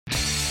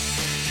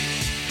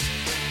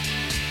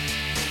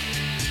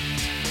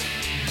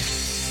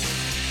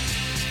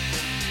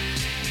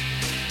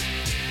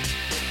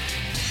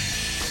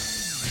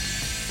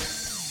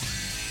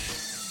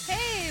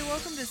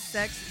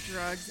Sex,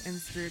 Drugs, and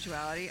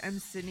Spirituality. I'm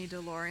Sydney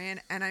DeLorean,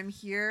 and I'm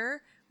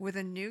here with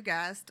a new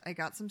guest. I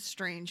got some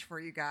strange for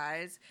you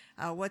guys.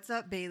 What's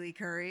up, Bailey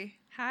Curry?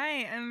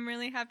 Hi, I'm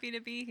really happy to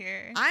be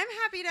here. I'm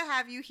happy to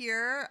have you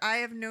here. I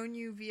have known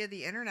you via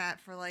the internet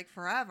for like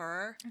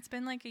forever. It's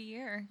been like a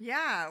year.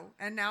 Yeah,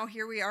 and now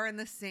here we are in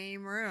the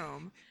same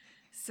room.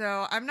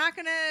 So I'm not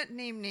going to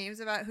name names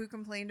about who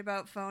complained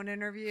about phone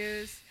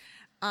interviews.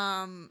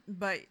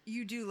 But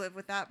you do live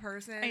with that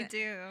person. I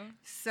do.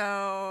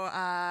 So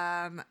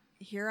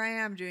here I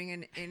am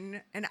doing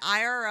an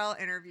IRL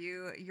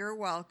interview. You're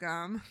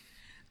welcome.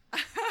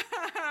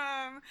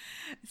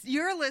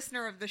 You're a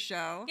listener of the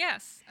show.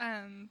 Yes.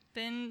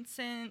 Been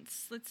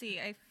since, let's see,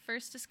 I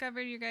first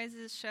discovered your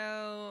guys'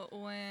 show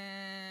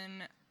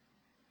when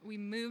we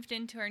moved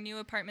into our new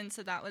apartment.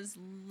 So that was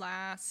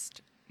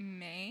last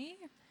May.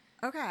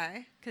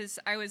 Okay. Because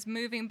I was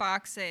moving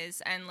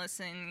boxes and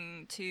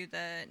listening to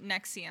the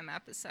NXIVM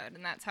episode,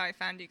 and that's how I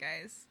found you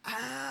guys.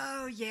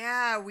 Oh,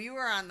 yeah. We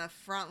were on the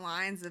front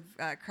lines of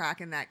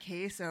cracking that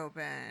case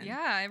open.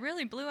 Yeah, it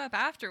really blew up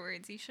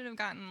afterwards. You should have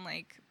gotten,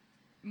 like,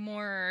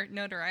 more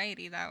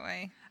notoriety that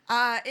way.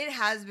 It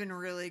has been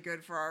really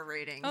good for our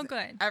ratings. Oh,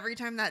 good. Every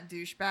time that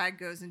douchebag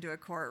goes into a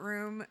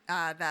courtroom,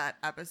 that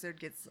episode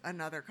gets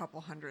another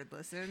couple hundred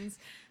listens.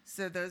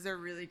 So those are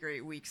really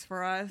great weeks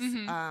for us.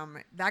 Mm-hmm.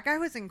 That guy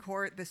was in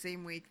court the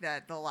same week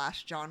that the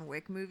last John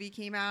Wick movie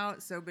came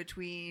out. So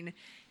between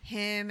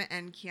him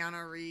and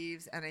Keanu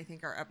Reeves and I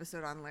think our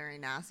episode on Larry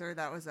Nassar,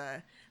 that was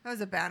a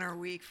banner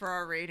week for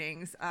our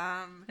ratings.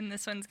 And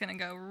this one's going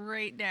to go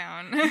right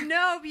down.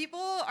 No, people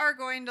are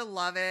going to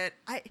love it.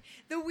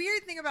 The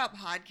weird thing about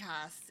podcasts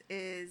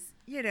is,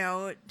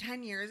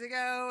 10 years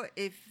ago,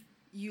 if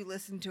you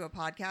listen to a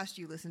podcast,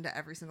 you listen to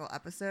every single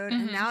episode.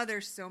 Mm-hmm. And now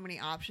there's so many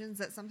options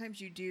that sometimes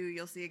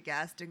you'll see a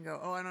guest and go,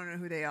 oh, I don't know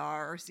who they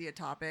are, or see a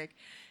topic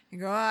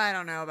and go, oh, I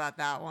don't know about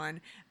that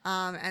one.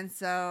 And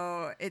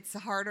so it's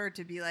harder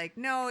to be like,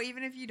 no,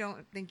 even if you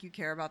don't think you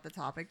care about the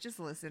topic, just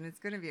listen. It's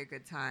going to be a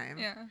good time.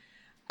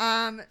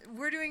 Yeah.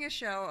 We're doing a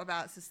show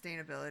about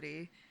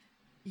sustainability.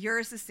 You're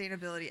a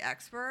sustainability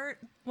expert.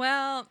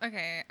 Well,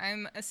 okay.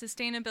 I'm a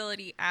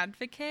sustainability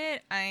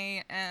advocate.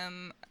 I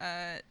am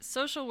a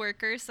social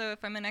worker. So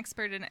if I'm an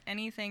expert in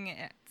anything,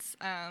 it's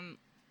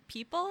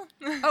people.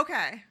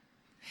 Okay.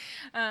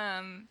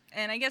 And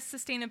I guess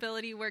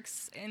sustainability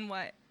works in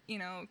what,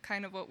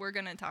 kind of what we're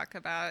going to talk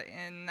about,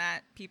 in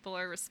that people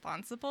are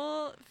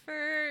responsible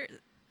for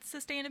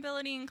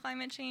sustainability and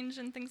climate change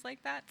and things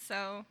like that.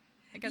 So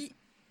I guess.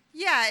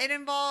 Yeah, it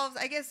involves,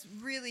 I guess,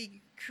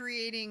 really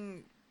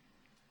creating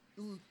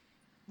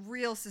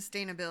real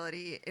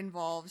sustainability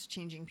involves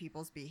changing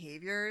people's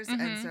behaviors. Mm-hmm.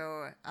 And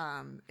so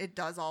it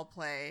does all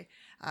play.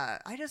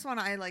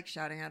 I like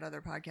shouting out other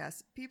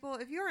podcasts. People,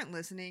 if you aren't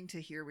listening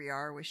to Here We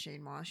Are with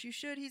Shane Moss, you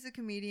should. He's a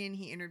comedian.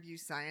 He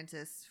interviews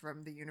scientists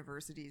from the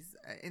universities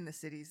in the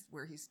cities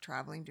where he's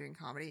traveling doing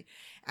comedy.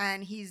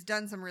 And he's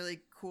done some really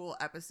cool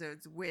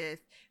episodes with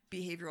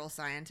behavioral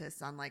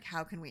scientists on like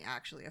how can we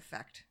actually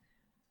affect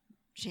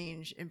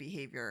change in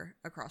behavior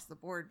across the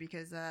board,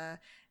 because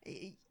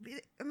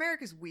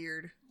America's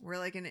weird. We're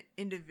like an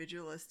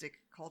individualistic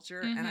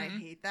culture, Mm-hmm. and I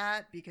hate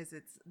that, because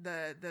it's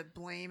the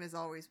blame is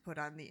always put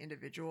on the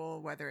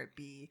individual, whether it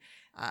be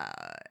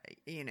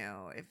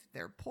if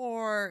they're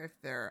poor, if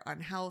they're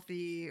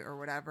unhealthy or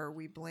whatever.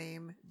 We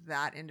blame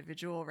that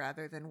individual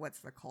rather than what's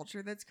the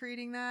culture that's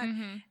creating that.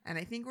 Mm-hmm. And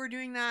I think we're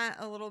doing that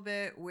a little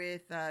bit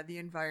with the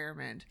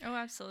environment. Oh,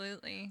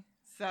 absolutely.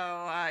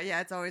 So,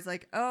 it's always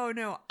like, oh,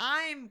 no,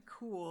 I'm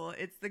cool.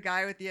 It's the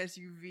guy with the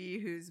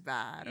SUV who's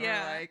bad.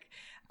 Yeah. Or like,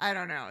 I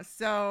don't know.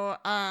 So,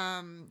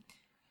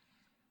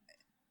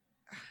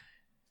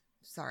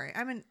 sorry,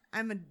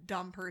 I'm a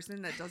dumb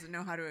person that doesn't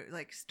know how to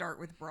like start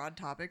with broad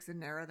topics and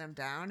narrow them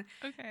down.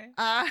 Okay.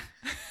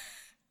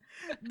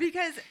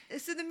 Because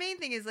so the main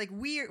thing is like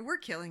we're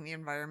killing the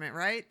environment,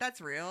 right?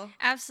 That's real.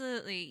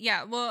 Absolutely.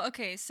 Yeah. Well,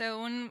 okay.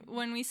 So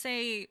when we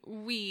say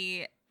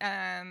we,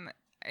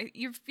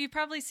 you've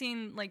probably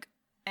seen like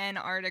an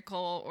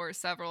article or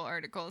several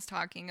articles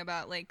talking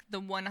about like the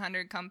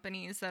 100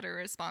 companies that are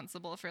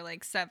responsible for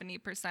like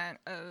 70%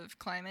 of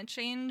climate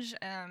change.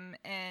 And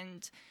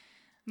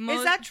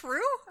is that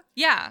true?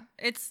 Yeah,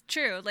 it's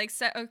true. Like,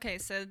 so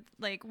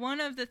like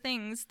one of the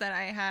things that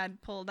I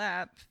had pulled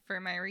up for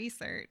my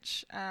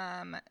research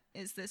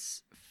is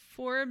this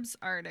Forbes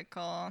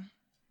article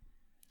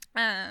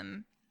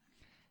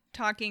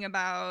talking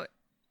about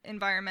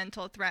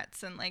environmental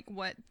threats and like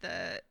what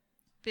the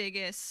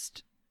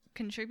biggest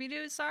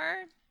contributors are.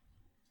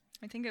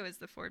 I think it was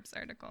the Forbes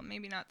article,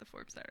 maybe not the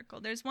Forbes article.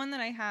 There's one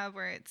that I have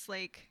where it's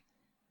like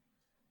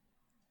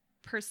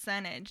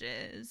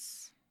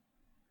percentages.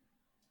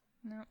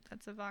 Nope,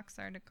 that's a Vox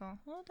article.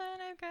 Hold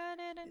on, I've got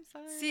it. I'm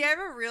sorry. See, I have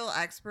a real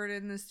expert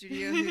in the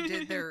studio who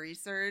did their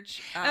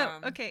research.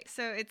 Okay.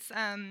 So it's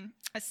a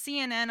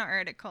CNN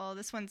article.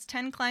 This one's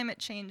 10 Climate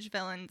Change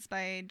Villains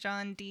by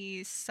John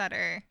D.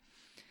 Sutter.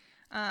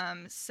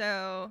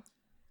 So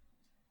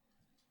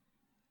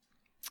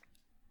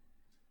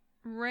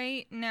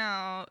right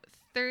now,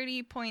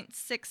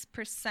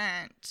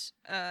 30.6%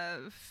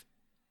 of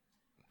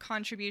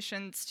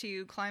contributions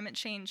to climate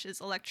change is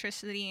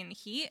electricity and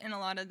heat, and a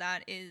lot of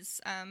that is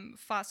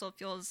fossil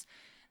fuels.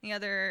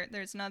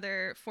 There's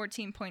another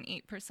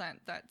 14.8%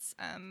 that's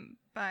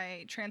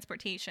by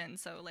transportation,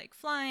 so like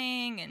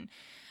flying and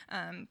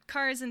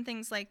cars and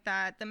things like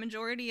that. The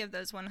majority of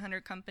those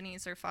 100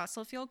 companies are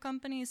fossil fuel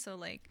companies, so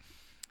like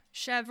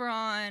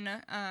Chevron,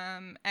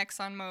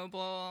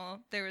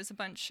 ExxonMobil. There was a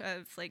bunch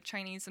of like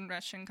Chinese and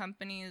Russian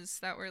companies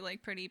that were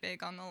like pretty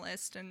big on the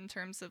list in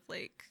terms of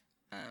like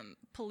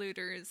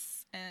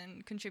polluters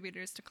and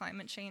contributors to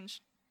climate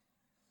change.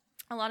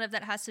 A lot of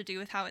that has to do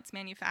with how it's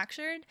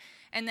manufactured.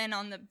 And then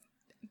on the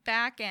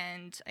back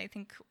end, I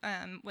think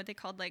what they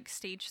called like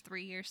stage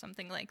 3 or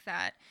something like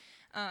that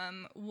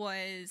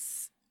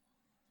was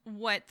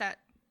what that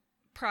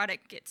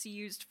product gets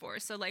used for.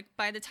 So like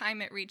by the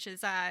time it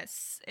reaches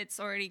us, it's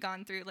already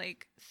gone through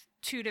like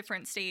 2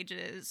 different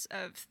stages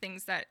of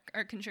things that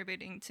are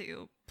contributing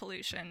to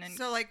pollution. And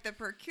so like the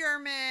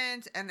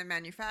procurement and the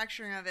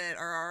manufacturing of it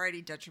are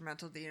already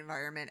detrimental to the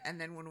environment, and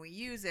then when we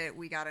use it,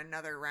 we got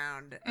another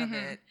round of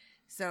it.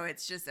 So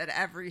it's just at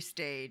every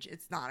stage,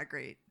 it's not a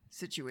great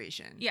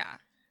situation. Yeah.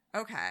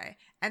 Okay.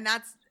 And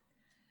that's,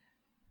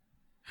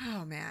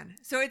 oh man.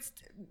 So it's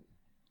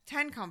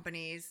 10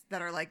 companies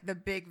that are like the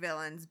big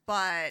villains,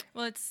 but.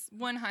 Well, it's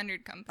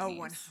 100 companies. Oh,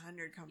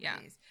 100 companies. Yeah.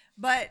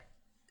 But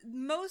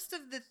most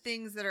of the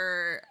things that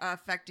are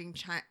affecting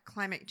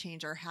climate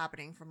change are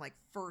happening from like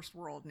first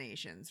world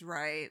nations,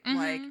 right?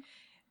 Like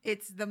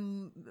it's the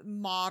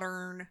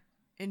modern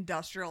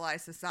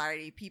industrialized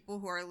society, people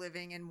who are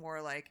living in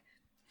more like,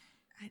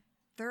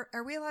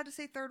 are we allowed to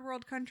say third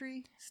world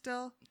country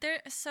still?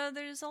 So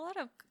there's a lot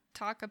of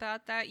talk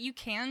about that. You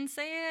can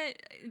say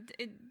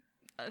it.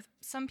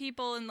 Some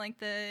people in like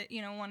the,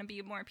 want to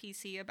be more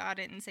PC about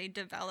it and say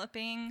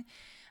developing.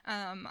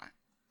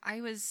 I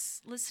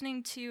was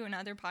listening to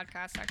another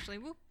podcast actually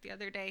the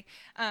other day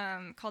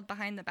called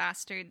Behind the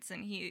Bastards,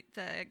 and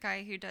the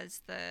guy who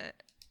does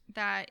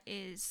that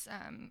is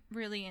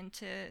really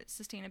into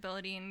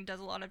sustainability and does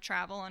a lot of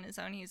travel on his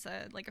own. He's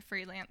a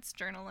freelance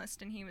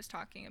journalist, and he was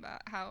talking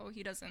about how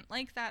he doesn't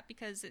like that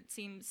because it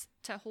seems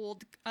to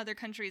hold other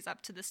countries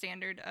up to the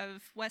standard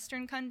of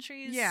Western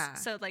countries. Yeah.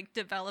 So like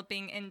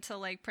developing into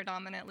like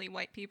predominantly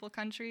white people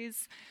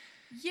countries.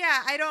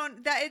 Yeah,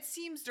 it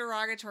seems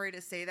derogatory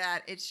to say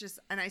that. It's just,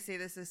 and I say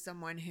this as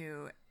someone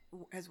who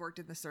has worked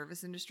in the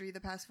service industry the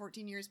past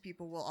 14 years,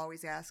 people will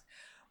always ask,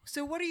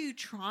 so what are you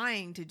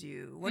trying to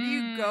do? What are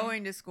you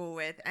going to school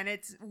with? And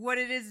what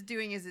it is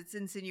doing is it's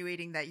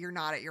insinuating that you're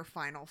not at your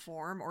final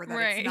form, or that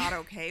it's not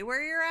okay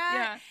where you're at.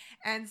 Yeah.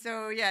 And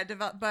so, yeah,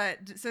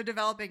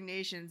 developing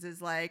nations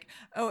is like,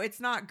 oh, it's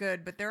not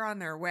good, but they're on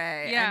their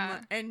way. Yeah.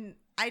 And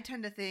I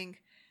tend to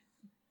think,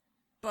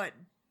 but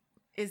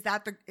is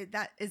that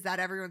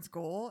everyone's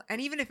goal? And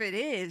even if it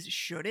is,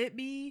 should it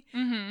be?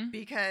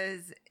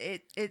 Because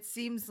it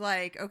seems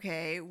like,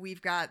 okay,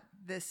 we've got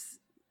this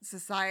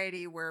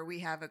society where we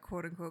have a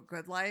quote unquote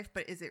good life,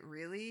 but is it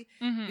really?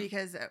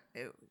 Because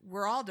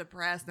we're all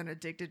depressed and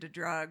addicted to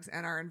drugs,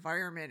 and our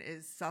environment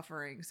is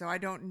suffering. So I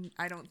don't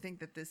think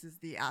that this is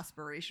the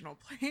aspirational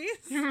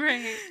place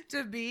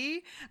to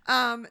be.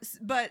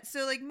 But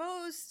so like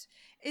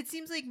it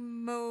seems like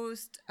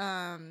most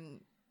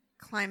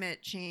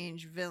climate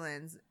change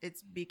villains,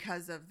 it's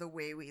because of the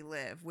way we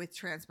live with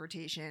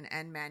transportation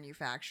and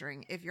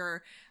manufacturing. If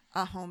you're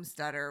a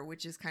homesteader,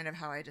 which is kind of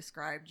how I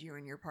described you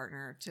and your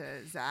partner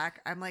to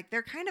Zach, I'm like,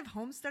 they're kind of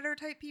homesteader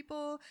type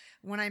people.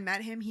 When I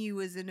met him, he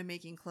was into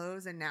making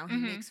clothes, and now he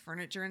makes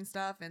furniture and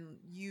stuff. And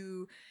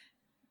you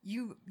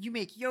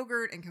make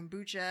yogurt and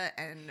kombucha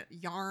and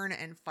yarn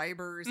and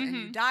fibers, and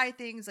you dye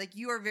things. Like,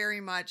 you are very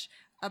much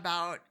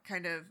about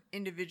kind of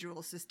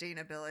individual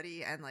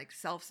sustainability and like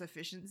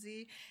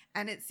self-sufficiency.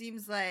 And it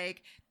seems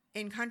like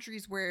in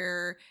countries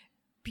where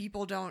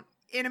people don't,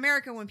 in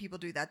America, when people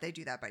do that, they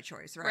do that by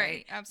choice, right?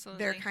 Right,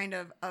 absolutely. They're kind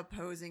of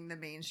opposing the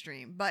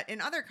mainstream. But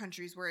in other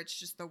countries where it's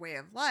just the way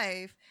of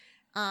life,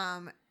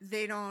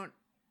 they don't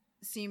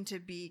seem to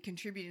be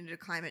contributing to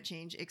climate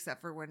change, except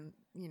for when,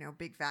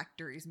 big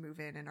factories move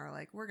in and are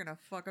like, we're going to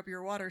fuck up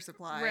your water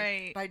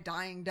supply by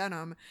dyeing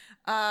denim.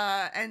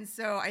 And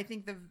so I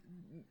think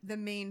the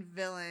main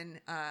villain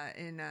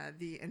in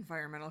the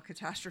environmental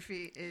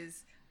catastrophe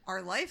is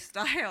our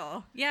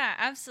lifestyle. Yeah,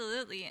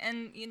 absolutely.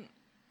 And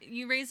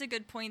you raise a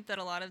good point that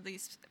a lot of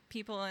these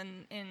people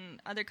in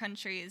other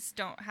countries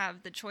don't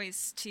have the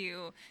choice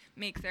to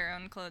make their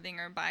own clothing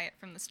or buy it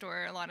from the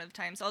store a lot of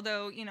times.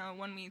 Although,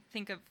 when we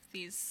think of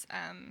these,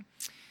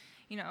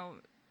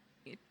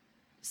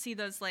 see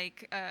those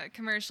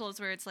commercials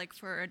where it's like,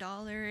 for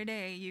 $1 a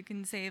day you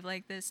can save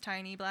like this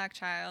tiny black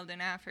child in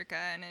Africa,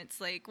 and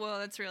it's like, well,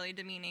 that's really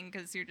demeaning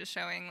because you're just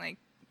showing like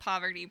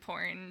poverty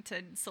porn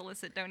to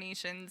solicit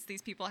donations.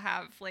 These people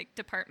have like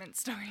department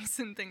stores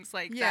and things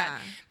like that.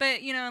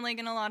 But like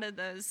in a lot of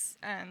those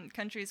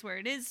countries where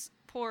it is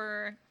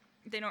poor,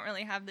 they don't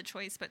really have the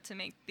choice but to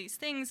make these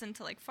things and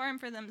to like farm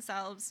for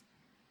themselves.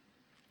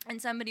 And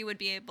somebody would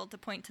be able to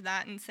point to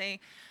that and say,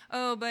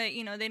 oh, but,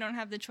 you know, they don't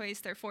have the choice.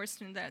 They're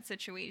forced into that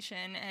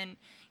situation. And,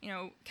 you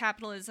know,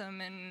 capitalism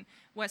and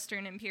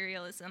Western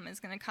imperialism is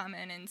going to come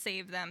in and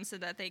save them so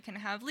that they can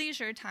have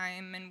leisure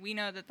time. And we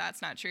know that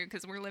that's not true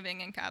because we're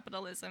living in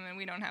capitalism and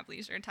we don't have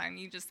leisure time.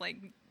 You just, like,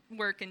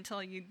 work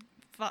until you,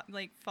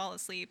 fall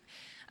asleep.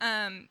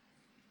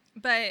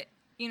 But,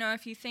 you know,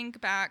 if you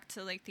think back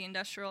to, like, the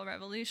Industrial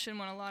Revolution,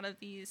 when a lot of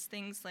these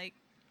things, like,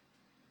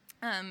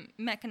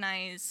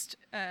 mechanized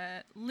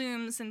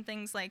looms and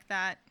things like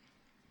that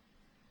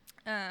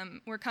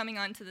were coming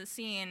onto the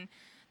scene,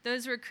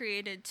 those were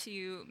created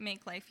to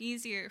make life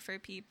easier for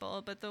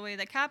people. But the way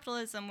that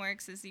capitalism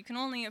works is you can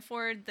only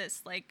afford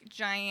this like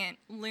giant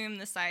loom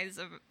the size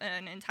of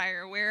an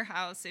entire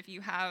warehouse if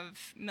you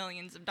have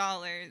millions of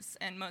dollars,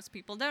 and most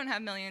people don't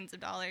have millions of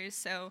dollars,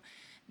 so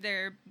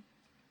they're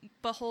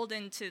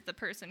beholden to the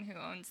person who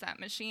owns that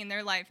machine.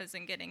 Their life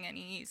isn't getting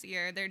any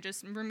easier. They're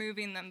just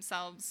removing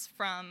themselves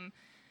from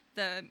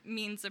the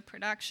means of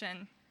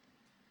production.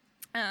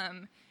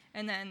 And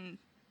then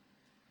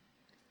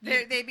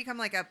they become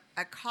like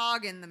a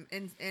cog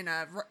in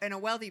a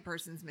wealthy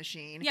person's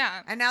machine.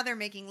 Yeah. And now they're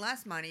making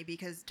less money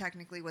because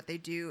technically what they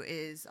do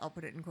is, I'll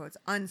put it in quotes,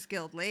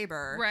 unskilled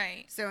labor.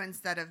 Right. So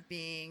instead of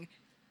being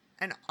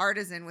an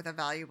artisan with a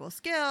valuable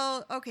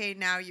skill, okay,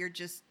 now you're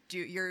just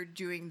you're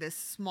doing this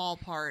small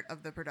part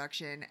of the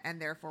production,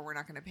 and therefore we're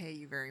not going to pay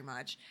you very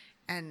much.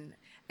 And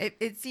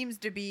it seems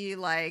to be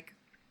like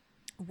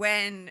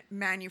when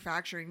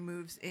manufacturing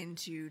moves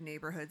into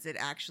neighborhoods, it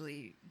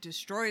actually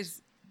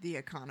destroys the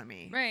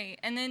economy. Right.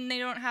 And then they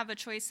don't have a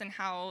choice in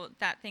how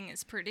that thing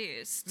is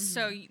produced. Mm-hmm.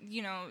 So,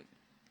 you know,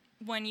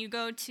 when you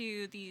go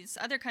to these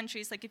other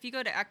countries, like if you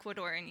go to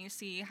Ecuador and you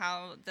see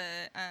how the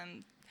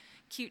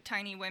cute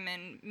tiny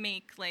women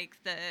make like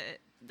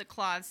the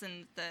cloths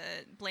and the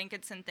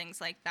blankets and things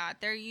like that,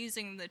 they're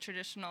using the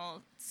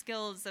traditional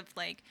skills of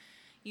like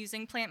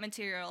using plant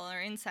material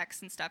or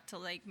insects and stuff to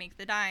like make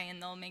the dye,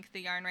 and they'll make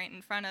the yarn right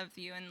in front of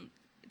you, and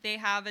they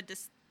have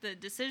the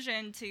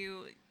decision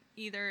to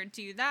either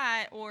do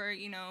that or,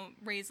 you know,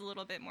 raise a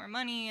little bit more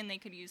money, and they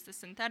could use the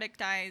synthetic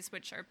dyes,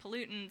 which are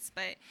pollutants.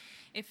 But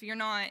if you're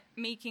not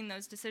making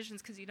those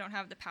decisions because you don't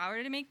have the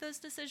power to make those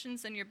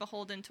decisions, then you're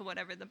beholden to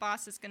whatever the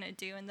boss is going to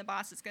do, and the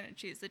boss is going to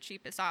choose the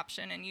cheapest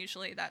option, and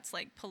usually that's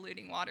like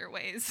polluting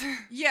waterways.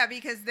 Yeah,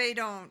 because they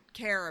don't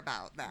care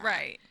about that.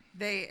 Right.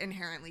 They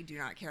inherently do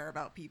not care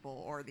about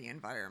people or the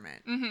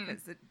environment. Mm-hmm.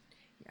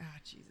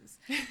 Jesus.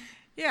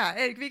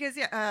 Yeah, because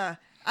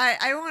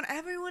I want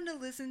everyone to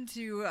listen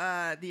to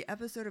the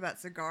episode about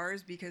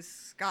cigars, because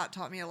Scott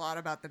taught me a lot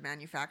about the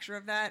manufacture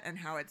of that and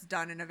how it's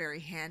done in a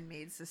very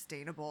handmade,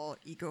 sustainable,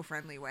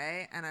 eco-friendly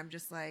way. And I'm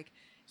just like,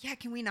 yeah,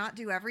 can we not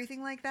do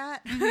everything like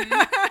that?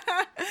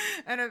 Mm-hmm.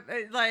 And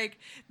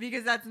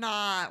because that's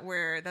not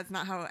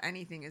how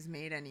anything is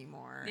made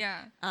anymore.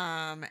 Yeah.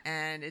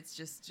 And it's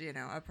just, you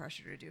know, a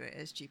pressure to do it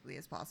as cheaply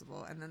as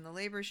possible. And then the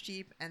labor's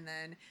cheap. And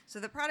then, so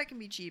the product can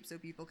be cheap so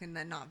people can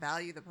then not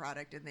value the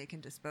product and they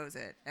can dispose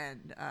it.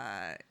 And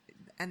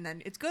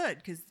then it's good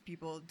because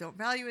people don't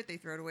value it. They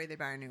throw it away. They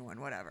buy a new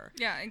one, whatever.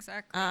 Yeah,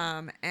 exactly.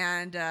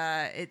 And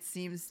it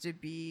seems to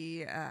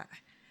be,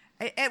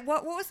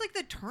 what was like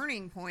the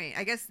turning point?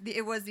 I guess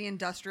it was the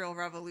Industrial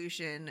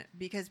Revolution,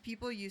 because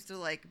people used to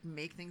like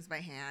make things by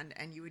hand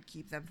and you would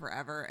keep them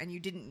forever and you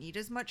didn't need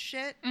as much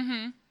shit.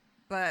 Mm-hmm.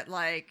 But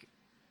like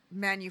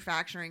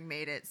manufacturing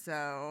made it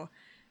so,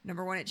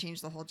 number one, it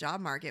changed the whole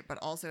job market, but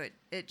also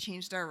it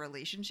changed our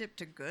relationship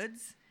to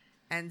goods.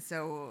 And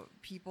so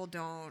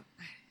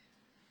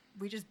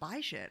we just buy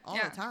shit all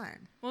the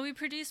time. Well, we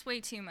produce way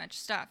too much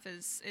stuff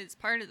is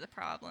part of the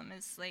problem.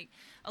 Is like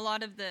a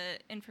lot of the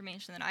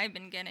information that I've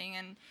been getting,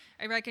 and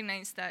I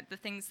recognize that the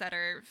things that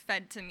are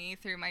fed to me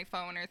through my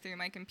phone or through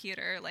my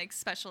computer, like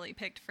specially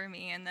picked for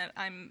me, and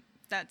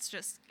that's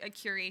just a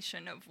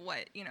curation of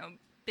what, you know,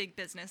 big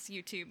business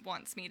YouTube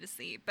wants me to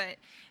see. But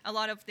a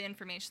lot of the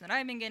information that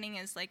I've been getting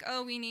is like,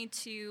 oh, we need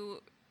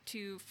to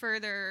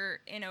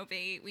further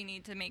innovate, we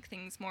need to make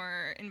things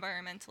more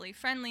environmentally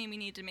friendly, we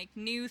need to make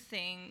new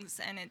things.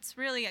 And it's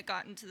really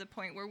gotten to the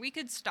point where we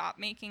could stop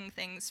making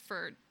things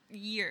for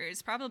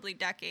years, probably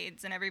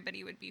decades, and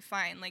everybody would be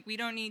fine. Like, we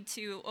don't need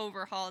to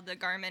overhaul the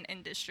garment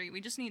industry,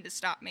 we just need to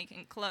stop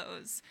making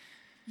clothes.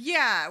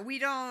 Yeah, we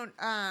don't.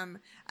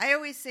 I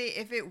always say,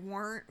 if it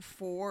weren't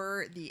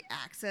for the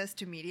access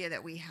to media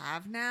that we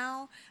have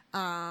now,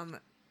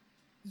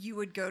 you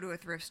would go to a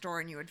thrift store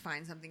and you would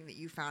find something that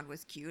you found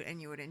was cute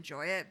and you would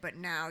enjoy it. But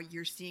now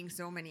you're seeing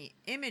so many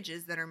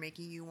images that are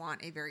making you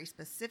want a very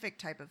specific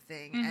type of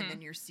thing. Mm-hmm. And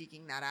then you're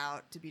seeking that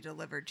out to be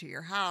delivered to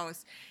your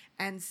house.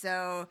 And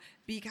so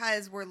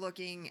because we're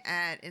looking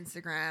at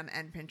Instagram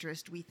and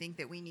Pinterest, we think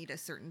that we need a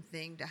certain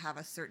thing to have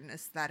a certain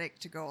aesthetic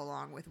to go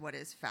along with what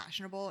is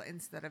fashionable,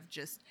 instead of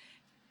just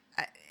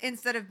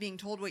instead of being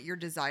told what your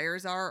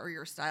desires are or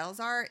your styles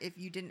are, if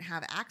you didn't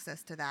have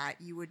access to that,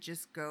 you would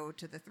just go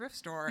to the thrift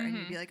store and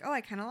you'd be like, oh,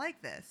 I kind of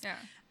like this. Yeah.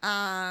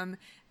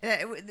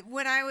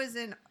 When I was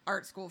in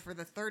art school for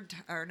the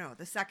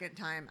second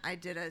time, I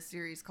did a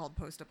series called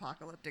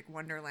Post-Apocalyptic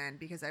Wonderland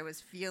because I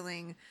was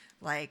feeling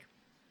like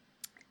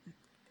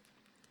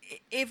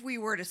if we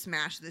were to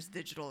smash this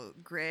digital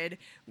grid,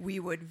 we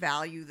would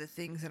value the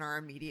things in our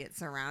immediate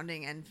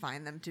surrounding and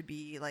find them to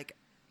be like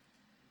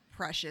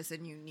precious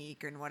and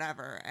unique and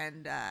whatever.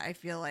 And I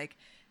feel like,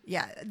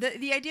 yeah,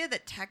 the idea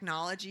that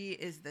technology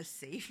is the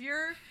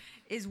savior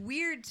is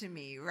weird to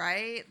me,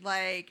 right?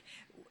 Like,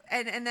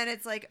 and then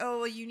it's like, oh,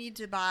 well, you need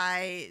to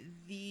buy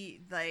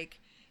these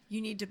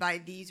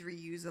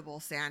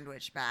reusable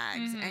sandwich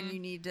bags, and you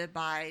need to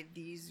buy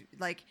these,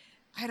 like,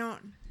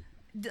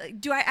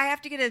 do I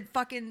have to get a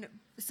fucking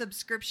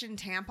subscription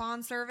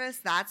tampon service?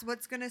 That's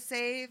what's going to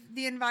save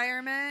the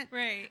environment?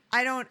 Right.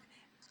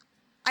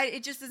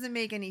 It just doesn't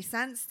make any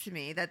sense to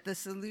me that the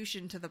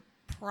solution to the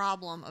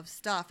problem of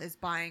stuff is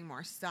buying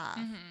more stuff.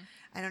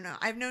 I don't know.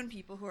 I've known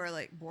people who are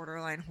like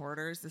borderline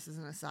hoarders. This is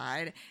an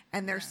aside.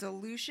 And their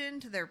solution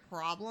to their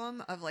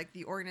problem of like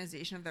the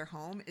organization of their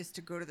home is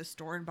to go to the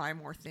store and buy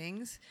more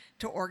things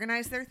to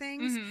organize their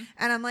things.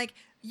 And I'm like,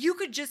 you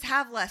could just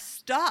have less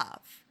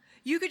stuff.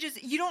 You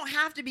don't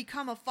have to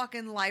become a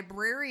fucking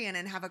librarian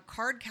and have a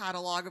card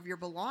catalog of your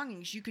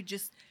belongings. You could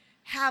just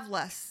have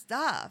less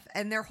stuff.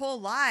 And their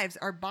whole lives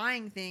are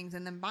buying things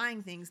and then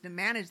buying things to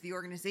manage the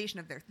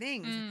organization of their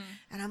things.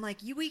 And I'm like,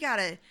 we got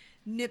to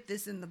nip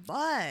this in the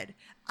bud.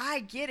 I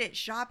get it.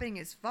 Shopping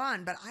is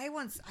fun. But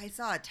I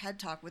saw a TED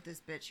Talk with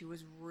this bitch who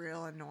was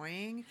real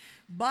annoying.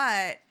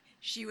 But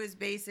she was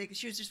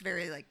just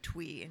very like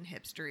twee and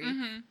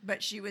hipstery.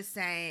 But she was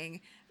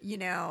saying, you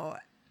know,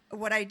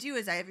 what I do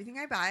is everything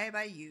I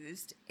buy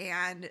used,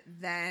 and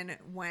then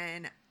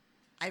when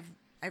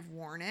I've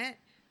worn it,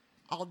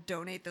 I'll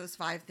donate those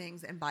 5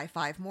 things and buy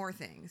 5 more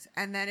things.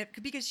 And then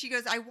because she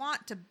goes, I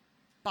want to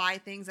buy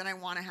things and I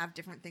want to have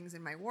different things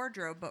in my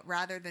wardrobe, but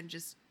rather than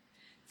just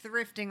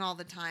thrifting all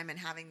the time and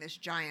having this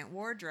giant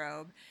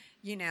wardrobe,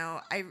 you know,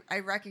 I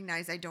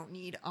recognize I don't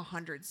need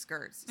 100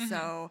 skirts.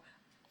 So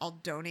I'll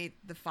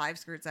donate the 5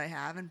 skirts I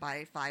have and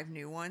buy 5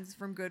 new ones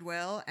from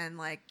Goodwill and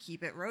like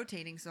keep it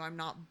rotating so I'm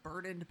not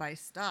burdened by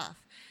stuff.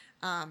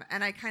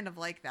 And I kind of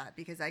like that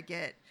because I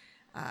get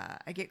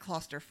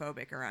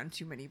claustrophobic around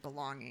too many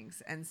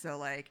belongings. And so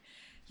like,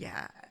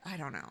 yeah, I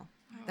don't know.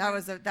 That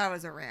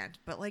was a rant,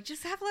 but like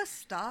just have less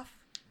stuff.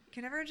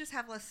 Can everyone just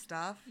have less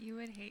stuff? You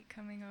would hate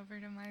coming over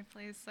to my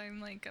place.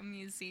 I'm like a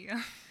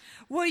museum.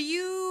 Well,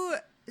 you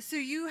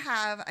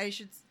have,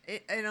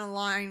 in a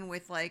line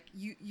with like,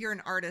 you're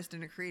an artist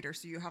and a creator,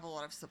 so you have a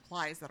lot of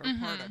supplies that are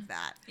part of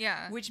that.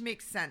 Yeah. Which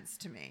makes sense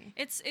to me.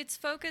 It's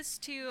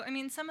focused to, I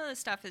mean, some of the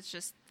stuff is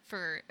just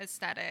for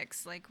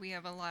aesthetics. Like we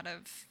have a lot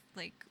of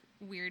like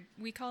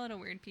we call it a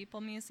weird people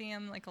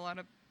museum, like a lot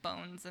of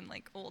bones and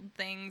like old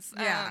things.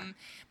 Yeah.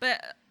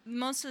 But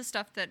most of the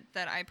stuff that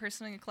I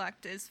personally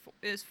collect is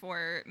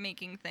for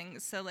making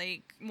things. So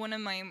like one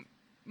of my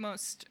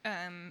most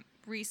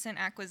recent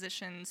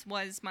acquisitions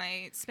was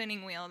my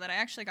spinning wheel that I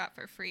actually got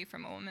for free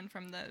from a woman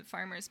from the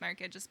farmer's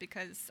market, just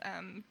because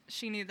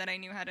she knew that I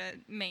knew how to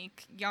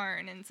make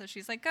yarn. And so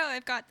she's like, oh,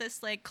 I've got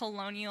this like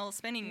colonial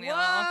spinning wheel.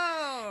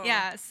 Whoa!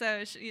 Yeah.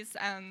 So she's,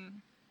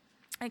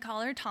 I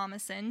call her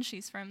Thomason.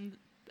 She's from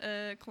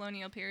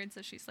colonial period,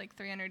 so she's like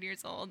 300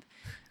 years old.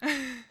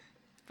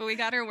 But we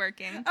got her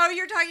working. Oh,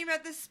 you're talking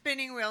about the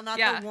spinning wheel, not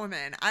the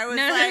woman. I was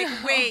no.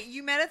 Wait,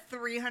 you met a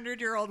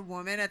 300-year-old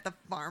woman at the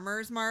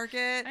farmer's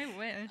market? I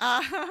wish.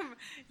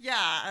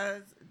 Yeah.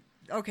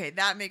 Okay,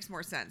 that makes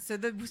more sense. So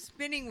the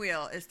spinning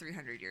wheel is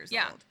 300 years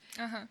old.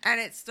 And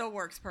it still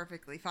works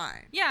perfectly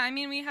fine. Yeah, I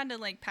mean, we had to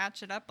like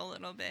patch it up a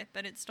little bit,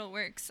 but it still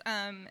works.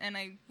 And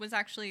I was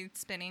actually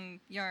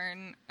spinning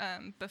yarn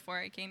before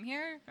I came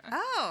here.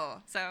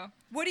 Oh. So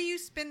what do you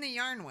spin the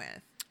yarn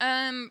with?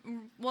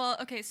 Well,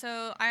 okay,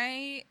 so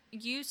I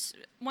use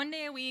one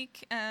day a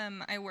week,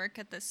 I work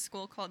at this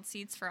school called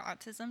Seeds for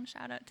Autism.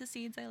 Shout out to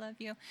Seeds. I love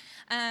you.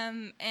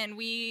 And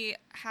we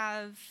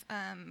have,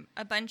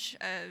 a bunch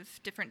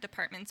of different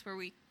departments where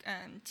we,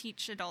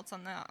 teach adults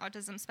on the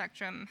autism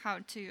spectrum how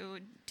to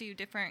do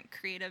different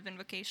creative and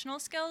vocational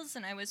skills.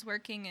 And I was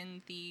working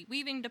in the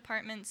weaving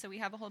department. So we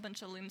have a whole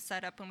bunch of looms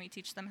set up and we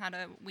teach them how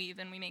to weave,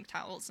 and we make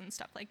towels and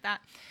stuff like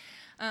that.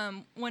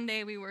 One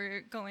day we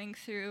were going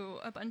through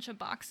a bunch of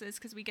boxes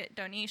because we get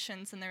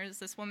donations, and there was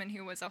this woman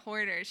who was a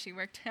hoarder. She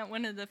worked at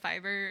one of the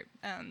fiber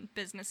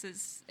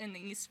businesses in the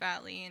East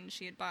Valley, and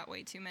she had bought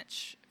way too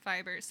much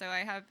fiber. So I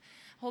have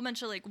a whole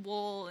bunch of like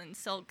wool and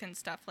silk and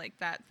stuff like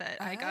that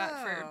I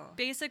got for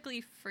basically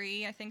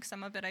free. I think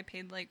some of it I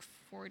paid like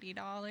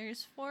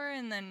 $40 for,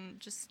 and then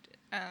just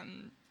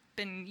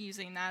been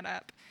using that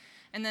up.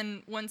 And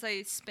then once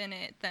I spin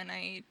it, then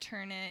I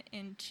turn it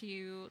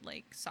into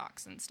like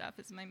socks and stuff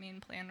is my main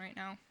plan right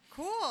now.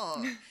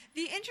 Cool.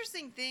 The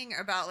interesting thing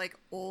about like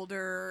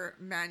older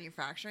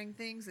manufacturing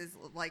things is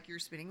like your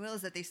spinning wheel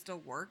is that they still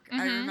work.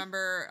 I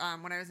remember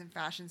when I was in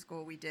fashion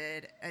school, we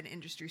did an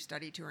industry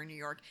study tour in New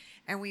York,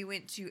 and we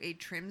went to a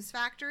trims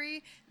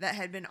factory that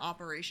had been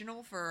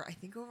operational for I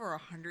think over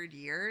 100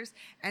 years.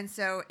 And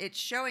so it's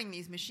showing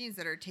these machines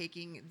that are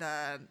taking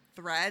the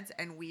threads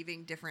and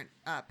weaving different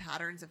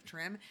patterns of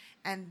trim,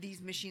 and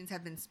these machines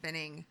have been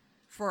spinning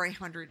for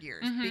 100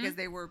 years because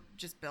they were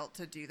just built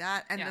to do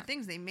that. And the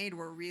things they made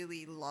were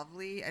really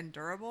lovely and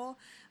durable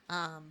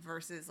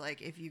versus like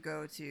if you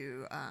go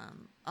to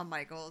a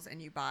Michael's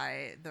and you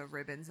buy the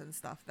ribbons and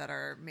stuff that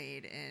are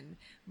made in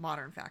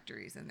modern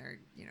factories and they're,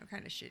 you know,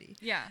 kind of shitty.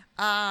 Yeah.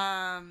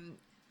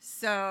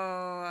 So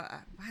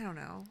I don't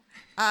know.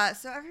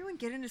 So everyone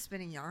get into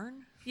spinning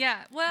yarn? Yeah.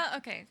 Well,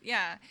 okay.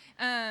 Yeah.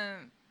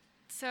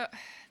 So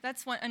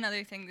that's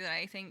another thing that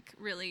I think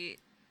really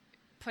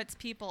puts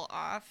people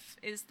off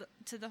is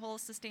to the whole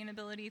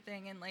sustainability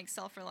thing and like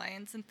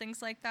self-reliance and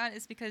things like that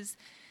is because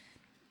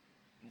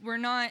we're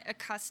not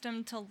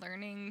accustomed to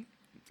learning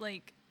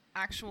like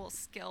actual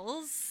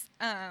skills.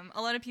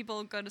 A lot of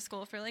people go to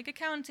school for like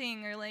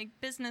accounting or like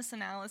business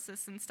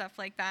analysis and stuff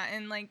like that,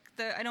 and like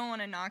I don't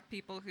want to knock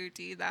people who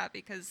do that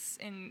because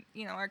in,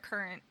 you know, our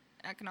current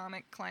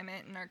economic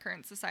climate in our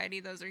current society,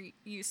 those are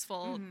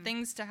useful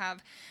things to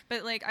have.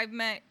 But like I've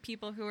met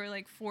people who are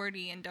like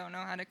 40 and don't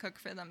know how to cook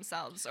for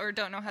themselves or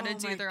don't know how to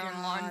do their own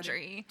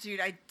laundry. Dude,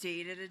 I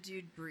dated a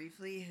dude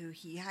briefly who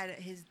he had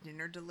his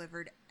dinner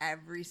delivered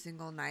every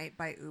single night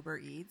by Uber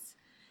Eats.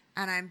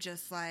 And I'm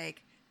just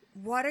like,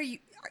 what are you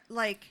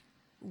like,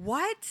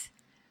 what?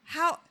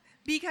 How?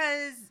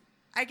 Because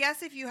I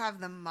guess if you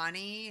have the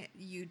money,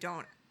 you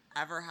don't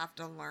ever have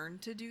to learn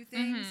to do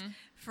things.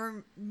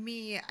 For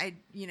me, I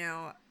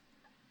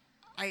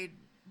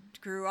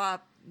grew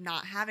up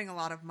not having a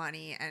lot of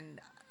money, and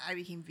I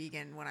became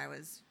vegan when I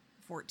was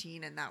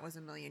 14, and that was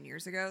a million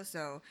years ago,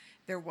 so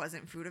there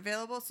wasn't food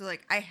available, so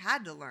like I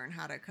had to learn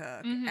how to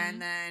cook. And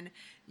then,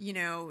 you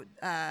know,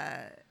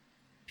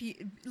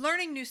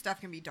 learning new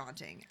stuff can be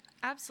daunting.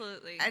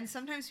 Absolutely. And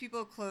sometimes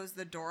people close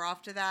the door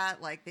off to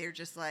that. Like they're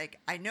just like,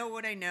 I know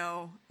what I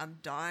know, I'm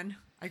done.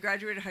 I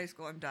graduated high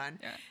school, I'm done.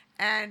 Yeah.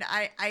 And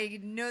I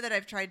know that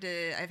I've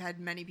had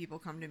many people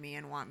come to me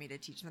and want me to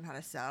teach them how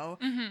to sew.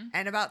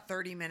 And about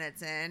 30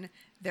 minutes in,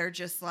 they're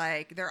just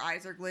like, their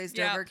eyes are glazed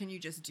over. Can you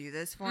just do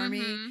this for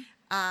me?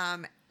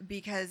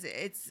 Because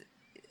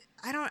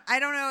I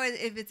don't know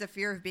if it's a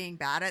fear of being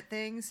bad at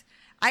things.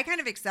 I kind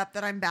of accept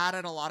that I'm bad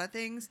at a lot of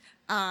things.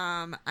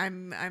 I'm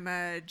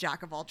a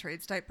jack of all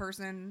trades type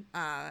person.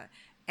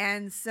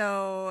 And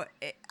so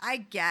I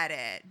get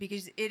it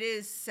because it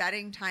is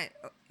setting time.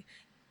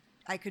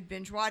 I could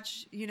binge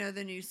watch, you know,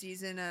 the new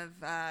season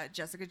of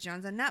Jessica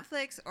Jones on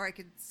Netflix, or I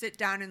could sit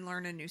down and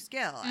learn a new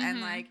skill. And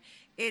like,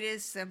 it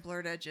is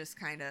simpler to just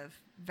kind of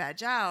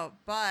veg out,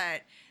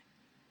 but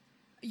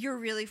you're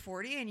really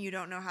 40 and you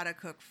don't know how to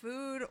cook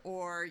food,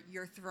 or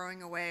you're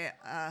throwing away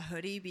a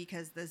hoodie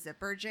because the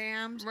zipper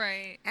jammed.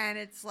 Right. And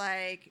it's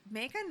like,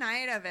 make a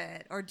night of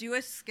it or do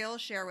a skill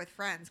share with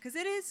friends. Because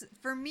it is,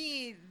 for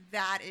me,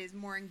 that is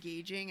more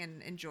engaging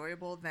and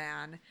enjoyable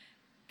than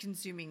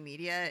consuming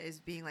media, is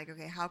being like,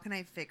 okay, how can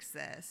I fix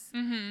this?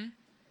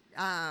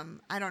 I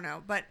don't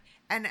know, but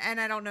and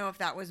I don't know if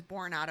that was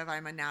born out of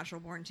I'm a natural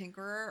born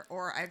tinkerer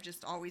or I've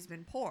just always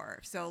been poor.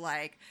 So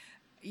like,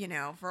 you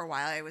know, for a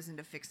while I was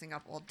into fixing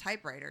up old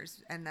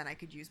typewriters, and then I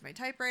could use my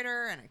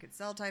typewriter and I could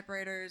sell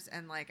typewriters,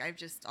 and like I've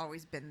just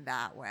always been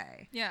that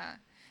way. Yeah.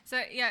 So,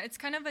 yeah, it's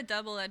kind of a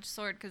double-edged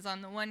sword because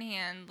on the one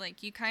hand,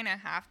 like, you kind of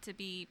have to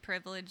be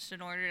privileged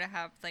in order to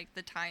have, like,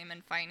 the time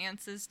and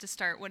finances to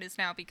start what has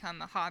now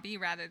become a hobby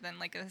rather than,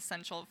 like, an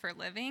essential for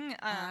living.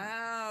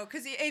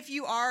 Because if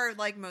you are,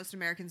 like most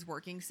Americans,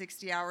 working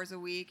 60 hours a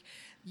week,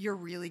 you're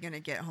really going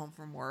to get home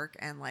from work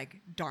and,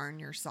 like, darn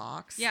your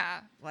socks. Yeah.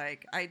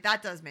 Like,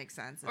 that does make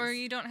sense. Or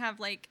you don't have,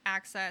 like,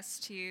 access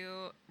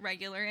to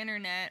regular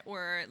internet,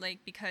 or, like,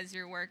 because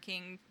you're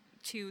working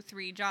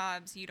 2-3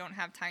 jobs, you don't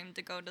have time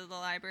to go to the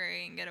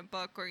library and get a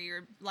book, or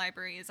your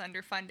library is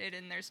underfunded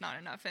and there's not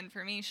enough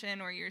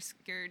information, or your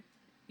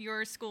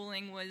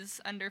schooling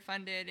was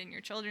underfunded and your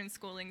children's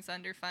schooling's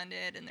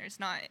underfunded and there's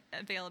not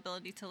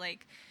availability to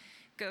like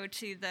go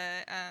to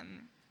the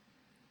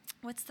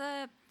what's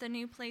the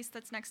new place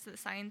that's next to the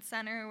science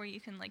center where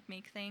you can like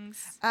make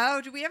things.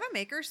 Oh, do we have a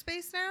maker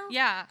space now?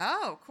 Yeah.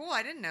 Oh, cool.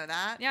 I didn't know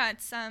that. Yeah,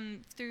 it's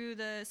through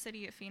the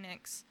city of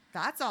Phoenix.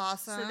 That's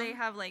awesome. So they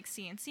have like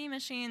CNC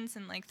machines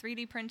and like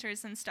 3D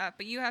printers and stuff,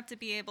 but you have to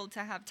be able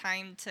to have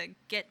time to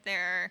get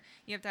there.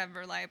 You have to have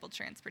reliable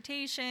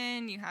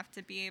transportation. You have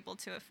to be able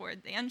to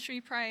afford the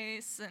entry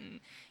price. And,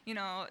 you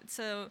know,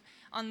 so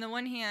on the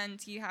one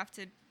hand, you have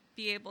to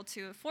be able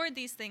to afford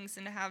these things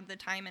and to have the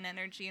time and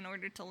energy in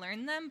order to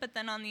learn them. But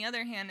then on the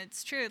other hand,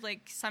 it's true,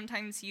 like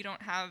sometimes you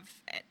don't have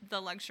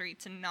the luxury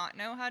to not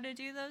know how to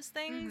do those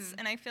things.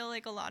 And I feel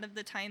like a lot of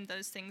the time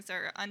those things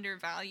are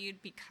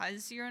undervalued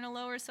because you're in a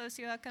lower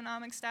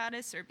socioeconomic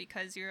status or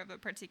because you're of a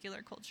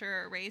particular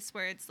culture or race,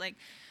 where it's like,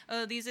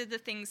 oh, these are the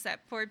things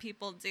that poor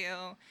people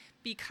do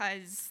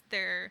because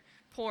they're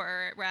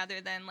poor, rather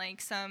than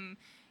like some,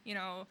 you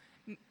know,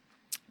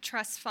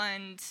 trust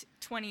fund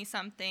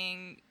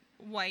 20-something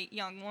white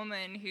young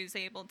woman who's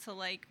able to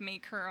like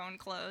make her own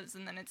clothes,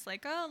 and then it's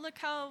like, oh, look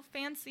how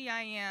fancy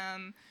I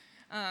am.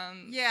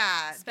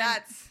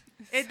 That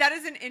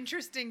is an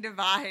interesting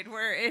divide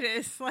where it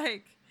is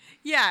like,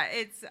 yeah,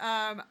 it's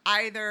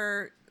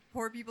either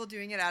poor people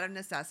doing it out of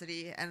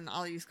necessity, and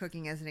I'll use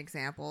cooking as an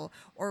example,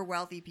 or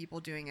wealthy people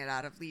doing it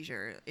out of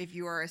leisure. If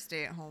you are a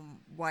stay-at-home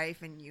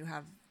wife and you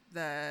have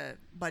the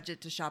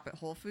budget to shop at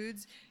Whole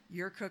Foods,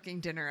 you're cooking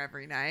dinner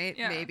every night,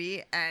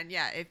 maybe. And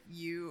yeah, if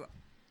you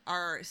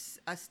are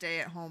a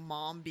stay-at-home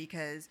mom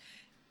because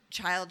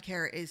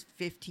childcare is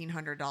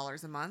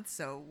 $1,500 a month,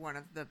 so one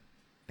of the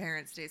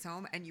parents stays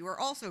home, and you are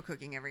also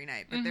cooking every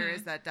night, but there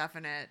is that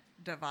definite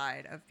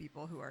divide of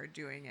people who are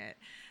doing it.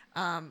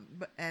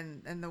 But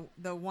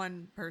the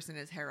one person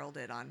is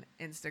heralded on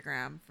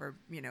Instagram for,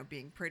 you know,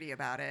 being pretty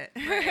about it,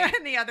 right.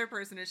 And the other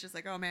person is just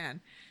like, oh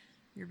man,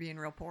 you're being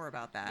real poor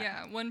about that.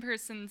 Yeah, one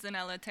person's in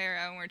El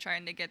Otero and we're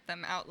trying to get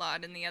them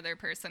outlawed, and the other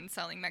person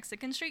selling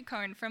Mexican street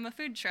corn from a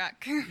food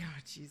truck. Oh,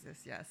 Jesus,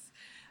 yes.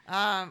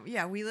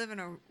 Yeah, we live in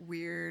a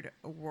weird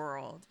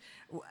world.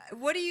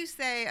 What do you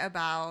say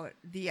about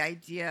the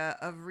idea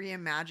of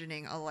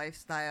reimagining a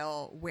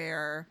lifestyle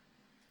where,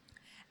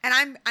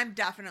 and I'm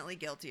definitely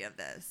guilty of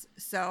this.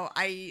 So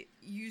I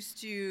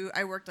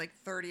worked like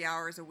 30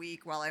 hours a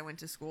week while I went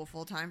to school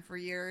full time for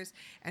years.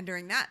 And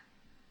during that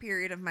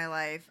period of my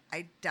life,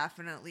 I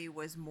definitely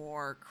was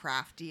more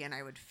crafty and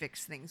I would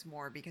fix things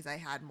more because I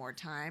had more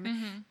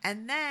time.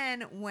 And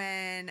then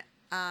when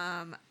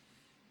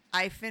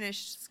I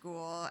finished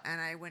school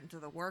and I went into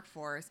the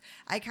workforce,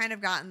 I kind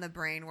of got in the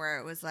brain where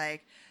it was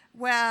like,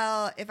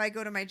 well, if I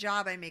go to my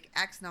job, I make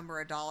X number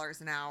of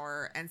dollars an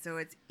hour. And so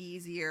it's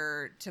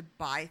easier to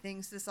buy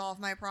things to solve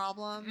my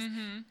problems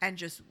and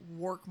just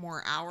work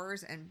more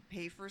hours and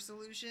pay for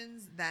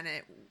solutions than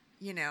it,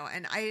 you know,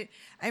 and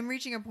I'm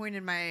reaching a point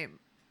in my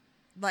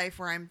life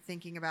where I'm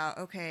thinking about,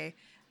 okay,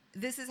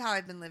 this is how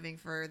I've been living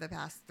for the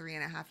past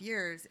 3.5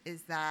 years,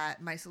 is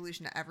that my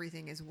solution to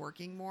everything is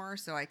working more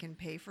so I can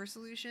pay for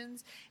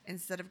solutions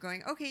instead of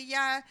going, okay,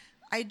 yeah,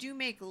 I do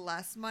make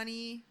less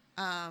money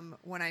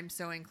when I'm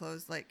sewing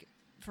clothes like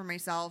for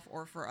myself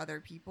or for other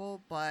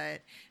people,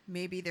 but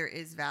maybe there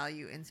is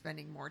value in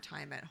spending more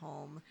time at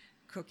home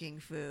cooking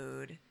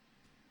food,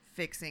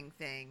 fixing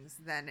things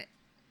than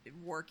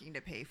working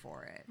to pay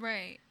for it.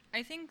 Right.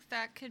 I think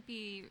that could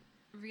be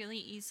really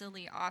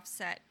easily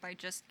offset by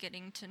just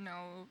getting to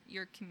know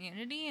your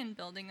community and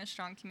building a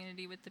strong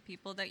community with the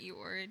people that you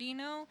already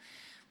know,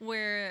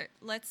 where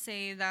let's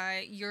say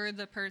that you're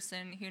the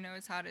person who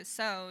knows how to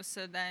sew,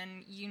 so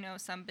then you know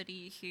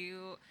somebody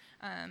who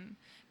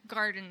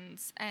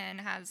gardens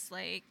and has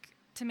like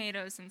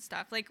tomatoes and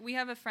stuff. Like we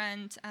have a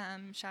friend,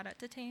 shout out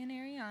to Tay and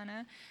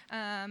Ariana,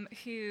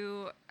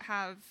 who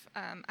have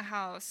a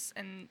house,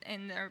 and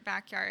in their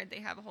backyard they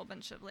have a whole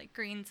bunch of like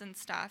greens and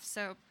stuff.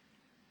 So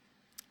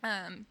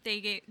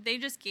they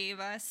just gave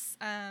us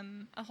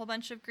a whole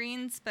bunch of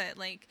greens, but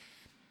like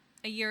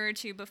a year or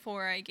two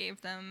before I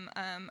gave them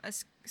a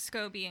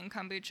SCOBY and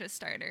kombucha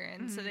starter,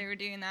 and so they were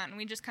doing that, and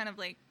we just kind of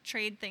like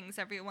trade things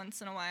every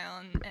once in a while,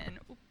 and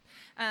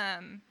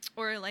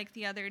or like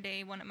the other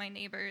day, one of my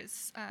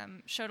neighbors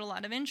showed a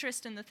lot of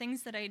interest in the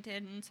things that I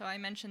did, and so I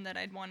mentioned that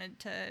I'd wanted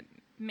to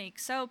make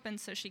soap,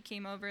 and so she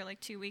came over like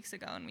 2 weeks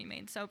ago, and we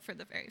made soap for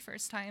the very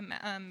first time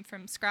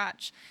from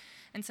scratch.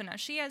 And so now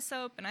she has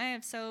soap and I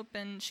have soap,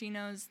 and she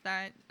knows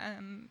that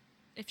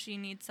if she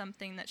needs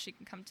something that she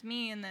can come to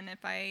me. And then if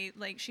I,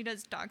 like, she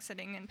does dog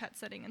sitting and pet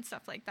sitting and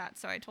stuff like that.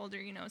 So I told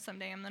her, you know,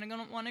 someday I'm going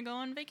to want to go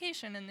on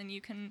vacation, and then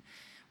you can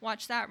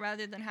watch that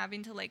rather than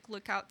having to, like,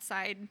 look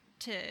outside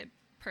to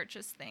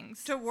purchase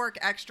things. To work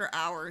extra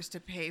hours to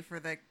pay for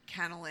the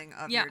kenneling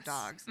of your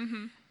dogs.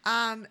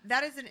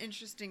 That is an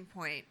interesting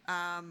point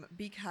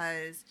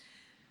because,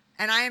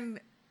 and I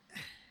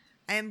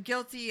am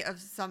guilty of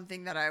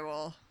something that I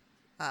will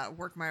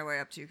work my way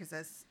up to, because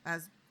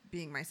as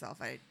being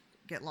myself, I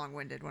get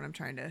long-winded when I'm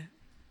trying to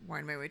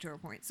wind my way to a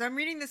point. So I'm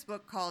reading this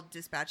book called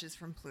Dispatches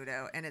from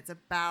Pluto, and it's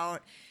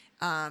about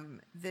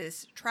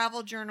this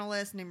travel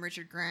journalist named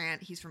Richard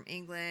Grant. He's from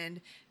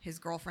England. His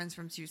girlfriend's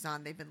from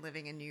Tucson. They've been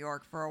living in New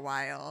York for a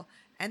while,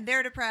 and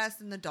they're depressed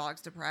and the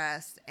dog's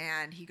depressed,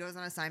 and he goes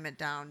on assignment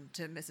down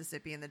to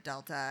Mississippi in the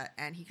Delta,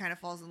 and he kind of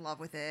falls in love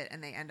with it,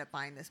 and they end up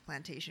buying this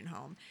plantation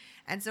home.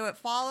 And so it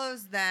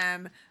follows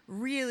them.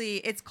 Really,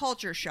 it's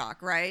culture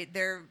shock, right?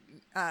 They're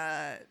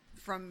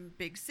from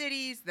big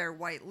cities, they're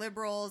white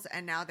liberals,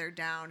 and now they're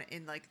down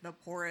in like the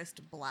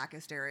poorest,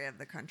 blackest area of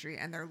the country,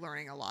 and they're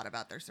learning a lot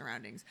about their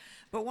surroundings.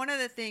 But one of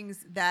the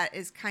things that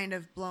is kind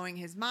of blowing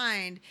his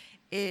mind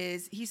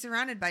is he's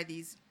surrounded by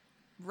these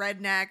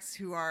rednecks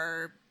who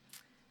are,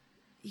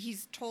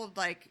 he's told,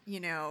 like, you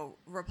know,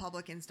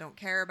 Republicans don't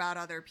care about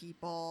other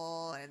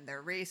people and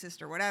they're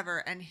racist or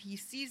whatever. And he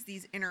sees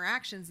these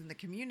interactions in the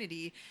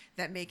community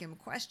that make him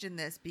question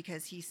this,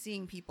 because he's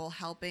seeing people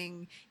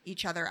helping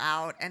each other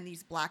out, and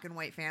these black and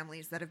white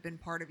families that have been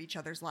part of each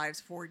other's lives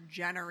for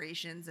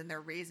generations, and they're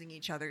raising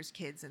each other's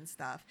kids and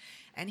stuff.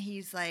 And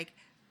he's like,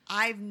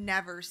 I've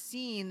never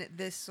seen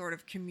this sort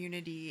of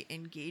community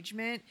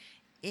engagement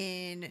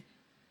in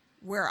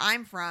where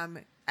I'm from.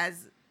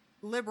 As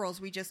liberals,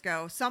 we just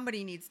go,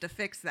 somebody needs to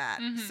fix that.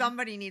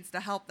 Somebody needs to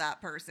help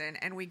that person.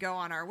 And we go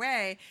on our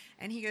way.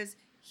 And he goes,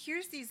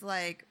 here's these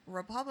like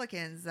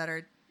Republicans that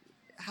are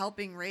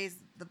helping raise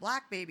the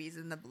black babies,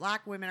 and the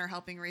black women are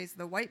helping raise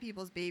the white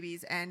people's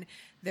babies, and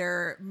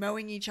they're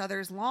mowing each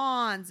other's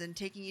lawns and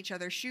taking each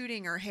other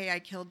shooting, or, hey, I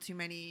killed too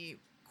many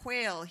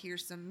quail,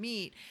 here's some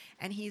meat.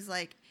 And he's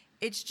like,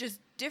 it's just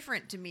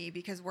different to me,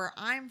 because where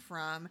I'm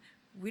from,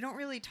 we don't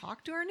really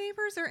talk to our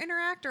neighbors or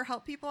interact or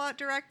help people out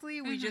directly.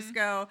 We just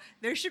go,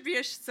 there should be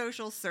a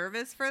social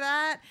service for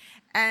that.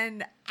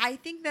 And I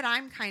think that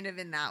I'm kind of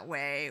in that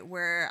way,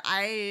 where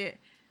I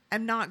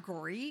am not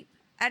great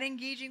at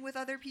engaging with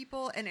other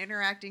people and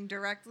interacting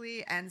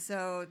directly. And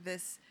so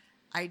this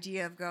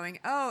idea of going,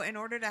 oh, in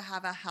order to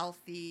have a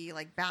healthy,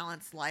 like,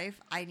 balanced life,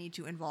 I need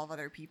to involve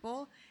other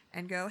people,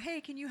 and go, hey,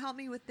 can you help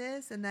me with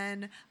this? And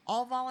then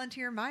I'll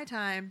volunteer my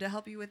time to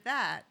help you with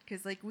that.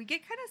 Because, like, we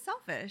get kind of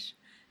selfish.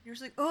 You're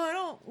just like, oh, I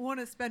don't want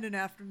to spend an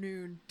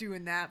afternoon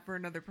doing that for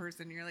another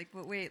person. And you're like,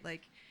 but wait,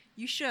 like,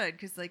 you should,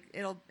 because, like,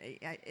 it'll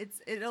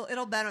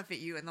benefit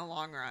you in the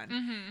long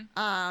run.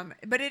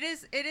 But it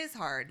is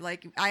hard.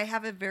 Like, I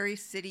have a very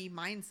city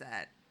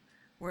mindset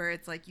where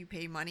it's like you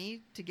pay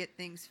money to get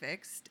things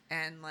fixed,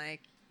 and,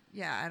 like,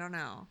 yeah, I don't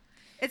know.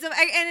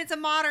 It's a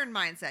modern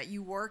mindset.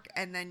 You work,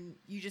 and then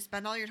you just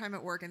spend all your time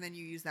at work, and then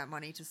you use that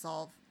money to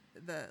solve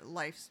the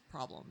life's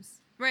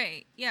problems.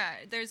 Right. Yeah.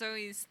 There's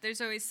always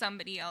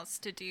somebody else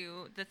to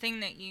do the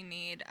thing that you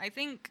need. I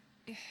think,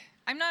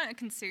 I'm not a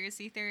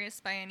conspiracy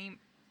theorist by any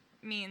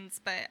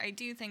means, but I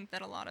do think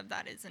that a lot of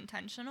that is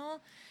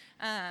intentional,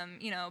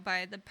 you know,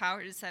 by the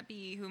powers that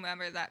be,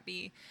 whomever that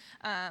be,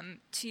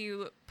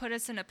 to put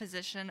us in a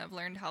position of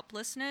learned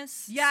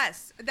helplessness.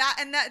 Yes.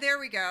 There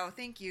we go.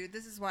 Thank you.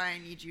 This is why I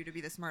need you to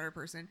be the smarter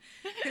person,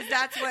 because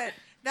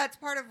that's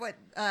part of what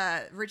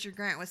Richard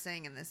Grant was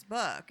saying in this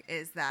book,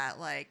 is that,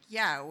 like,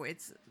 yeah,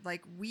 it's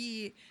like,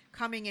 we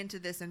coming into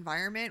this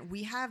environment,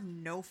 we have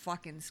no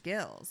fucking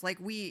skills. Like,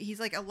 he's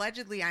like,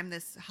 allegedly, I'm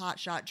this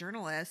hotshot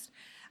journalist.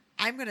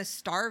 I'm going to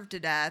starve to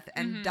death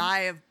and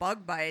die of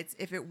bug bites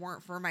if it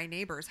weren't for my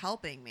neighbors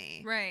helping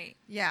me. Right.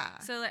 Yeah.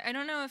 So, like, I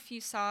don't know if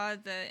you saw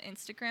the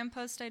Instagram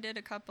post I did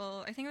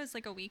I think it was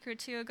like a week or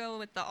two ago,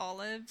 with the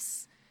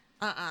olives.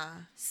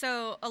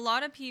 So a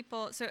lot of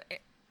people,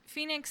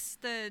 Phoenix,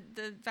 the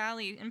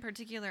valley in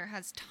particular,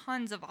 has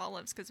tons of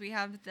olives, because we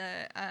have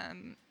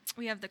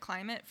the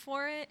climate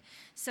for it.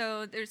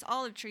 So there's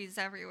olive trees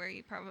everywhere.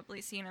 You've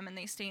probably seen them, and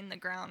they stay in the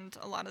ground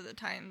a lot of the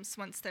times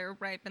once they're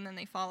ripe, and then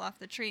they fall off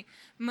the tree.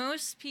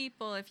 Most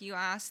people, if you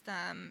ask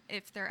them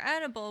if they're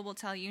edible, will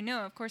tell you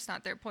no, of course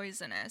not, they're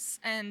poisonous.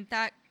 And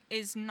that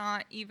is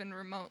not even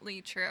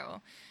remotely true.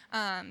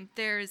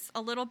 There's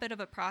a little bit of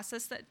a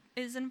process that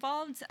is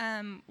involved.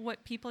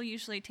 What people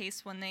usually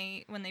taste when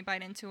they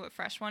bite into a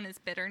fresh one is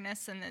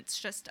bitterness, and it's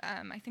just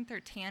I think they're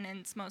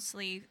tannins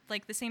mostly,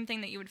 like the same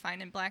thing that you would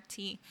find in black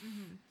tea.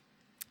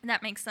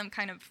 That makes them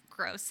kind of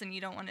gross, and you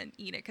don't want to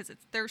eat it because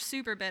they're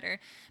super bitter.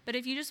 But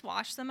if you just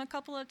wash them a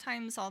couple of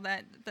times, all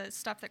the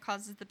stuff that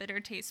causes the bitter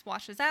taste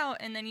washes out,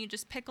 and then you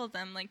just pickle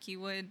them like you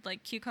would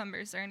like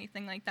cucumbers or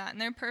anything like that, and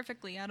they're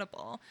perfectly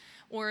edible.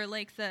 Or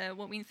like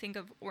what we think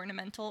of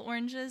ornamental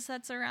oranges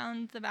that's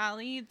around the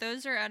valley,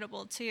 those are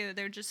edible too.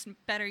 They're just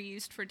better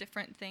used for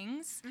different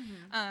things.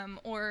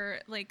 Or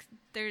like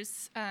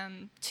there's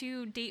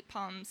 2 date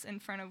palms in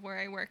front of where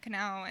I work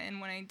now,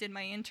 and when I did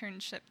my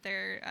internship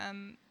there,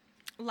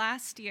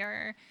 last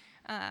year,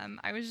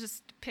 I was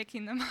just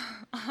picking them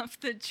off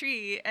the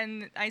tree,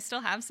 and I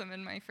still have some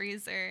in my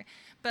freezer.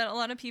 But a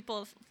lot of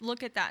people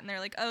look at that and they're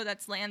like, oh,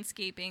 that's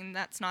landscaping,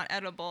 that's not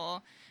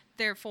edible.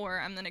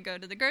 Therefore, I'm going to go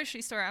to the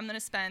grocery store. I'm going to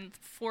spend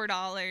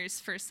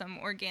 $4 for some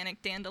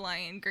organic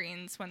dandelion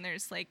greens when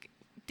there's like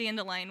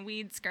dandelion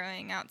weeds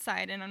growing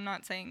outside. And I'm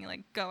not saying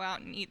like go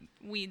out and eat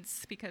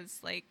weeds, because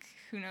like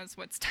who knows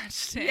what's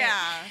touched it.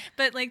 Yeah.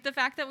 But like the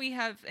fact that we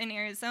have in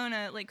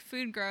Arizona like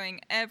food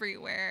growing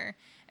everywhere,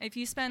 if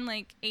you spend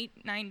like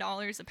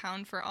 $8-9 a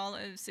pound for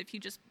olives, if you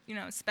just, you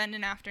know, spend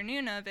an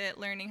afternoon of it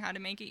learning how to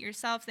make it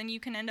yourself, then you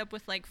can end up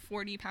with like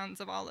 40 pounds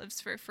of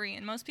olives for free,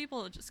 and most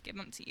people will just give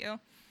them to you.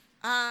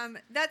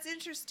 That's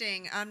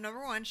interesting.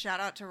 Number one, shout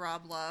out to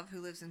Rob Love,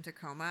 who lives in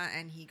Tacoma,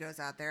 and he goes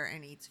out there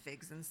and eats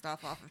figs and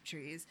stuff off of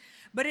trees.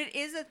 But it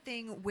is a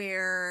thing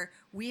where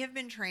we have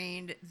been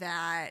trained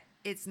that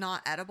it's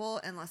not edible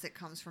unless it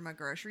comes from a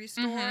grocery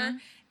store. Mm-hmm.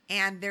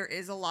 And there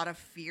is a lot of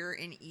fear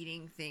in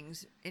eating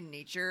things in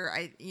nature.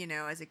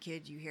 As a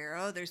kid, you hear,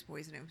 oh, there's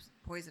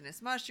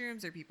poisonous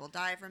mushrooms, or people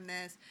die from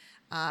this.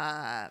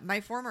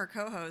 My former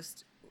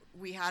co-host,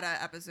 we had an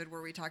episode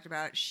where we talked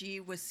about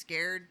she was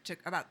scared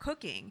about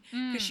cooking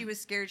because she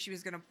was scared she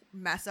was going to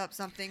mess up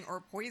something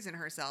or poison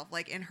herself.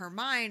 Like, in her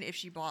mind, if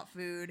she bought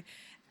food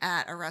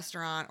at a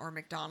restaurant or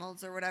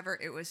McDonald's or whatever,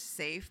 it was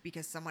safe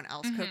because someone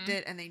else cooked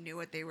it and they knew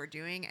what they were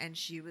doing. And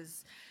she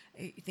was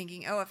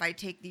thinking, oh, if I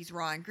take these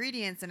raw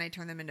ingredients and I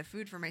turn them into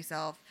food for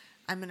myself,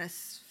 I'm going to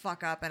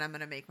fuck up and I'm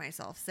going to make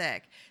myself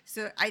sick.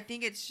 So I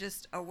think it's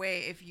just a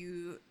way,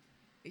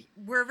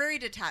 we're very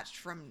detached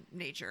from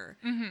nature,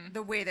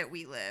 the way that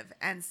we live.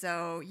 And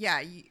so,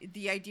 yeah,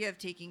 the idea of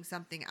taking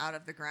something out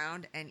of the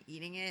ground and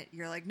eating it,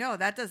 you're like, no,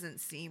 that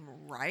doesn't seem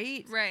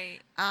right.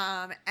 Right.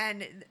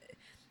 And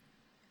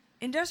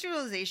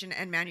industrialization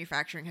and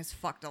manufacturing has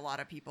fucked a lot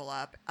of people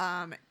up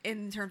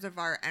in terms of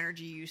our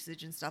energy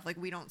usage and stuff. Like,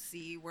 we don't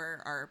see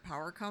where our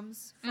power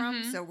comes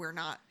from. So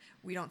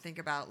we don't think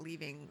about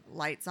leaving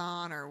lights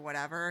on or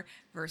whatever,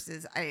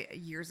 versus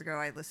years ago,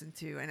 I listened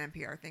to an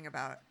NPR thing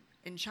about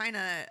in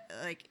China,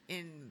 like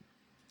in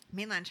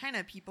mainland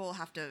China, people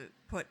have to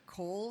put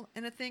coal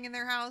in a thing in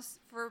their house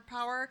for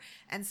power.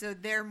 And so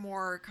they're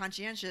more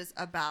conscientious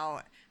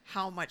about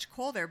how much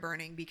coal they're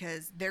burning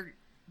because they're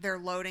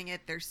loading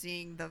it. They're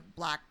seeing the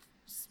black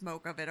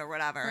smoke of it or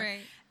whatever. Right.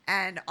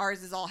 And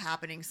ours is all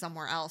happening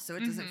somewhere else. So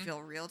it doesn't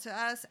feel real to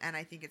us. And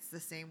I think it's the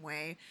same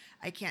way.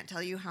 I can't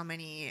tell you how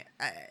many,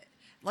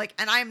 and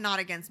I'm not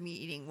against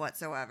meat eating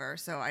whatsoever.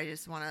 So I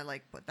just want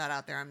to put that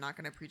out there. I'm not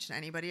going to preach to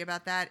anybody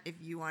about that. If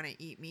you want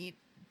to eat meat,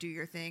 do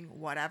your thing,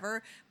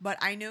 whatever. But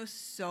I know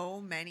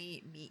so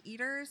many meat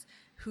eaters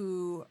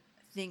who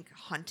think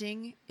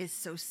hunting is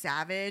so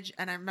savage.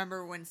 And I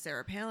remember when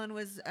Sarah Palin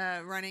was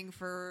running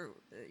for,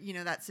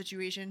 that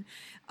situation,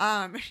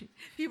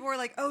 people were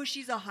like, oh,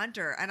 she's a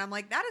hunter. And I'm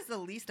like, that is the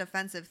least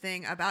offensive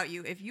thing about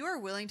you. If you are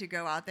willing to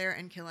go out there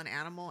and kill an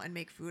animal and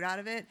make food out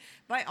of it,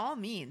 by all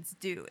means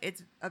do.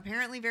 It's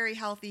apparently very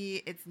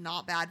healthy. It's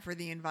not bad for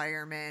the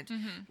environment.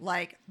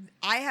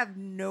 I have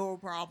no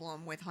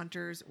problem with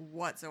hunters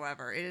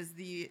whatsoever. It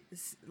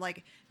is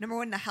number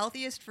one, the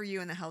healthiest for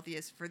you and the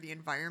healthiest for the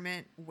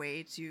environment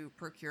way to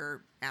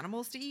procure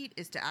animals to eat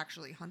is to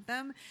actually hunt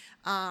them.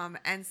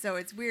 And so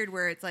it's weird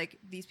where it's like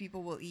these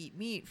people will eat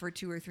meat for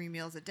 2 or 3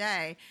 meals a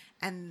day,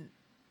 and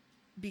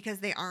because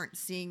they aren't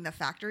seeing the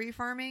factory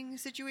farming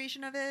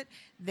situation of it,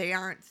 they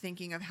aren't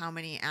thinking of how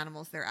many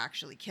animals they're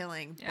actually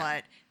killing. Yeah.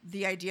 But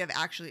the idea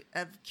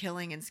of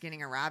killing and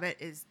skinning a rabbit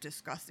is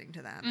disgusting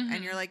to them.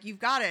 And you're like, you've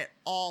got it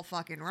all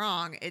fucking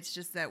wrong. It's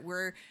just that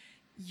we're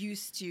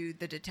used to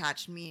the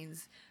detached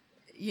means,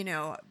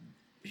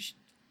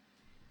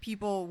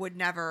 people would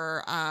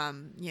never,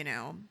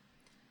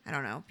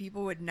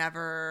 people would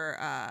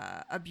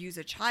never abuse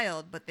a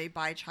child, but they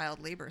buy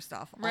child labor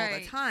stuff all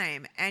the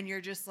time. And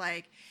you're just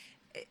like,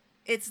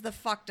 it's the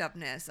fucked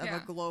upness of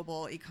a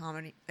global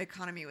economy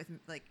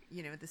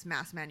with this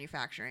mass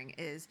manufacturing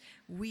is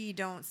we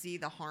don't see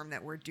the harm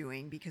that we're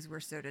doing because we're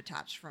so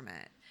detached from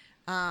it.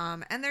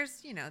 And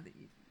there's,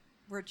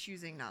 we're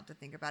choosing not to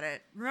think about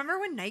it. Remember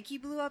when Nike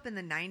blew up in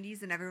the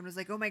 90s and everyone was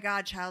like, oh my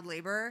God, child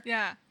labor?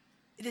 Yeah.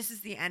 This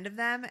is the end of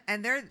them.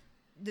 And they're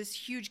this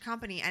huge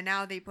company. And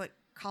now they put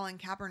Colin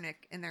Kaepernick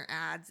in their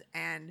ads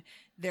and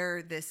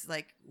they're this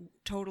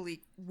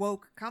totally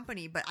woke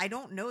company. But I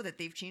don't know that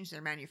they've changed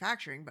their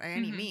manufacturing by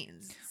any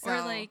means. So,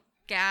 or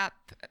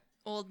Gap,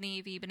 Old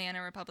Navy,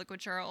 Banana Republic,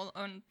 which are all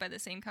owned by the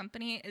same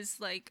company, is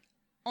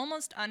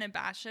almost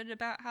unabashed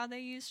about how they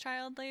use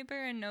child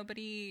labor, and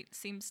nobody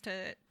seems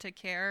to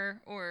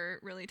care or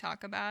really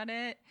talk about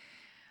it.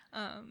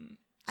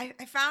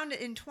 I found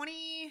in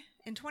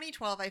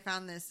 2012, I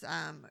found this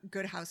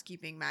Good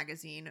Housekeeping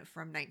magazine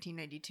from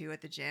 1992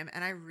 at the gym,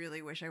 and I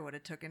really wish I would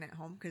have taken it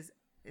home because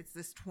it's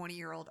this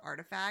 20-year-old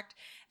artifact,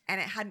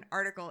 and it had an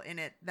article in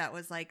it that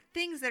was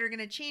things that are going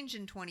to change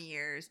in 20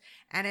 years,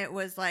 and it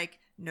was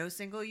no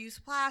single-use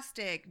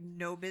plastic,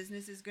 no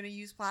business is going to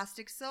use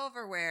plastic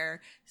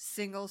silverware,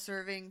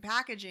 single-serving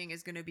packaging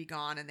is going to be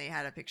gone, and they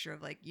had a picture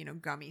of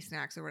gummy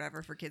snacks or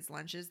whatever for kids'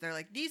 lunches. They're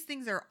like, these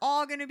things are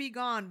all going to be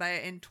gone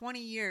in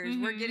 20 years.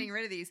 We're getting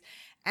rid of these.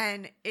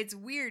 And it's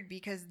weird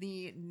because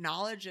the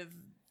knowledge of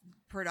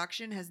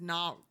production has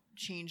not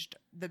changed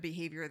the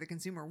behavior of the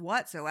consumer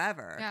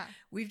whatsoever. Yeah.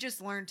 We've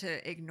just learned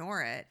to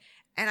ignore it.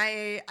 And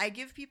I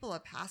give people a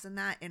pass in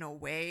that in a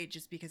way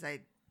just because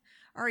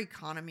our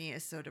economy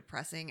is so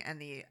depressing and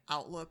the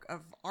outlook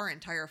of our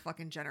entire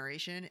fucking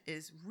generation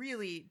is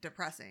really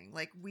depressing.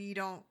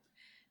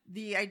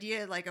 The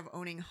idea of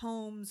owning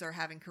homes or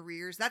having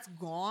careers, that's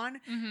gone.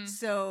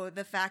 So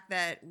the fact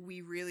that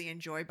we really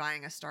enjoy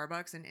buying a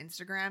Starbucks and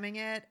Instagramming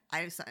it,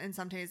 and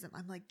sometimes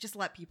I'm like, just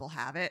let people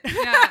have it.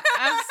 Yeah,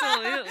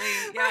 absolutely.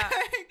 Yeah.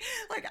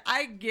 like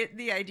I get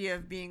the idea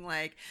of being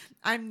like,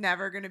 I'm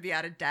never going to be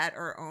out of debt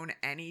or own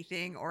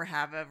anything or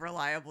have a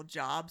reliable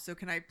job. So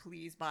can I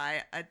please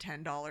buy a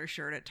 $10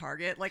 shirt at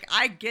Target? Like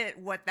I get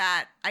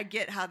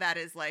how that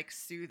is like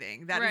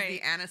soothing. That is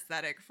the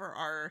anesthetic for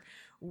our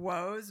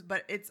woes,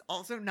 but it's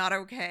also not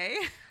okay.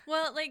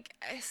 Well, like,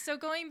 so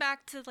going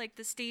back to like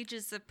the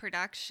stages of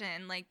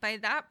production, like by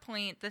that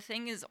point, the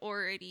thing is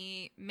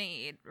already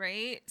made,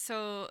 right?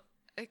 So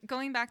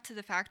going back to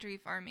the factory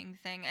farming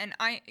thing, and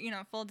I,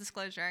 full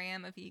disclosure, I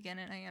am a vegan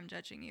and I am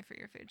judging you for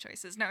your food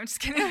choices. No, I'm just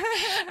kidding.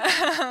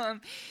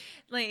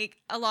 Like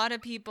a lot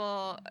of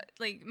people,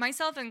 like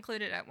myself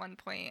included at one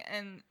point,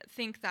 and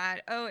think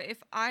that, oh,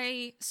 if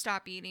I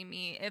stop eating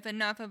meat, if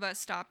enough of us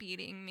stop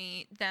eating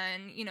meat,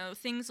 then,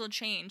 things will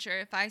change. Or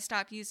if I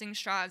stop using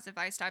straws, if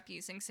I stop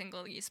using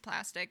single-use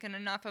plastic, and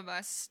enough of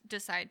us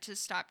decide to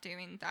stop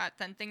doing that,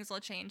 then things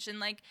will change. And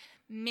like,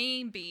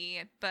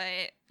 maybe,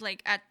 but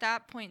like at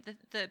that point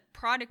the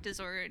product is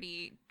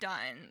already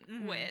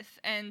done with.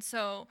 And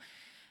so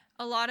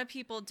a lot of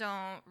people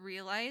don't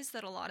realize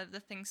that a lot of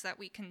the things that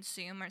we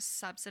consume are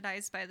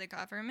subsidized by the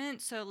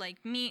government. So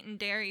like meat and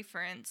dairy,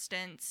 for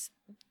instance,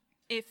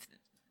 if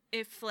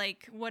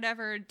like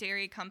whatever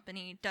dairy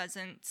company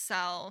doesn't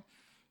sell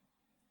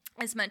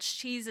as much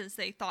cheese as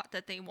they thought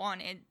that they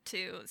wanted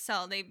to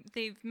sell,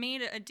 they've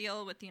made a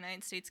deal with the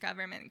United States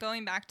government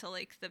going back to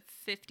like the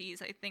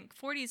 50s, I think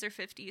 40s or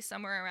 50s,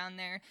 somewhere around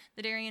there.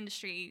 The dairy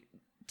industry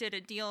did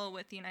a deal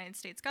with the United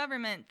States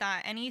government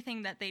that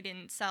anything that they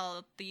didn't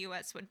sell, the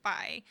U.S. would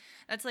buy.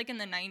 That's like in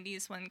the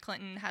 90s when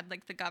Clinton had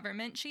like the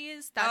government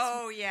cheese.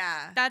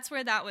 That's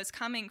where that was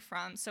coming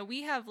from. So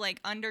we have like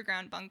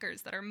underground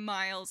bunkers that are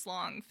miles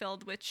long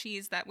filled with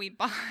cheese that we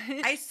bought.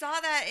 I saw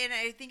that in,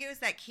 I think it was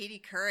that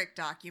Katie Couric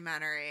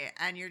documentary,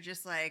 and you're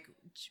just like,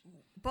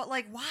 but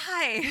like,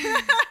 why?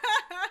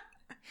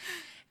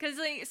 Because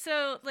like,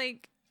 so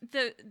like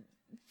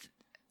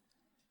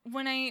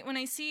when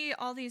I see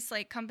all these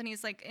like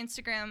companies, like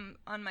Instagram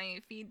on my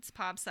feeds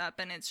pops up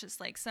and it's just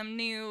like some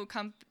new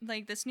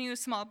like this new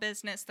small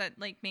business that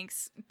like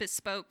makes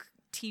bespoke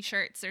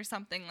t-shirts or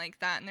something like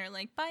that, and they're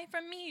like, buy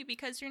from me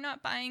because you're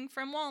not buying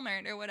from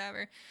Walmart or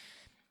whatever.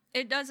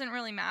 It doesn't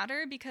really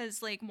matter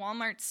because like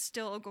Walmart's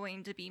still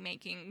going to be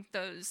making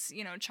those,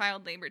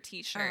 child labor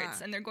t-shirts,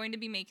 and they're going to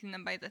be making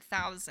them by the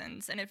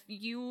thousands. And if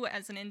you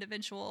as an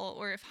individual,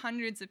 or if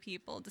hundreds of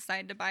people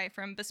decide to buy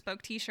from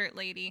Bespoke T-Shirt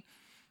Lady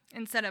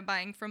instead of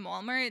buying from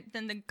Walmart,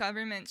 then the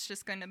government's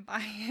just going to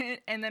buy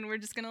it, and then we're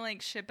just going to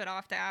like ship it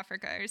off to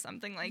Africa or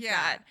something like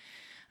that.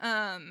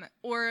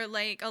 Or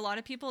like a lot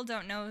of people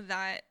don't know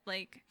that,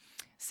 like,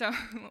 so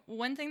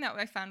one thing that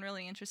I found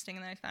really interesting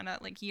and that I found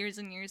out like years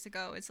and years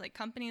ago is like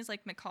companies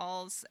like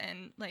McCall's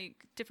and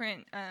like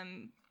different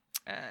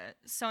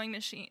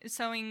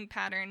sewing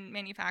pattern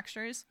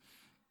manufacturers.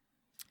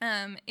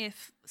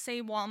 If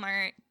say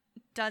Walmart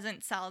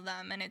doesn't sell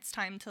them and it's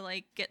time to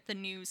like get the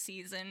new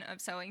season of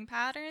sewing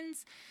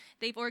patterns,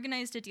 they've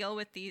organized a deal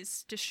with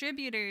these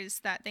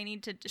distributors that they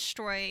need to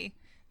destroy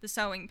the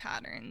sewing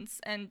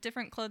patterns, and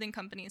different clothing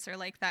companies are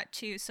like that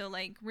too. So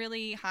like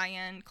really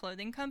high-end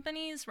clothing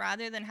companies,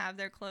 rather than have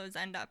their clothes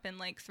end up in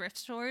like thrift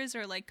stores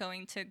or like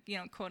going to,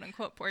 quote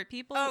unquote poor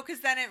people. Oh,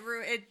 because then it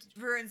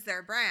ruins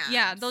their brand.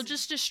 Yeah, they'll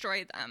just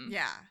destroy them.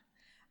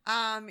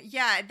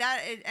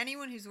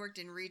 Anyone who's worked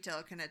in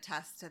retail can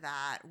attest to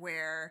that,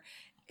 where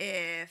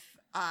if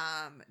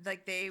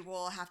like they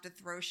will have to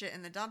throw shit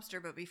in the dumpster,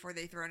 but before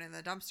they throw it in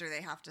the dumpster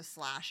they have to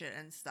slash it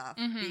and stuff,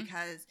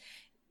 because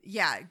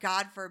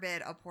God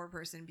forbid a poor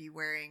person be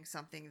wearing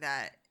something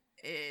that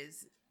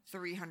is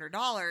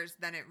 $300,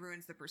 then it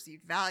ruins the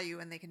perceived value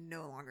and they can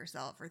no longer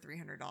sell it for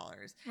 $300.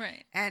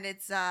 Right. And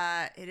it's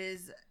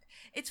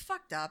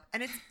fucked up,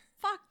 and it's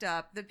fucked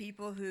up the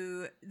people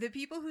who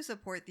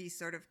support these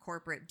sort of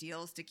corporate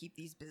deals to keep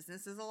these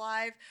businesses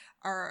alive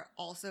are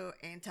also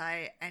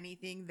anti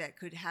anything that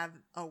could have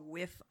a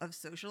whiff of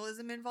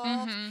socialism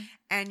involved.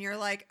 And you're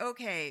like,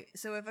 okay,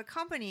 so if a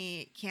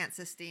company can't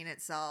sustain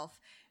itself,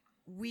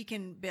 we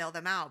can bail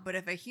them out. But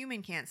if a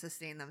human can't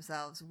sustain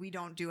themselves, we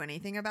don't do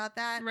anything about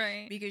that.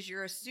 Right. Because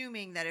you're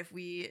assuming that if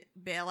we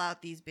bail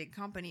out these big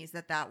companies,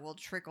 that will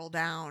trickle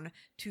down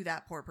to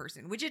that poor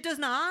person, which it does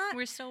not.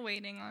 We're still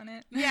waiting on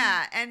it.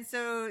 Yeah. And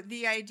so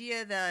the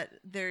idea that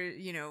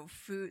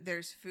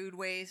there's food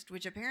waste,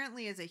 which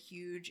apparently is a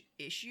huge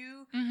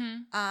issue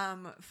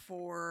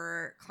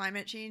for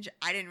climate change.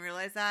 I didn't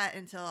realize that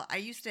until I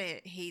used to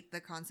hate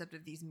the concept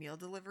of these meal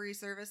delivery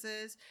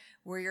services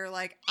where you're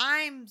like,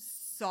 I'm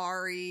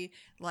sorry,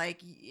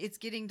 like it's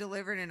getting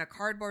delivered in a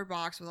cardboard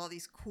box with all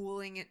these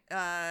cooling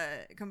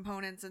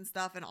components and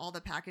stuff and all the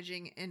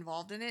packaging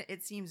involved in it.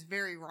 It seems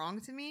very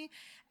wrong to me.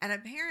 And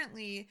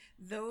apparently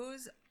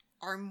those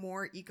are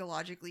more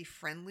ecologically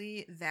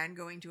friendly than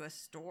going to a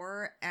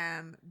store,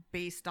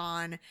 based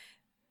on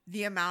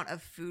the amount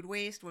of food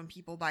waste when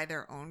people buy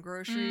their own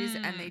groceries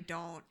and they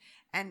don't.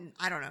 And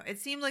I don't know, it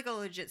seemed like a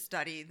legit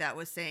study that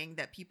was saying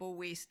that people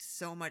waste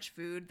so much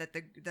food that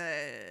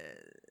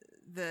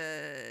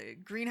the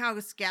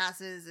greenhouse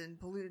gases and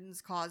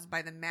pollutants caused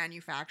by the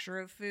manufacture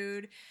of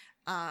food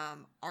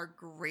are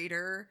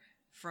greater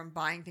from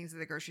buying things at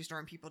the grocery store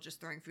and people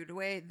just throwing food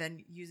away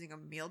than using a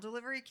meal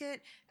delivery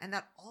kit. And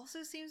that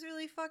also seems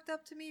really fucked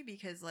up to me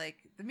because, like,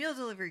 the meal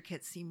delivery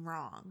kits seem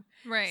wrong.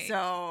 Right.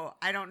 So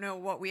I don't know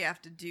what we have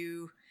to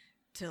do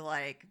to,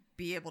 like,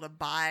 be able to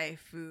buy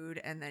food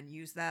and then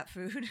use that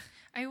food.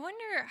 I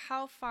wonder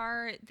how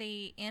far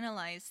they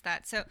analyze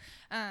that. So,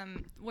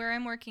 where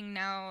I'm working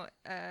now,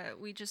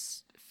 we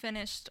just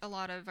finished a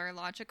lot of our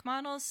logic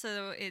models.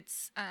 So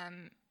it's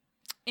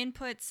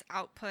inputs,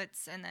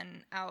 outputs, and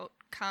then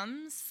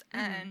outcomes.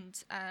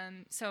 And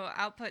so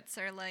outputs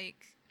are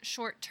like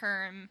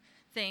short-term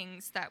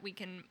things that we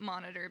can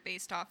monitor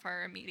based off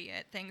our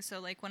immediate things. So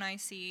like when I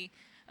see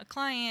a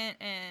client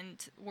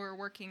and we're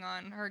working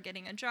on her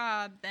getting a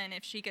job, then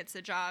if she gets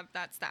a job,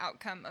 that's the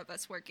outcome of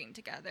us working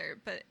together.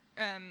 But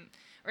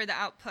or the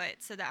output.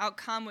 So the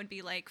outcome would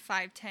be like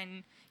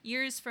 5-10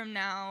 years from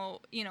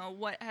now, you know,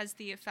 what has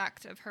the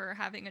effect of her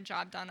having a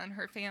job done on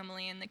her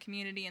family and the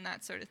community and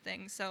that sort of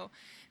thing. So,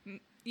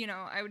 you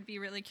know, I would be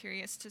really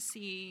curious to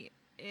see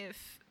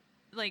if,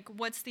 like,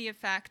 what's the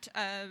effect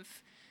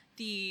of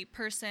the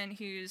person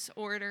who's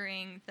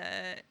ordering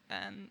the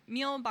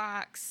meal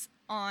box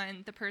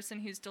on the person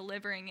who's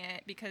delivering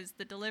it, because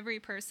the delivery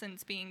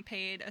person's being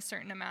paid a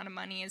certain amount of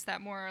money. Is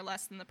that more or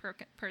less than the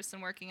person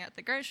working at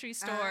the grocery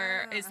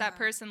store? Is that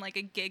person like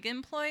a gig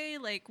employee,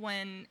 like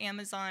when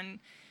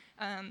Amazon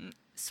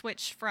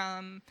switched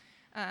from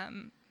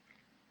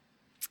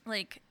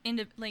like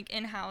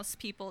in-house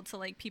people to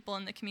like people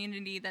in the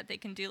community that they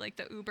can do like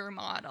the Uber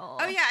model?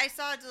 Oh yeah, I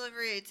saw a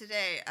delivery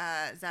today.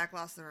 Zach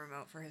lost the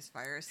remote for his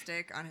Fire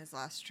Stick on his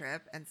last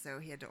trip, and so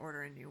he had to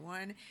order a new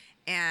one.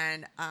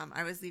 And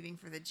I was leaving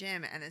for the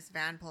gym, and this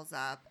van pulls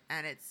up,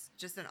 and it's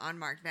just an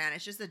unmarked van.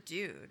 It's just a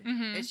dude.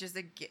 Mm-hmm.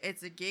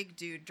 It's a gig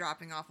dude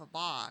dropping off a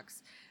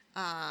box,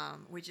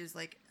 which is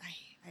like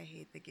I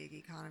hate the gig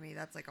economy.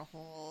 That's like a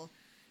whole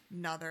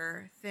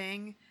nother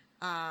thing.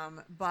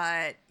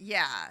 But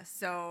yeah,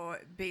 so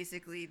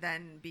basically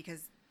then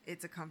because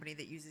it's a company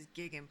that uses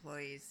gig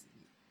employees,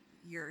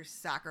 you're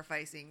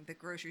sacrificing the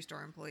grocery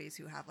store employees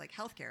who have like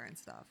healthcare and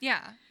stuff.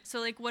 Yeah. So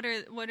like what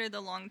are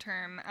the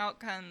long-term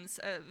outcomes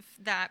of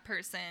that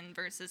person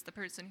versus the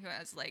person who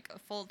has like a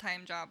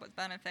full-time job with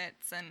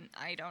benefits? And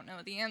I don't know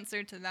the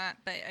answer to that,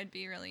 but I'd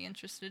be really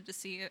interested to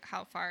see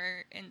how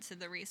far into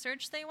the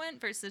research they went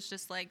versus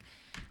just like,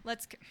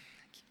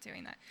 keep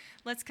doing that.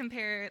 Let's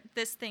compare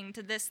this thing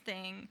to this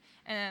thing,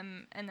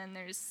 and then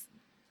there's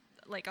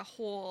like a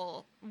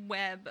whole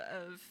web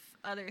of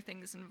other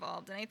things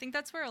involved. And I think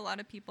that's where a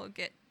lot of people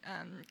get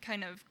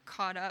kind of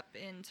caught up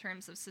in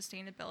terms of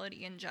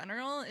sustainability in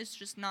general, is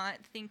just not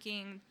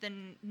thinking the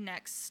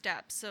next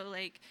step. So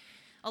like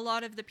a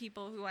lot of the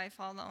people who I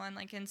follow on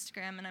like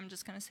Instagram, and I'm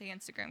just going to say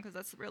Instagram because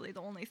that's really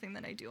the only thing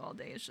that I do all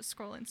day is just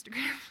scroll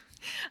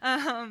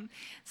Instagram.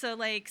 So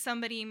like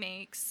somebody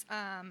makes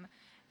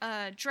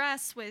a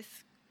dress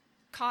with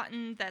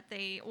cotton that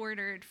they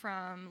ordered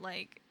from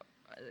like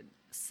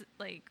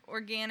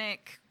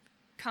organic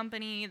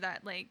company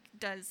that like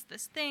does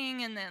this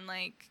thing, and then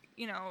like,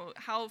 you know,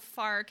 how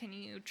far can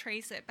you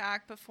trace it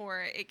back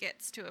before it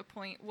gets to a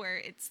point where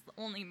it's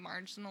only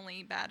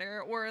marginally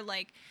better? Or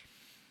like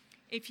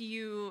if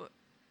you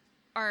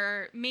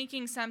are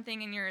making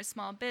something and you're a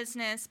small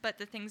business, but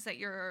the things that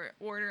you're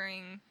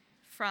ordering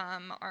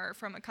from are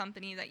from a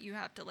company that you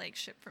have to like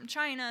ship from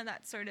China,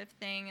 that sort of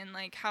thing. And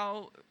like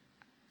how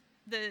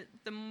the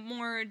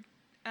more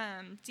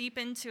deep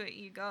into it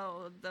you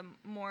go, the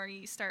more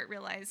you start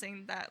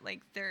realizing that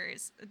like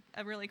there's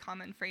a really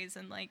common phrase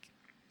in like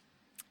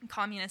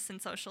communist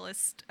and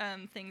socialist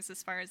things,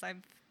 as far as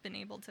I've been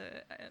able to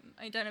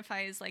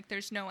identify, is like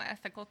there's no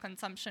ethical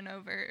consumption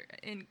over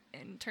in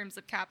terms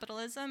of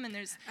capitalism, and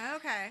there's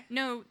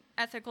no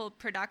ethical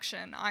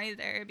production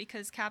either,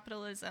 because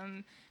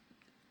capitalism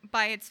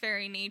by its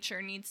very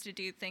nature needs to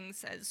do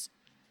things as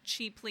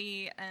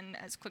cheaply and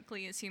as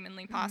quickly as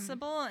humanly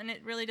possible, and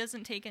it really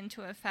doesn't take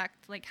into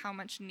effect like how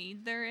much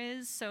need there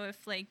is. So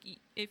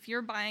if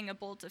you're buying a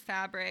bolt of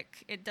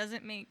fabric, it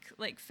doesn't make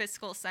like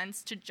fiscal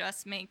sense to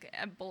just make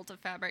a bolt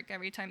of fabric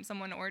every time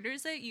someone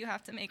orders it. You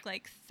have to make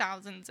like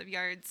thousands of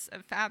yards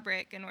of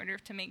fabric in order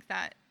to make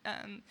that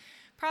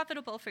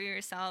profitable for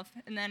yourself.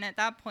 And then at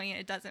that point,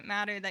 it doesn't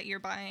matter that you're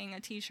buying a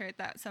t-shirt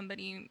that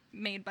somebody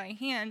made by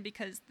hand,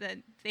 because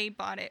they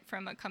bought it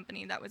from a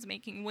company that was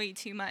making way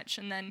too much.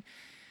 And then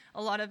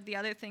a lot of the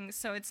other things.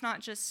 So it's not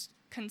just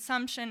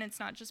consumption, it's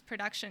not just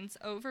production, it's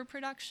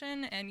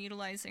overproduction and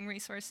utilizing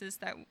resources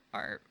that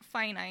are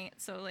finite.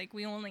 So like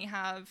we only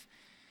have,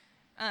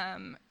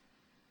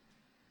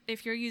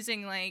 if you're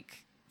using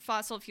like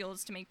fossil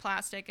fuels to make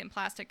plastic and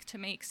plastic to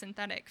make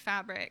synthetic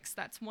fabrics,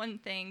 that's one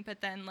thing. But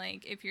then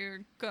like if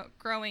you're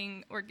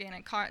growing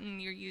organic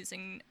cotton, you're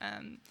using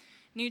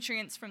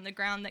nutrients from the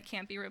ground that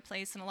can't be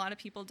replaced, and a lot of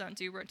people don't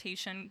do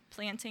rotation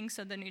planting,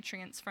 so the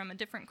nutrients from a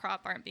different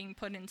crop aren't being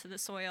put into the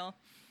soil.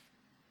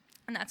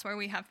 And that's where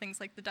we have things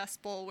like the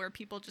Dust Bowl, where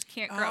people just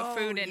can't grow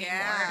food anymore.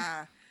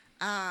 Yeah.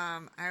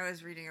 I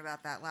was reading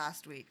about that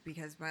last week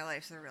because my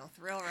life's a real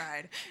thrill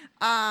ride.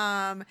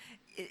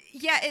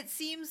 Yeah, it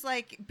seems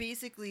like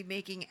basically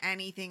making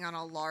anything on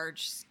a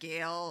large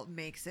scale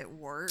makes it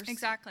worse.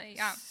 Exactly.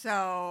 Yeah.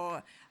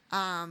 So,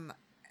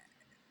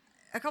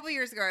 a couple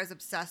years ago, I was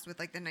obsessed with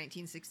like the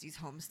 1960s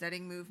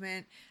homesteading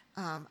movement.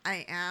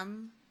 I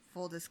am,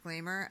 full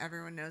disclaimer,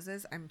 everyone knows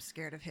this, I'm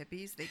scared of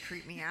hippies. They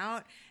creep me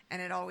out.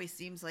 And it always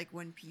seems like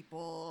when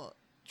people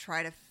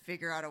try to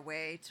figure out a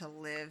way to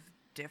live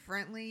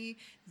differently,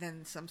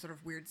 then some sort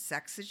of weird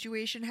sex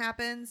situation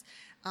happens.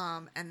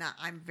 And that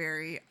I'm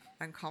very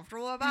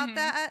uncomfortable about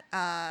that.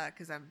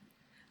 Because I'm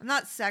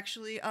not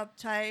sexually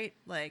uptight.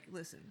 Like,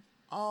 listen,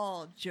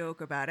 I'll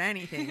joke about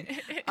anything.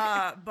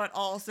 But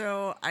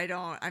also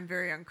I'm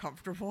very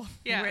uncomfortable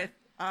with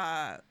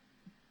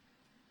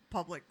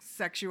public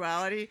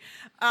sexuality.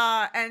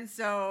 And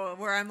so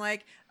where I'm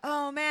like,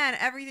 oh man,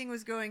 everything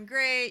was going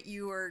great.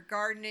 You were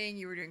gardening,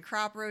 you were doing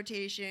crop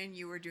rotation,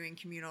 you were doing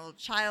communal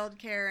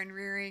childcare and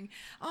rearing.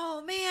 Oh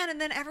man, and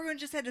then everyone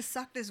just had to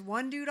suck this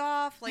one dude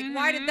off. Like,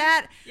 why did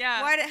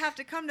it have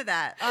to come to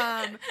that?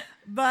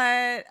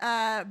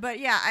 But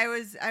yeah, I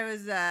was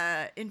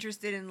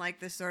interested in like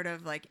this sort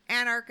of like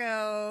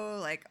anarcho,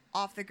 like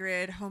off the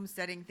grid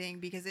homesteading thing,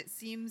 because it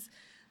seems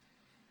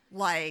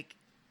like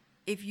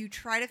if you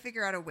try to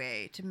figure out a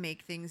way to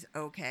make things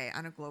okay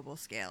on a global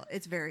scale,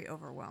 it's very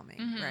overwhelming,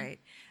 right?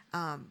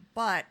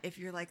 But if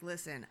you're like,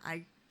 listen,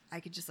 I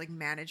could just like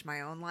manage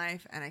my own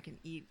life and I can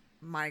eat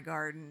my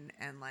garden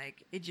and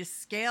like it just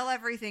scale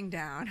everything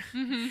down,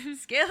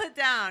 scale it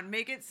down,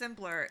 make it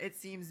simpler. It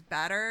seems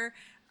better.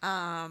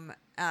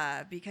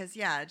 Because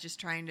just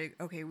trying to,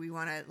 okay, we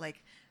want to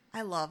like,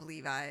 I love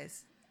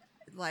Levi's.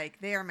 Like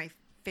they are my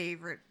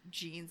favorite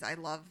jeans. I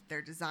love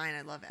their design.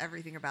 I love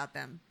everything about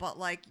them. But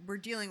like we're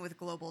dealing with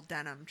global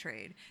denim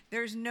trade.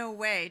 There's no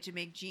way to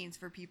make jeans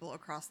for people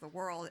across the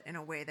world in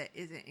a way that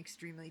isn't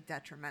extremely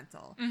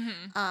detrimental.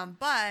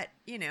 But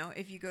you know,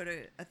 if you go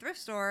to a thrift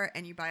store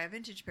and you buy a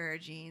vintage pair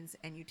of jeans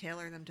and you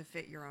tailor them to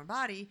fit your own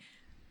body,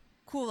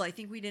 cool. I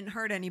think we didn't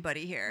hurt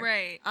anybody here.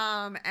 Right.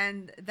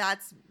 And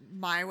that's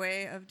my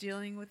way of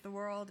dealing with the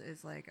world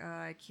is like,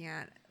 I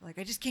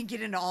just can't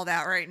get into all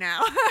that right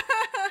now.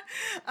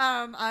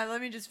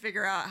 Let me just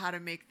figure out how to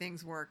make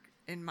things work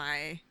in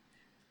my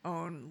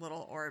own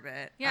little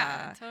orbit.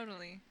 Yeah,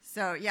 totally.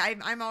 So yeah,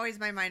 I'm always,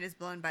 my mind is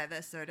blown by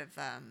this sort of,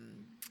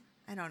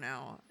 I don't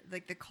know,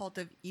 like the cult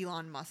of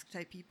Elon Musk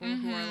type people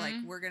who are like,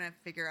 we're going to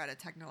figure out a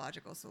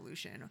technological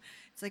solution.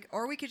 It's like,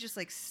 or we could just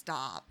like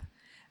stop.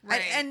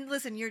 Right. And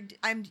listen,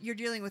 you're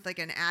dealing with like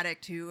an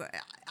addict who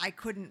I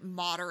couldn't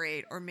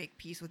moderate or make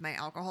peace with my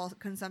alcohol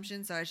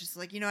consumption, so I was just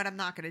like, you know what, I'm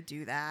not going to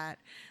do that.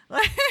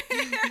 Like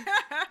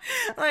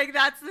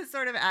that's the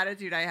sort of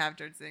attitude I have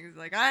towards things.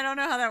 Like I don't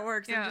know how that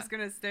works. I'm just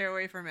going to stay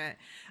away from it.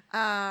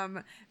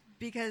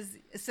 Because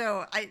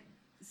so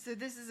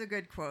this is a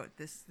good quote.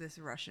 This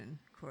Russian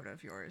quote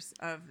of yours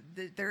of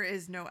there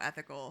is no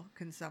ethical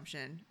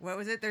consumption. What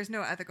was it? There's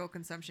no ethical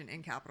consumption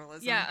in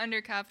capitalism. Yeah,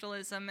 under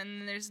capitalism,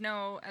 and there's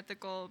no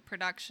ethical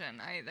production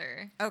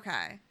either.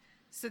 Okay,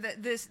 so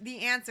the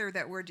answer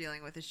that we're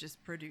dealing with is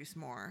just produce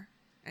more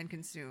and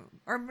consume,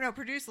 or no,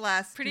 produce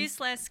less. Produce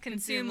less,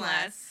 consume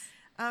less.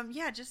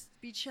 Yeah, just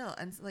be chill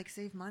and like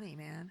save money,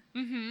 man.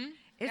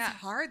 It's Yeah.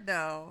 hard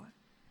though.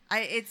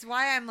 It's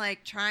why I'm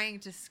like trying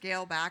to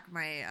scale back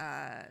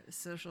my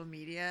social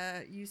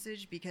media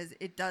usage because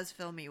it does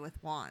fill me with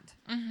want.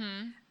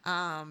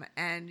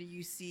 And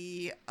you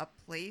see a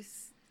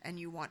place and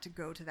you want to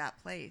go to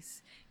that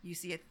place. You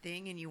see a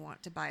thing and you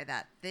want to buy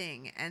that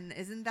thing. And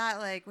isn't that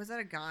like, was that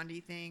a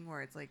Gandhi thing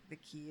where it's like the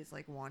key is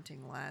like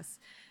wanting less?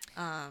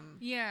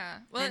 Yeah.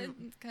 Well,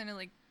 it's kind of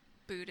like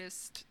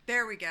Buddhist.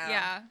 There we go.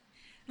 Yeah.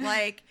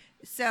 Like,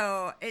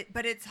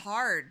 but it's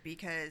hard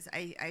because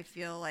I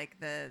feel like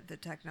the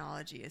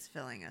technology is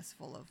filling us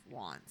full of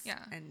wants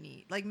and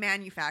needs, like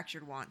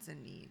manufactured wants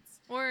and needs.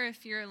 Or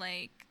if you're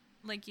like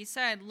you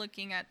said,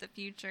 looking at the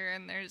future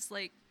and there's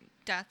like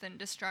death and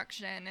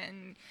destruction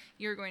and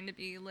you're going to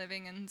be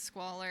living in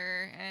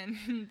squalor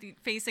and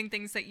facing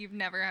things that you've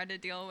never had to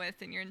deal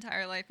with in your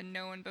entire life and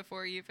no one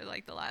before you for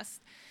like the last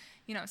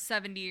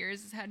 70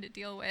 years has had to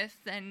deal with,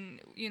 then,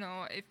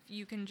 if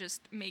you can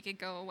just make it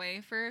go away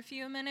for a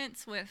few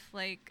minutes with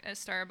like a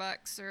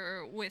Starbucks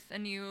or with a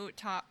new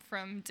top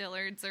from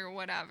Dillard's or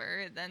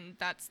whatever, then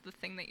that's the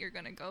thing that you're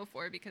going to go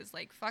for because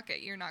like, fuck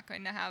it. You're not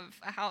going to have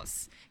a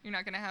house. You're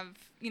not going to have,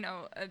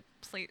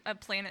 a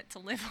planet to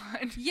live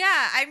on.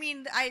 Yeah. I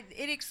mean,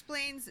 it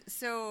explains.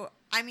 So,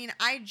 I mean,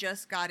 I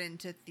just got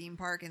into theme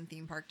park and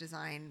theme park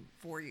design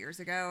 4 years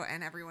ago,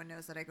 and everyone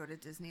knows that I go to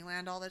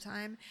Disneyland all the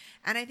time.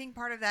 And I think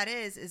part of that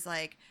is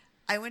like,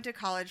 I went to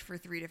college for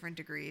 3 different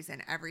degrees,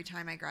 and every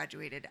time I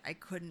graduated, I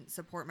couldn't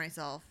support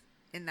myself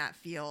in that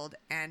field.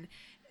 And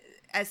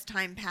as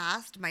time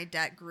passed, my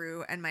debt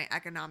grew and my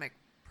economic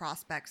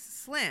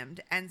prospects slimmed.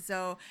 And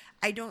so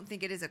I don't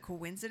think it is a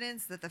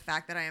coincidence that the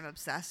fact that I am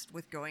obsessed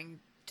with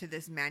going to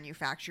this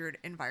manufactured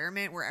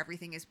environment where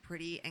everything is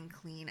pretty and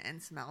clean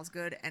and smells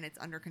good and it's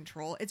under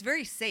control. It's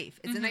very safe.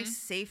 It's a nice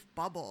safe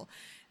bubble.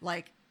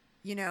 Like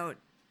you know,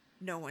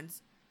 no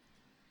one's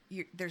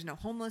there's no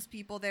homeless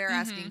people there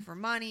asking for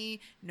money.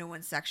 No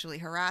one's sexually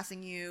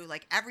harassing you.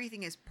 Like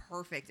everything is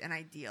perfect and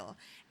ideal.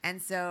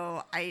 And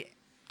so I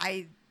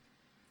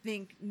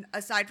think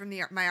aside from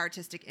my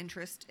artistic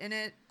interest in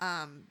it,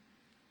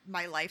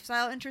 my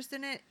lifestyle interest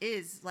in it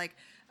is like,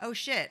 oh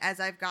shit, as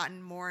I've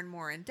gotten more and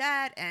more in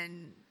debt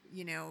and,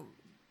 you know,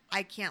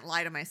 I can't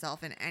lie to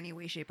myself in any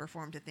way, shape, or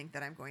form to think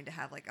that I'm going to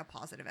have like a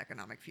positive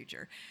economic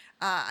future.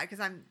 Because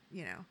I'm,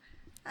 you know,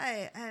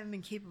 I am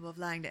incapable of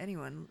lying to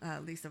anyone,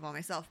 least of all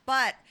myself.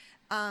 But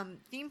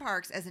theme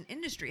parks as an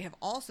industry have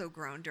also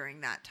grown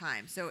during that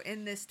time. So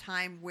in this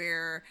time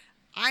where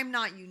I'm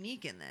not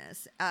unique in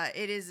this,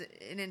 it is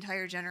an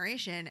entire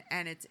generation.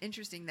 And it's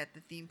interesting that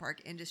the theme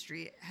park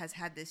industry has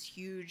had this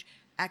huge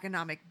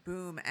economic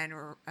boom and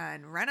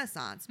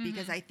renaissance,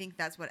 because I think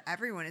that's what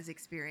everyone is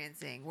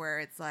experiencing,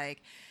 where it's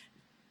like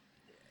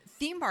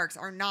theme parks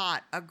are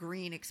not a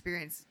green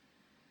experience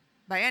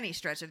by any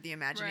stretch of the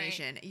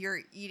imagination. Right. You're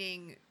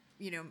eating,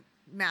 you know,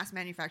 mass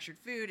manufactured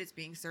food. It's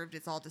being served.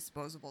 It's all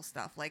disposable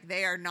stuff. Like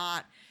they're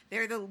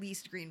the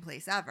least green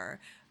place ever,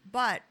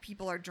 but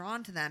people are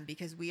drawn to them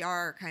because we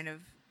are kind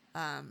of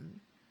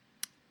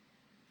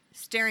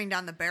staring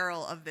down the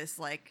barrel of this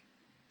like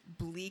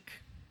bleak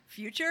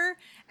future.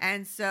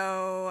 And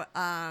so,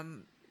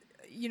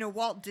 you know,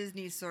 Walt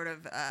Disney's sort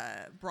of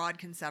broad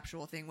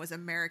conceptual thing was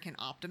American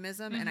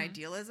optimism and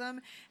idealism.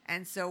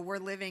 And so we're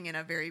living in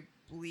a very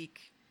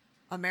bleak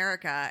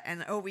America,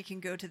 and we can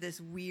go to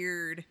this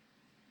weird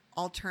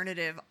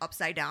alternative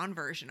upside down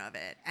version of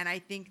it. And I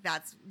think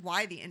that's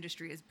why the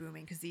industry is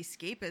booming, because the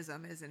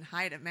escapism is in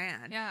high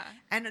demand. Yeah.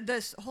 And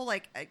this whole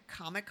like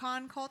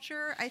Comic-Con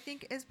culture, I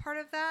think, is part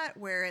of that,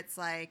 where it's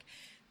like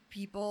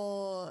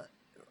people,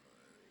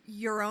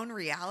 your own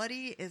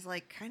reality is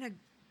like kind of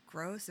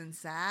gross and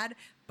sad,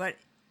 but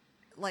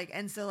like,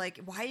 and so like,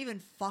 why even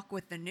fuck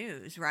with the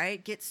news,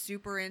 right? Get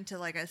super into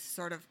like a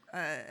sort of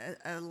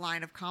a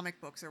line of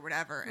comic books or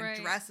whatever, and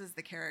dress as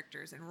the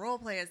characters and role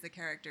play as the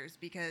characters,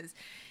 because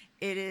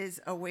it is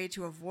a way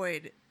to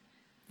avoid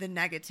the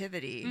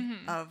negativity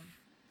of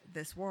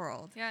this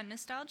world. Yeah,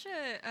 nostalgia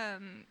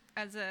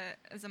as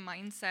a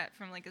mindset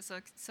from like a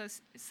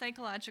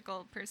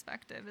psychological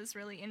perspective is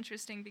really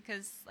interesting,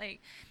 because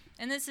like,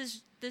 and this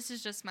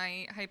is just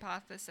my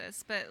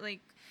hypothesis, but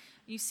like,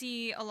 you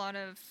see a lot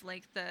of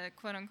like the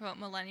quote unquote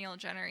millennial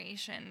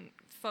generation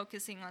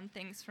focusing on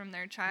things from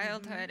their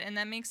childhood. And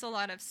that makes a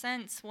lot of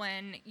sense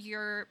when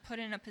you're put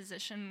in a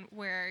position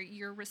where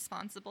you're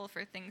responsible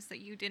for things that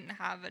you didn't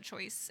have a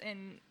choice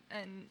in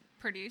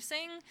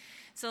producing.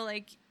 So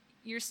like,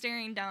 you're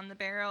staring down the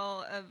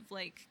barrel of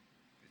like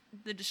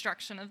the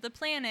destruction of the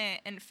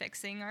planet and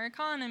fixing our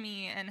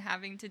economy and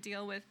having to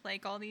deal with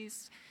like all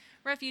these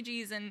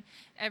refugees, and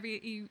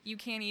you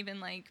can't even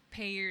like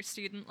pay your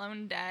student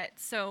loan debt.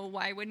 So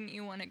why wouldn't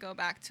you want to go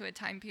back to a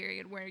time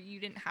period where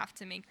you didn't have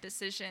to make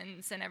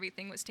decisions and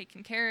everything was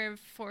taken care of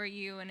for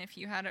you? And if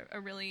you had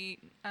a really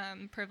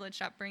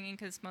privileged upbringing,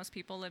 because most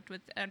people lived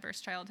with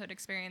adverse childhood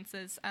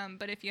experiences,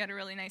 but if you had a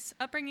really nice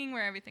upbringing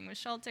where everything was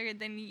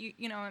sheltered, then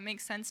you know, it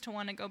makes sense to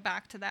want to go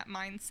back to that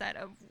mindset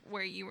of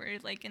where you were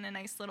like in a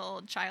nice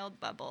little child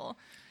bubble.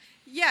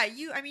 Yeah,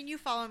 you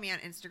follow me on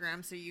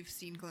Instagram, so you've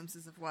seen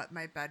glimpses of what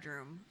my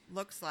bedroom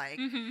looks like.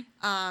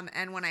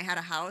 And when I had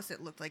a house,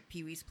 it looked like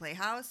Pee-wee's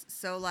Playhouse.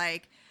 So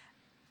like,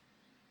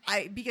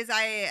 because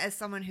I, as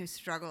someone who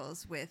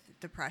struggles with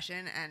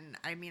depression, and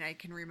I mean, I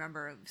can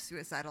remember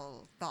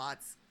suicidal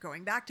thoughts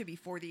going back to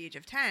before the age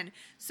of 10.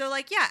 So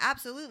like, yeah,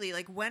 absolutely.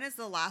 Like, when is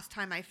the last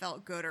time I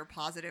felt good or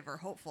positive or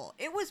hopeful?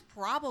 It was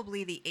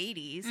probably the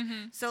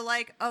 80s. So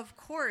like, of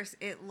course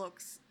it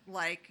looks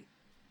like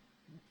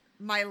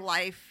my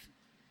life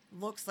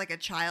looks like a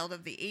child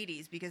of the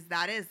 80s, because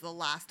that is the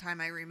last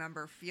time I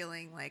remember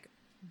feeling like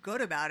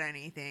good about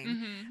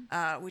anything,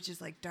 which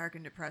is like dark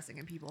and depressing,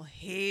 and people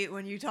hate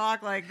when you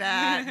talk like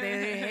that.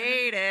 They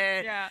hate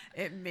it. Yeah.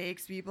 It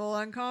makes people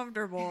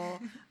uncomfortable.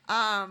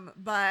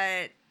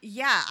 But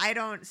yeah, I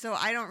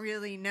don't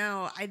really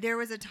know. There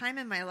was a time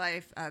in my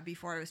life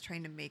before I was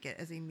trying to make it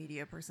as a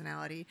media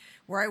personality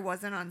where I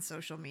wasn't on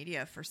social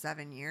media for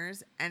 7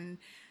 years. And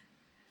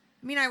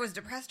I mean, I was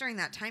depressed during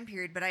that time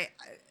period, but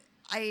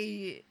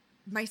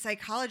my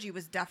psychology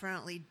was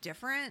definitely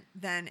different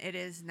than it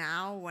is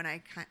now, when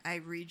I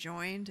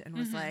rejoined and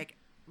was like,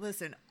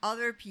 listen,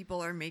 other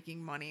people are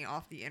making money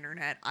off the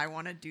internet. I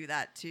want to do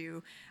that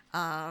too.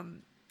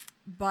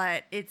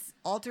 But it's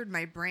altered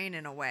my brain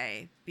in a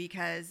way,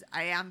 because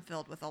I am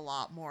filled with a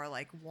lot more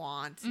like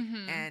want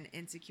and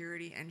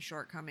insecurity and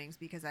shortcomings,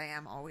 because I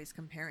am always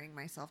comparing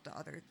myself to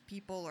other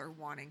people or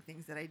wanting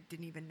things that I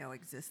didn't even know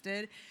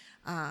existed.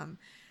 I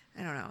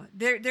don't know.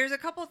 There's a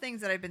couple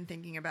things that I've been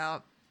thinking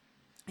about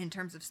in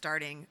terms of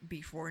starting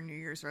before New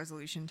Year's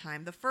resolution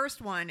time. The first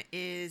one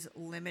is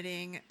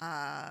limiting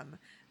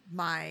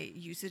my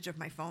usage of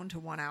my phone to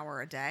 1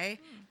 hour a day,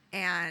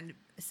 and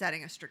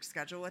setting a strict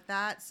schedule with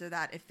that, so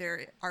that if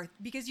there are,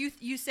 because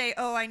you say,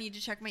 oh, I need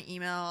to check my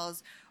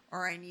emails,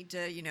 or I need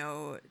to, you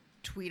know,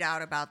 tweet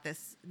out about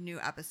this new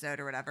episode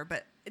or whatever,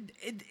 but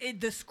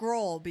the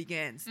scroll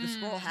begins. The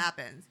scroll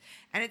happens.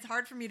 And it's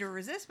hard for me to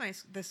resist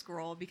the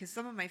scroll because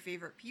some of my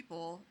favorite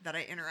people that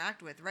I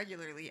interact with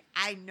regularly,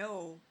 I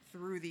know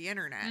through the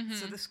internet.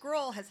 So the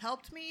scroll has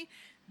helped me,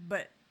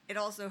 but it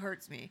also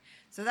hurts me.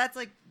 So that's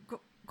like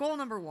goal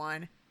number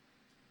 1,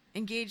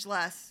 engage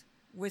less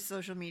with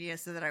social media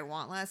so that I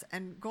want less.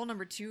 And goal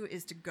number 2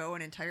 is to go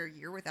an entire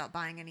year without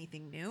buying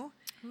anything new,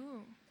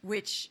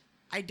 which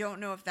I don't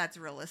know if that's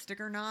realistic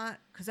or not,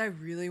 because I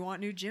really want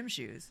new gym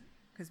shoes,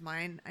 because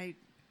mine, I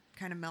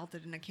kind of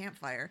melted in a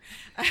campfire.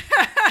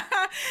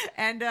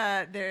 And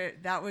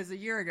that was a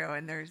year ago.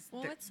 And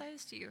what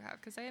size do you have?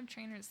 Because I have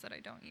trainers that I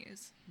don't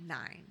use.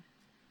 9.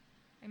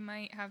 I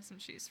might have some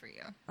shoes for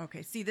you.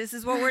 Okay, see, this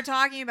is what we're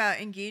talking about,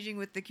 engaging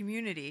with the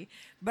community.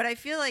 But I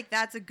feel like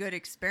that's a good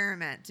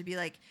experiment to be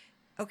like,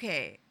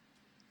 okay,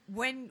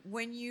 when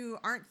you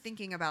aren't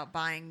thinking about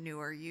buying new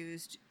or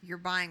used, you're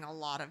buying a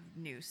lot of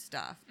new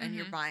stuff, and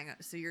you're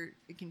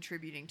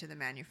contributing to the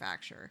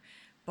manufacturer.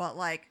 But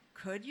like,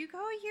 could you go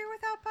a year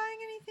without buying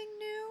anything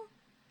new?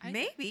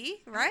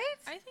 Maybe, right?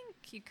 I think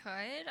you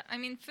could. I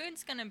mean,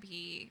 food's gonna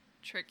be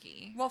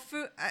tricky. Well,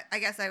 food, I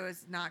guess I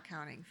was not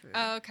counting food.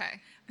 Oh, okay.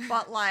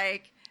 But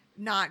like,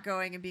 not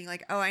going and being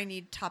like, oh, I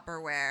need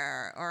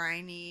Tupperware, or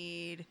I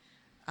need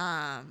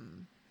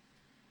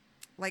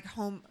like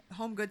home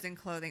goods and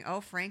clothing. Oh,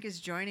 Frank is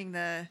joining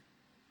the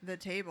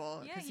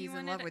table because he's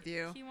in love with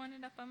you. He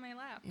wanted up on my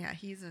lap. Yeah,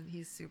 he's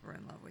super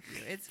in love with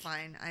you. It's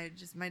fine.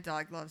 My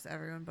dog loves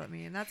everyone but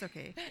me, and that's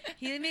okay.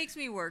 He makes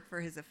me work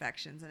for his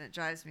affections, and it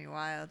drives me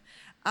wild.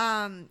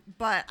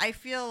 But I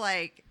feel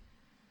like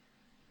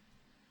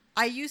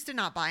I used to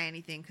not buy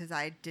anything because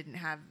I didn't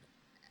have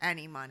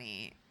any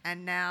money,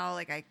 and now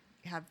like I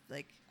have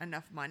like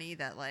enough money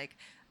that like,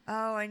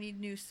 oh, I need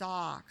new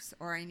socks,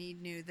 or I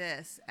need new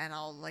this, and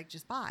I'll like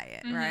just buy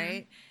it,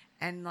 right?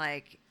 And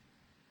like,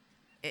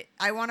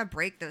 I want to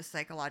break those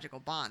psychological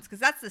bonds, because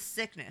that's the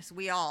sickness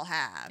we all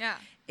have. Yeah,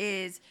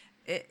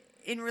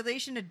 in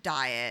relation to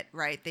diet,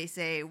 right? They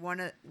say one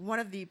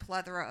of the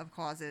plethora of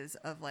causes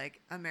of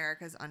like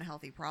America's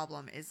unhealthy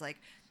problem is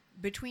like,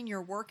 between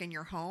your work and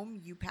your home,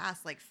 you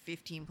pass like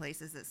 15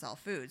 places that sell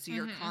food. So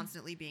you're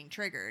constantly being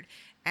triggered,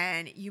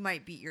 and you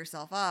might beat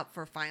yourself up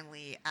for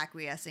finally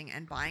acquiescing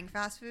and buying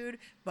fast food.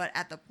 But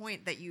at the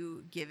point that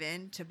you give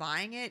in to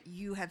buying it,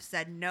 you have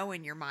said no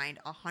in your mind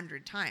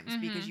 100 times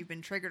because you've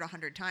been triggered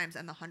 100 times,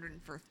 and the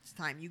 101st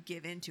time you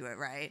give into it,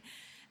 right?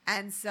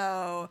 And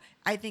so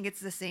I think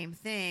it's the same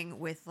thing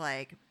with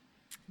like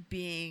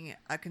being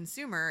a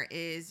consumer.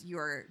 Is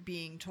you're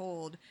being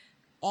told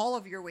all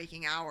of your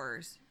waking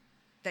hours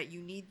that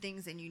you need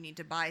things and you need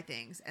to buy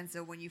things. And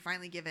so when you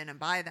finally give in and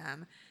buy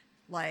them,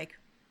 like,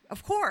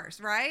 of course,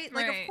 right?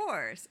 Like, of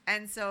course.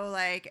 And so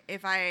like,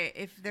 if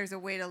there's a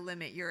way to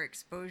limit your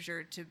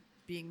exposure to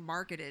being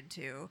marketed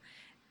to,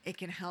 it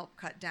can help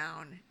cut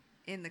down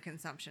in the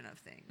consumption of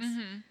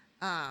things.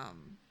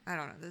 I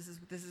don't know. This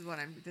is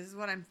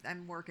what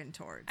I'm working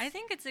towards. I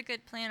think it's a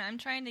good plan. I'm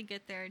trying to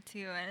get there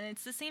too, and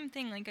it's the same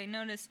thing. Like I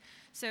noticed.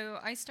 So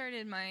I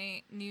started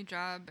my new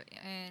job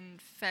in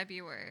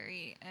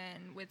February,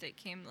 and with it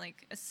came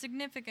like a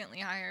significantly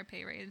higher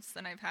pay raise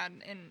than I've had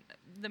in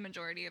the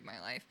majority of my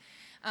life.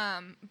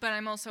 But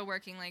I'm also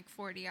working like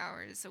 40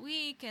 hours a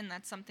week, and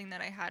that's something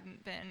that I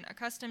hadn't been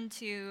accustomed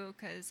to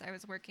because I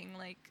was working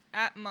like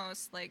at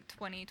most like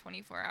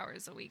 24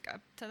 hours a week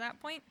up to that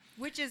point.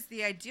 Which is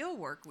the ideal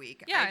work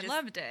week. Yeah, I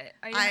loved it.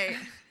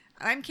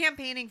 I'm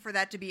campaigning for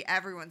that to be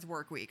everyone's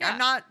work week.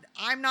 Yeah.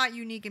 I'm not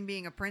unique in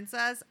being a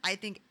princess. I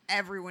think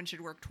everyone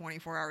should work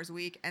 24 hours a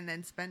week and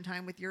then spend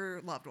time with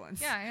your loved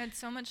ones. Yeah, I had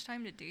so much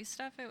time to do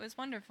stuff. It was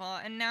wonderful.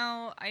 And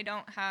now I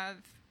don't have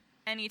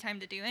any time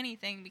to do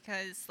anything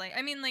because like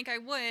I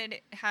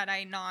would had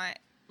I not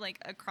like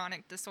a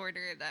chronic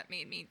disorder that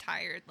made me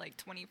tired like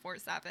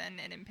 24/7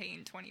 and in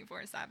pain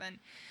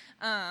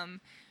 24/7.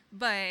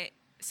 But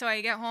so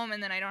I get home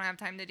and then I don't have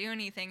time to do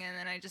anything, and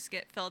then I just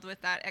get filled with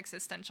that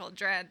existential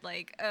dread,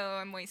 like, oh,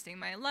 I'm wasting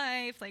my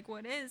life. Like,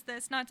 what is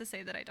this? Not to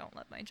say that I don't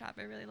love my job.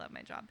 I really love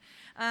my job.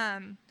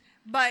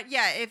 But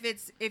yeah,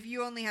 if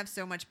you only have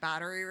so much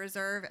battery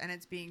reserve and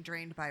it's being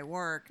drained by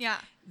work,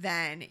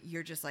 then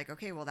you're just like,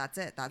 okay, well that's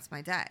it. That's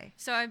my day.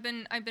 So I've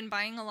been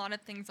buying a lot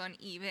of things on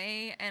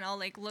eBay, and I'll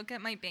like look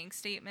at my bank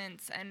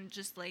statements and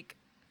just like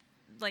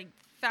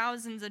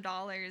thousands of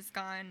dollars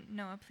gone.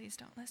 Noah, please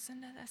don't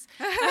listen to this.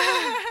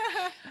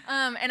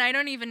 And I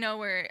don't even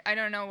know I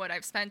don't know what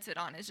I've spent it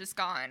on. It's just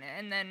gone.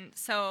 And then,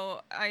 so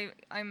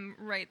I'm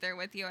right there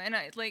with you. And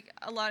I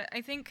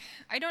think,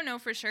 I don't know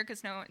for sure,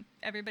 cause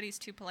everybody's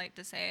too polite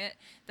to say it,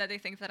 that they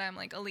think that I'm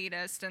like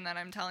elitist and that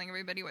I'm telling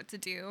everybody what to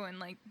do and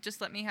like,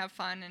 just let me have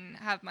fun and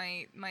have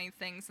my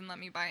things and let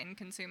me buy and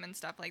consume and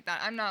stuff like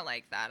that. I'm not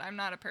like that. I'm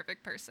not a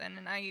perfect person.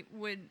 And I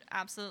would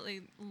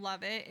absolutely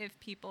love it if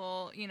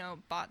people,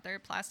 bought their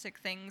plastic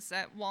things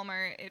at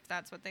Walmart if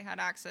that's what they had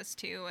access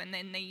to, and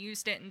then they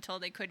used it until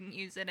they couldn't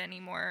use it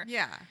anymore.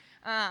 Yeah.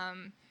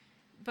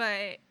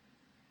 But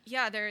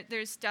yeah,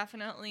 there's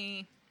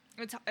definitely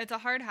it's a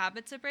hard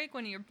habit to break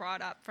when you're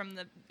brought up from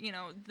the, you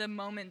know, the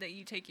moment that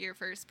you take your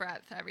first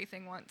breath.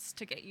 Everything wants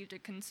to get you to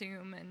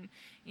consume, and,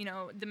 you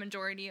know, the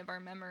majority of our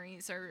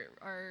memories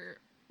are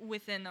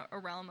within a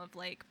realm of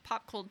like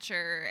pop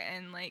culture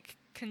and like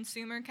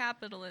consumer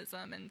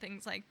capitalism and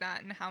things like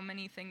that, and how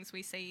many things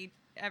we say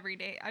every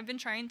day. I've been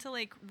trying to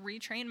like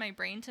retrain my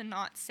brain to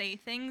not say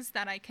things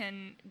that I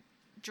can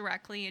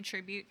directly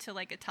attribute to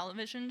like a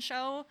television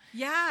show.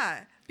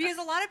 Yeah, because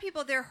a lot of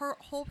people, their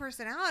whole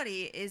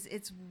personality is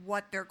it's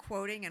what they're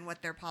quoting and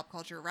what their pop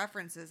culture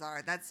references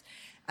are. That's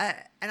and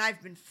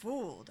I've been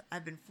fooled.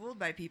 I've been fooled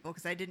by people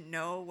because I didn't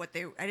know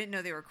they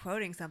were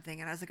quoting something,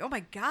 and I was like, oh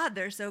my god,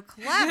 they're so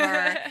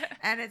clever.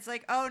 And it's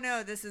like, oh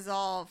no, this is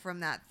all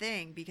from that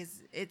thing,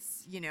 because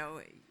it's, you know,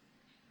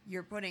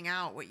 you're putting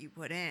out what you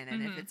put in,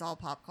 and if it's all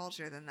pop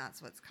culture, then that's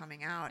what's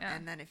coming out.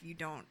 And then if you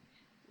don't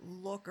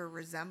look or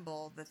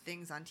resemble the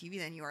things on TV,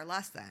 then you are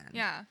less than.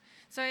 Yeah.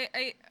 So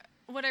I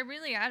what I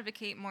really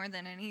advocate more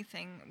than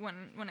anything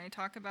when I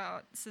talk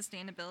about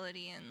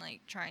sustainability and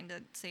like trying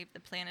to save the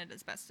planet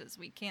as best as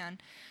we can,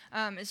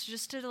 is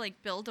just to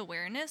like build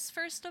awareness.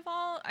 First of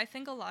all, I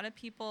think a lot of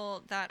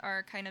people that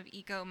are kind of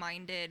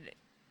eco-minded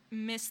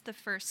miss the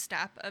first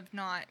step of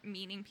not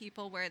meeting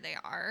people where they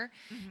are.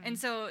 And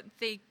so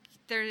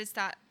there's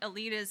that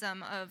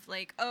elitism of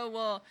like, oh,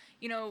 well,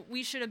 you know,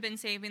 we should have been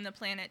saving the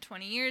planet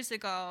 20 years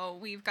ago.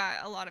 We've got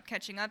a lot of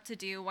catching up to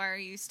do. Why are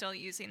you still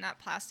using that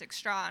plastic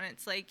straw? And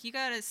it's like, you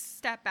got to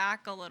step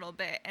back a little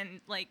bit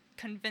and like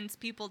convince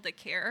people to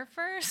care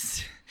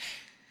first.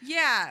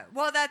 Yeah.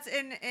 Well, that's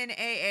in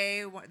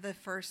AA. The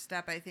first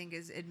step, I think,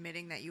 is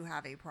admitting that you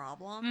have a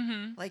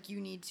problem. Like,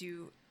 you need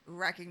to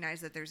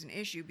recognize that there's an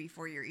issue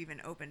before you're even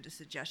open to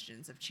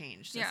suggestions of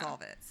change to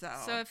solve it.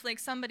 So if like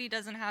somebody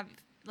doesn't have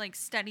like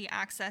steady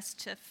access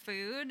to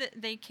food,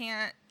 they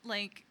can't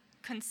like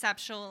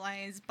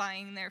conceptualize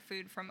buying their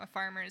food from a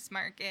farmer's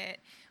market,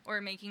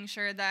 or making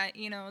sure that,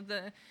 you know,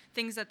 the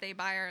things that they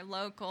buy are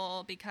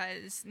local,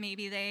 because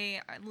maybe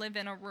they live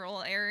in a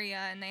rural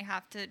area and they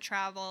have to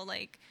travel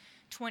like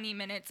 20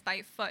 minutes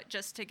by foot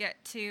just to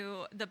get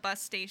to the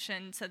bus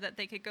station so that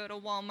they could go to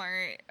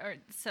Walmart, or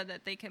so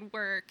that they could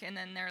work, and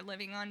then they're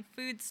living on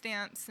food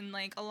stamps. And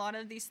like a lot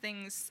of these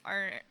things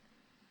are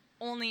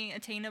only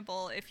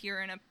attainable if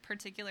you're in a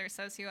particular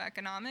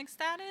socioeconomic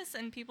status,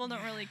 and people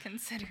don't really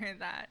consider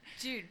that.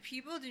 Dude,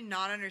 people do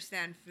not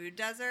understand food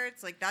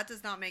deserts. Like, that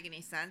does not make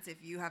any sense.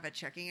 If you have a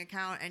checking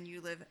account and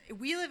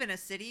we live in a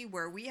city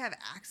where we have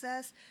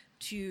access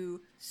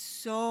to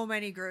so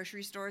many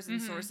grocery stores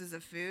and sources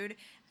of food.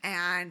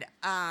 And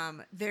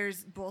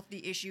there's both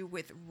the issue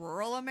with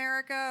rural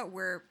America,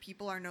 where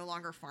people are no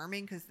longer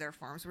farming because their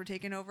farms were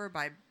taken over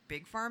by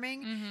big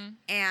farming.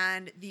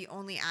 And the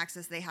only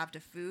access they have to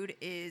food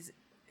is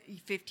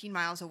 15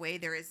 miles away.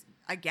 There is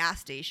a gas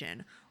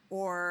station,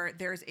 or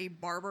there's a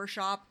barber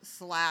shop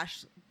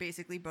 /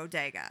 basically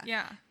bodega.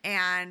 Yeah.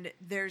 And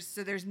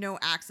there's no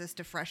access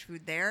to fresh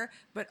food there,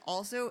 but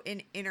also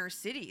in inner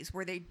cities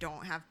where they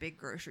don't have big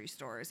grocery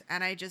stores.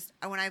 And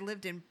when I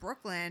lived in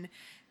Brooklyn,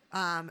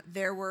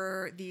 there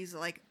were these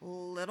like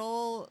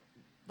little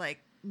like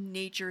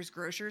Nature's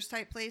Grocers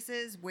type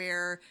places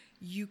where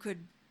you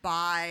could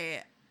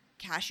buy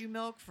cashew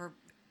milk for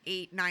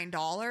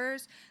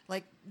 $8-9.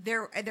 Like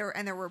there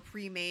were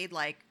pre-made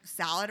like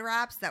salad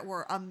wraps that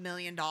were $1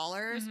 million.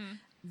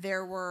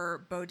 There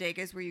were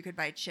bodegas where you could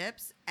buy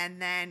chips,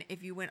 and then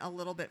if you went a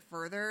little bit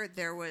further,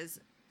 there was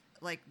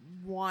like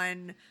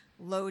one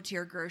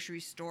low-tier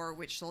grocery store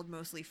which sold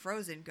mostly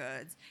frozen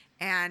goods.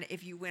 And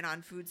if you went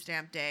on food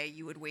stamp day,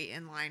 you would wait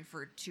in line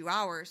for 2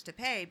 hours to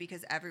pay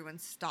because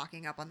everyone's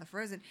stocking up on the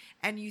frozen.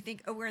 And you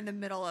think, oh, we're in the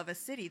middle of a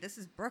city. This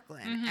is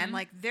Brooklyn. And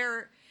like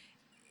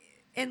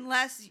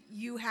unless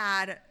you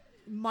had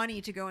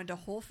money to go into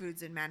Whole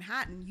Foods in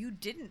Manhattan, you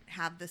didn't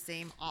have the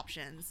same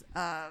options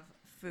of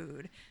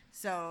food.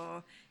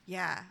 So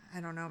yeah,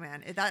 I don't know,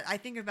 man. I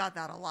think about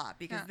that a lot,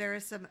 because there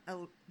is some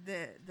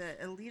the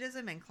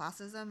elitism and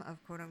classism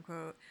of quote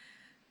unquote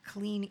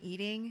clean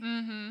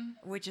eating,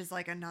 which is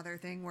like another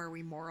thing where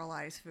we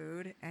moralize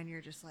food, and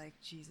you're just like,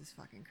 Jesus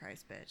fucking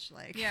Christ, bitch.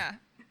 Like, yeah,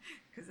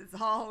 because it's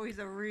always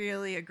a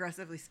really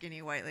aggressively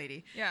skinny white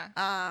lady. Yeah.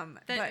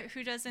 But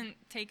who doesn't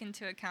take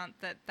into account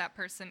that that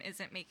person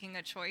isn't making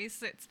a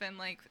choice? It's been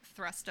like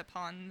thrust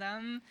upon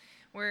them,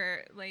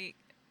 where like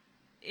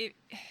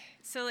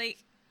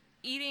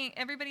eating,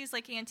 everybody's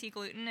like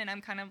anti-gluten, and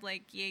I'm kind of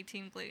like yay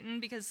team gluten,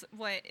 because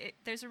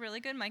there's a really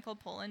good Michael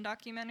Pollan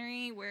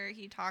documentary where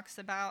he talks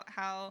about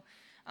how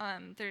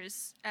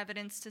there's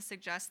evidence to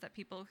suggest that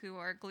people who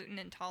are gluten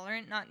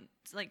intolerant, not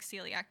like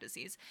celiac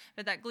disease,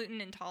 but that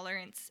gluten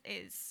intolerance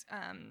is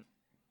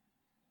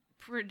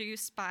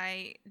produced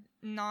by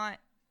not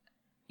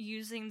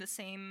using the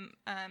same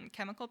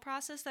chemical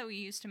process that we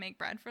used to make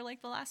bread for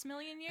like the last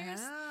million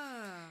years.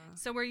 Oh.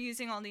 So we're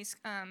using all these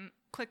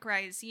quick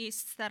rise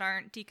yeasts that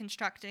aren't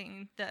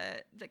deconstructing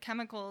the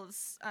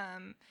chemicals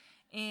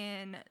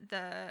in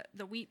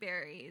the wheat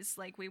berries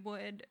like we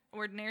would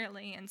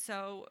ordinarily, and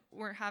so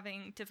we're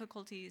having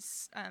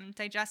difficulties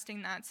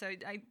digesting that. So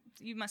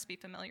you must be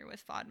familiar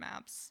with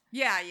FODMAPs.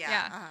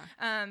 Yeah.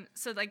 Uh-huh.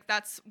 So like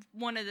that's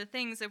one of the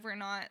things. If we're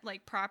not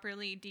like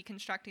properly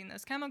deconstructing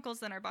those chemicals,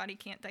 then our body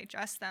can't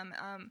digest them.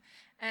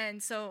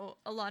 And so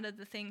a lot of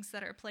the things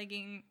that are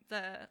plaguing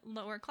the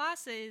lower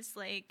classes,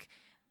 like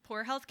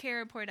poor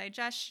healthcare, poor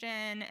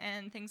digestion,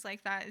 and things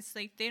like that, it's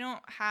like they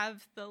don't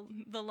have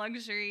the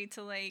luxury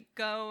to like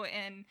go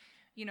and,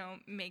 you know,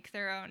 make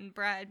their own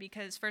bread,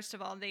 because first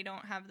of all, they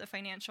don't have the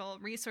financial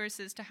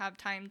resources to have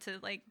time to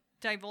like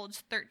divulge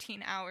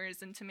 13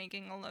 hours into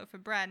making a loaf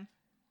of bread.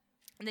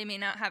 They may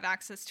not have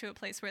access to a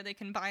place where they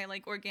can buy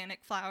like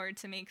organic flour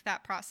to make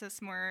that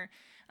process more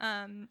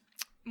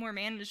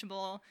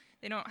manageable.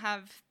 They don't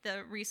have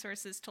the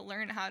resources to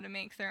learn how to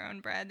make their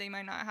own bread. They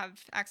might not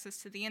have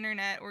access to the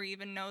internet or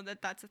even know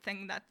that that's a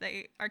thing that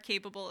they are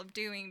capable of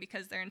doing,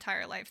 because their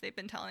entire life they've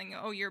been telling you,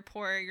 oh, you're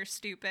poor, you're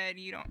stupid,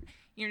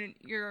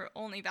 your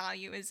only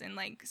value is in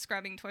like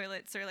scrubbing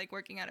toilets or like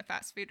working at a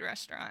fast food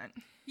restaurant.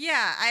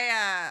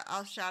 Yeah,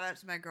 I'll shout out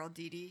to my girl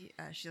Dee Dee.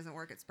 She doesn't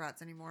work at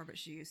Sprouts anymore, but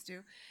she used to.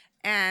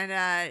 And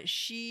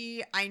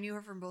I knew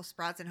her from both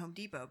Sprouts and Home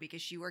Depot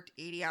because she worked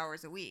 80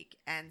 hours a week.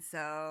 And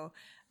so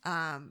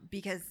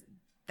because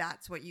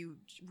that's what you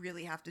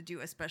really have to do,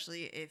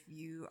 especially if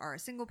you are a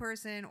single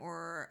person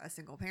or a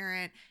single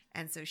parent.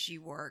 And so she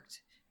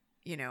worked,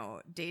 you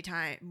know,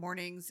 daytime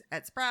mornings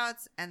at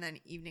Sprouts and then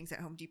evenings at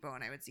Home Depot,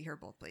 and I would see her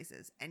both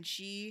places. And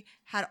she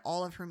had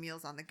all of her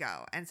meals on the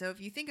go. And so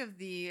if you think of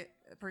the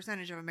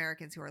percentage of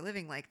Americans who are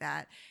living like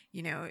that,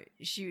 you know,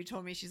 she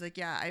told me, she's like,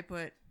 yeah, I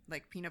put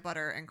like peanut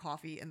butter and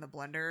coffee in the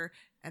blender,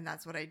 and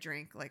that's what I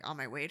drink like on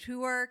my way to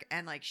work.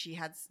 And like she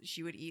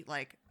would eat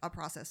like a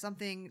processed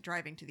something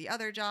driving to the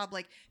other job.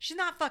 Like she's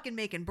not fucking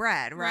making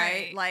bread,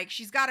 right? Like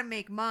she's got to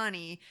make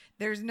money.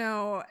 And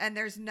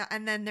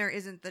then there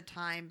isn't the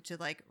time to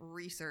like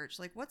research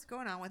like what's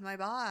going on with my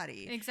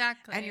body.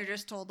 Exactly. And you're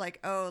just told like,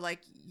 oh,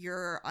 like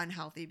you're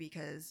unhealthy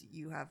because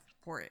you have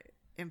poor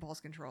impulse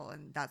control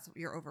and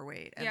you're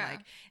overweight. And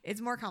like it's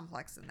more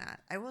complex than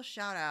that. I will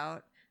shout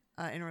out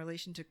in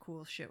relation to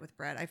cool shit with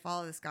bread. I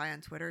follow this guy on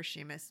Twitter,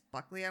 Seamus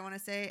Buckley, I want to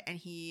say, and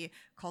he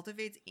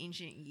cultivates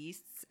ancient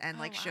yeasts and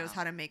shows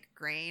how to make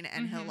grain.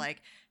 And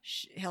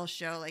he'll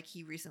show like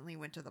he recently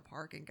went to the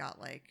park and got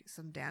like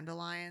some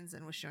dandelions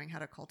and was showing how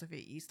to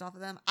cultivate yeast off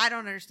of them. I don't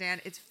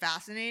understand. It's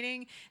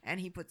fascinating,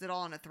 and he puts it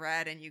all in a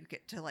thread, and you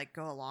get to like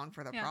go along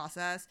for the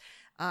process.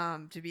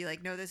 To be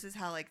like, no, this is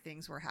how like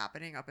things were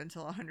happening up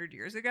until 100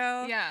 years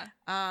ago. Yeah.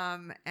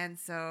 And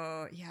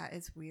so yeah,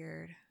 it's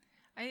weird.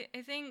 I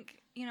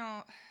think, you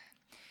know,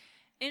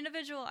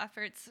 individual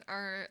efforts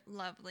are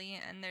lovely,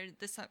 and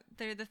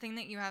they're the thing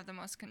that you have the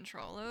most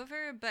control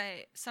over,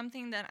 but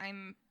something that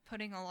I'm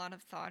putting a lot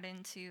of thought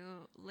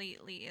into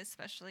lately,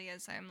 especially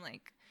as I'm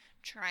like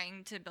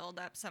trying to build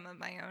up some of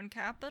my own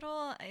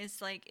capital,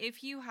 is like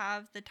if you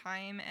have the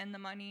time and the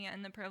money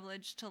and the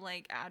privilege to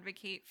like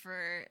advocate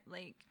for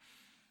like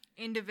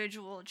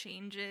individual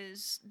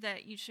changes,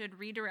 that you should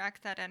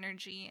redirect that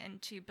energy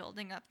into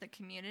building up the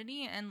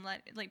community and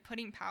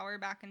putting power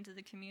back into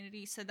the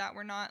community, so that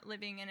we're not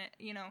living in it.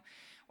 You know,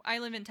 I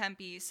live in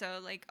Tempe, so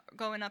like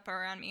going up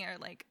around me are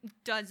like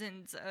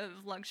dozens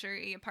of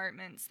luxury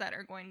apartments that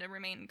are going to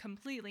remain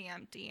completely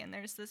empty, and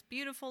there's this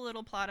beautiful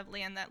little plot of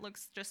land that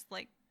looks just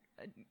like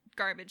a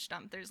garbage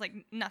dump. There's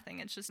like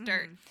nothing, it's just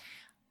dirt.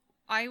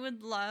 I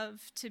would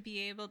love to be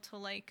able to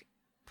like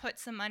put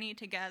some money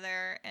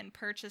together and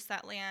purchase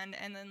that land,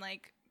 and then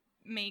like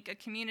make a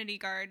community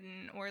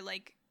garden or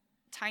like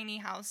tiny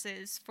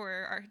houses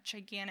for our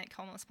gigantic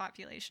homeless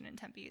population in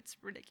Tempe. It's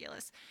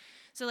ridiculous.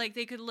 So like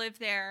they could live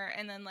there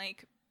and then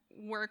like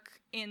work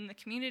in the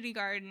community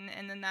garden,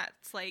 and then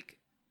that's like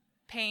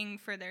paying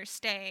for their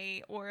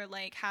stay, or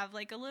like have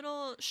like a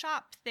little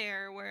shop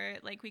there where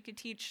like we could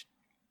teach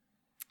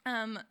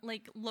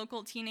like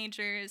local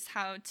teenagers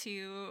how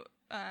to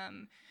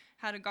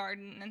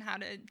garden and how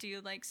to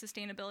do like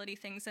sustainability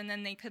things, and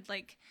then they could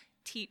like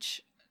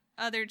teach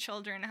other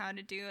children how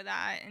to do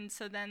that. And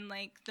so then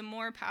like the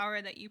more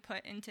power that you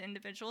put into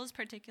individuals,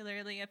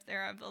 particularly if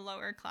they're of a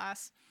lower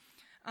class,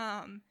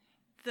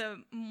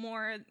 the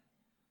more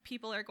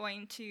people are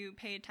going to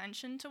pay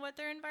attention to what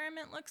their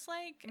environment looks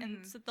like.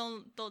 And so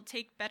they'll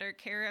take better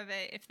care of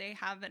it if they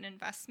have an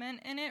investment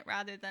in it,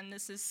 rather than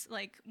this is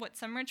like what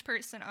some rich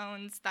person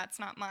owns, that's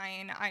not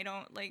mine, I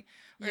don't like.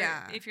 Or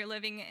if you're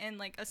living in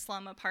like a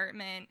slum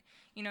apartment,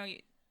 you know,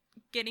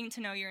 getting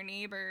to know your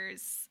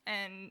neighbors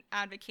and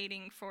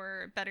advocating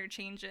for better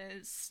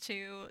changes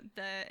to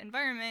the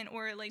environment,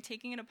 or like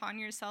taking it upon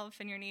yourself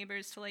and your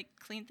neighbors to like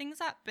clean things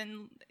up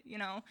and, you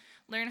know,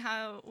 learn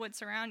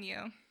what's around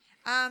you.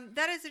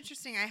 That is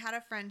interesting. I had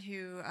a friend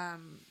who,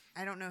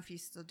 I don't know if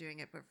he's still doing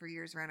it, but for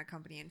years ran a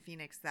company in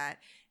Phoenix that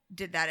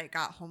did that. It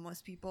got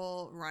homeless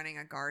people running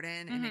a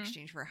garden in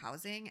exchange for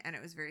housing, and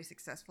it was very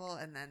successful.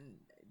 And then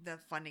the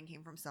funding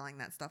came from selling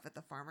that stuff at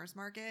the farmer's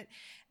market.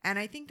 And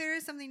I think there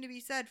is something to be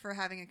said for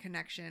having a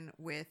connection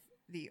with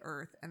the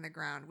earth and the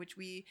ground, which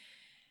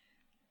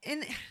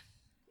in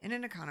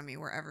an economy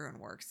where everyone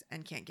works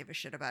and can't give a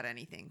shit about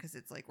anything because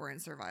it's like we're in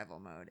survival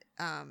mode,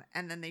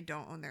 and then they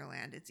don't own their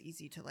land, it's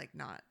easy to like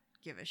not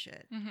give a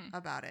shit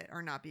about it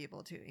or not be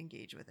able to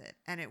engage with it.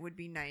 And it would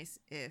be nice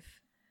if,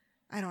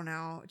 I don't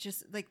know,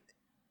 just like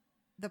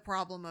the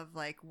problem of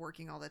like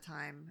working all the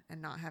time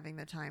and not having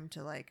the time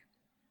to like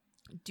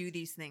do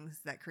these things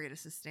that create a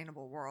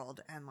sustainable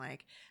world, and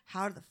like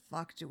how the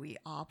fuck do we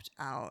opt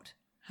out?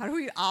 How do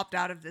we opt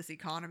out of this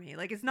economy?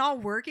 Like, it's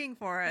not working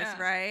for us,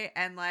 right?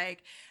 And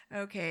like,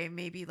 okay,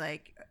 maybe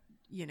like,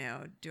 you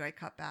know, do I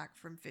cut back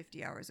from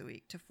 50 hours a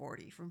week to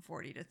 40, from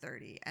 40 to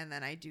 30, and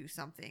then I do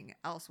something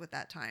else with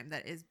that time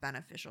that is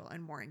beneficial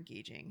and more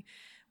engaging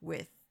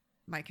with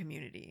my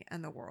community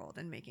and the world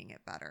and making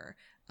it better.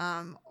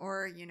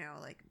 Or, you know,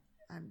 like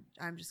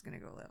I'm just gonna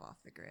go live off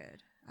the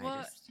grid.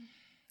 Well,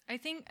 I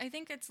think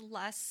it's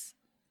less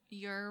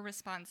your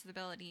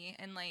responsibility,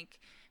 and like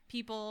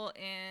people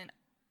in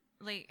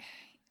like,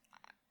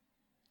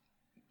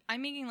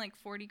 I'm making like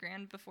 40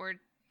 grand before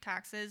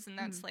taxes, and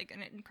that's like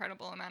an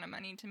incredible amount of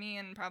money to me,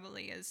 and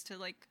probably is to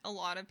like a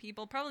lot of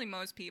people, probably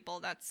most people.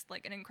 That's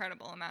like an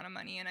incredible amount of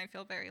money, and I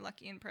feel very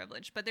lucky and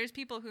privileged. But there's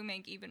people who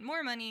make even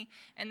more money,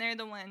 and they're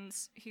the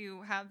ones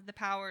who have the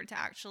power to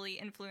actually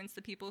influence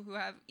the people who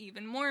have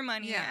even more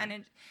money. And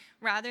it,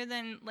 rather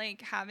than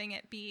like having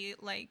it be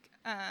like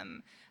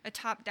a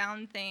top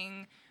down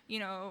thing, you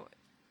know,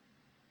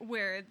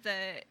 where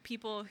the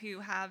people who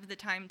have the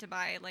time to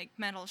buy like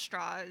metal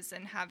straws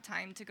and have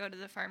time to go to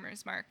the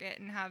farmer's market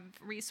and have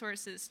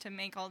resources to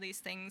make all these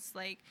things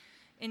like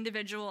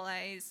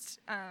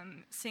individualized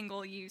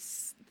single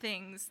use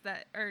things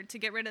that, or to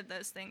get rid of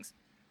those things.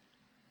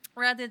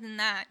 Rather than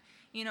that,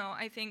 you know,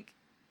 I think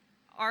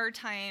our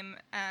time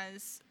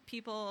as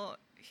people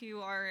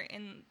who are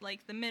in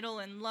like the middle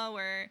and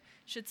lower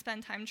should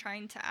spend time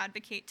trying to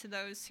advocate to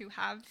those who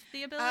have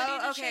the ability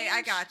to change.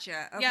 I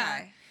gotcha. Okay.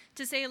 Yeah.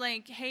 To say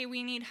like, hey,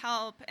 we need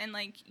help, and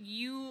like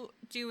you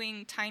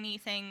doing tiny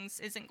things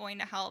isn't going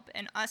to help,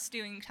 and us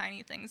doing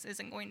tiny things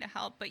isn't going to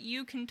help, but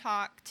you can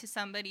talk to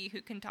somebody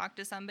who can talk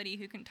to somebody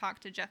who can talk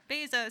to Jeff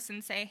Bezos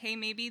and say, hey,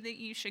 maybe that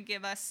you should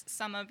give us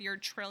some of your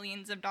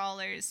trillions of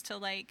dollars to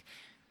like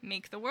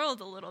make the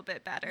world a little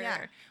bit better.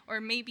 Yeah.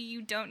 Or maybe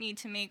you don't need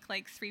to make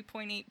like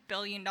 $3.8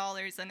 billion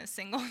in a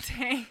single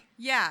day.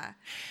 Yeah.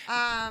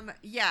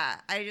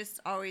 I just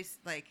always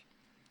like,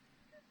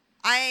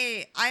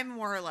 I'm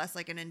more or less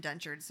like an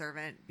indentured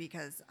servant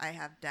because I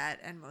have debt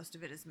and most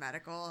of it is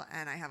medical,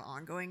 and I have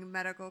ongoing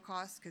medical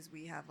costs because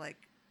we have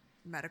like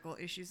medical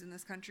issues in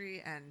this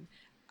country, and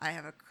I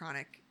have a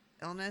chronic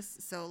illness.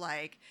 So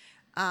like,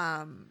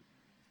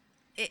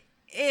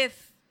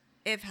 if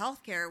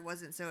healthcare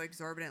wasn't so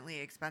exorbitantly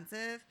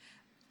expensive,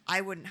 I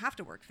wouldn't have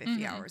to work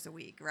 50 hours a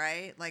week,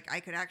 right? Like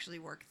I could actually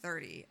work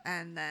 30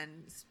 and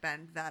then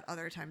spend that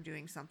other time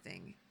doing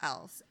something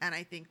else. And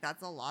I think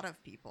that's a lot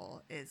of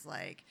people, is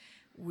like,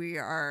 we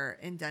are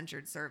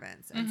indentured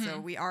servants. And so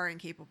we are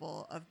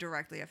incapable of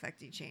directly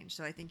affecting change.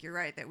 So I think you're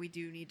right that we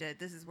do need to,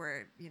 this is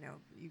where, you know,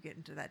 you get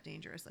into that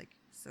dangerous like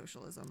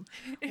socialism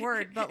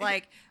word, but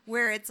like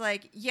where it's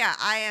like, yeah,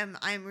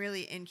 I'm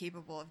really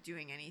incapable of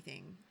doing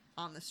anything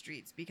on the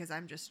streets because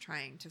I'm just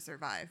trying to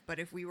survive. But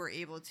if we were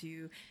able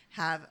to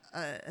have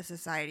a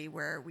society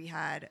where we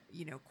had,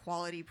 you know,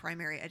 quality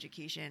primary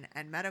education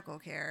and medical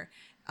care,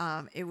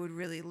 it would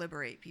really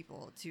liberate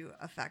people to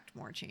affect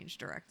more change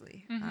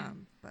directly.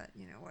 But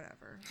you know,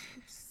 whatever.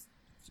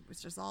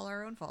 It's just all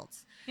our own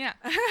faults. Yeah.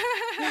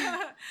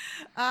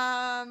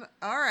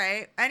 All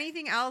right.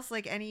 Anything else,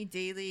 like any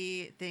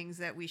daily things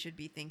that we should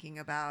be thinking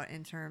about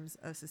in terms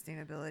of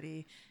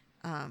sustainability?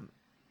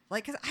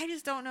 Like, cause I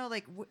just don't know,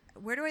 like,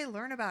 where do I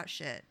learn about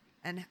shit,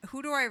 and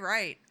who do I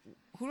write?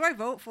 Who do I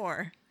vote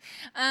for?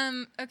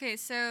 Okay.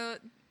 So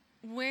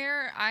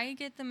where I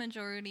get the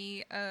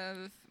majority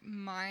of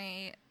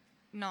my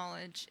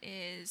knowledge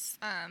is,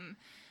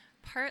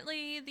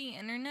 partly the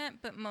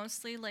internet, but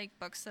mostly like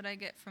books that I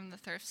get from the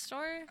thrift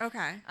store.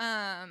 Okay.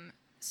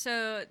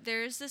 So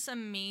there's this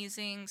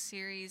amazing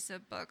series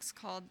of books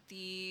called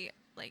the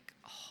like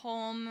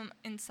Home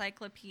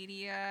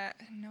Encyclopedia.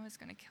 Noah's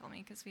gonna kill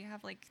me because we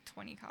have like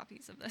 20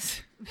 copies of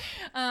this.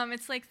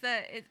 It's like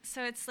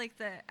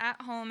the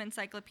at-home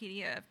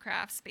encyclopedia of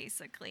crafts,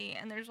 basically.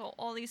 And there's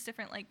all these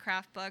different like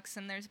craft books,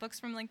 and there's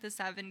books from like the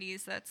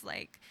 70s that's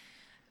like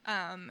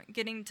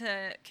getting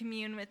to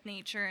commune with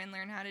nature and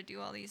learn how to do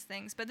all these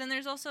things. But then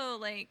there's also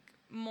like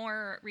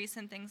more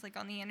recent things like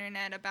on the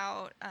internet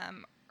about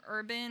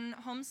urban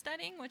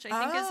homesteading, which I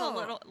think is a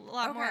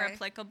lot more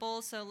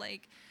applicable. So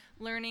like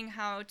learning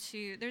how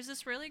to, there's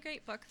this really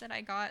great book that I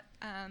got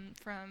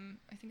from,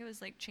 I think it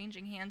was like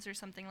Changing Hands or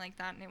something like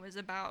that, and it was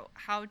about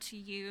how to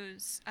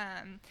use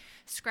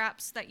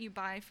scraps that you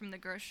buy from the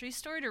grocery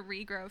store to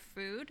regrow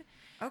food.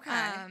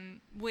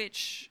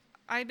 Which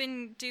I've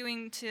been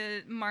doing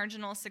to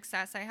marginal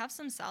success. I have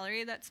some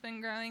celery that's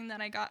been growing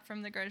that I got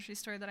from the grocery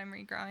store that I'm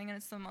regrowing, and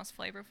it's the most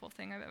flavorful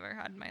thing I've ever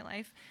had in my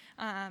life.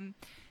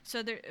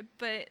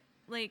 But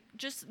like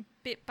just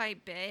bit by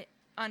bit,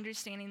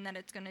 understanding that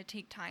it's going to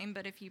take time,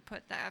 but if you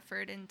put the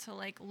effort into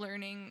like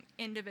learning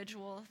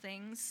individual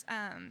things,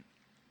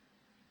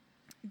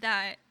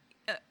 that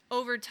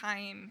over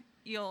time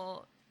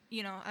you'll,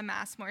 you know,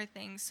 amass more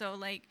things. So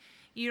like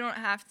you don't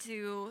have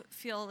to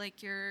feel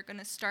like you're going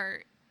to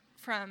start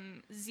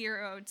from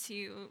zero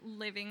to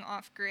living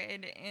off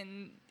grid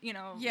in, you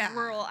know,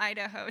 rural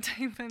Idaho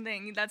type of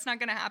thing. That's not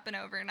going to happen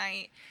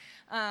overnight.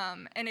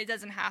 And it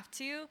doesn't have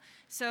to.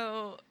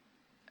 So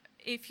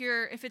if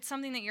it's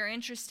something that you're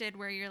interested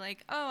where you're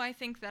like, oh, I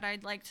think that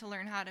I'd like to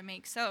learn how to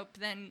make soap,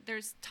 then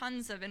there's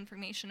tons of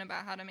information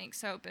about how to make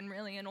soap. And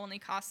really it only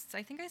costs,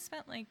 I think I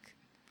spent like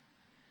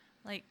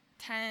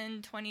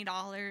 $10,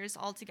 $20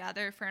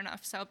 altogether for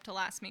enough soap to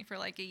last me for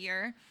like a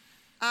year.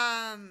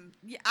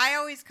 Yeah, I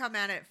always come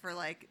at it for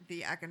like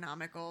the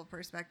economical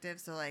perspective.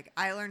 So like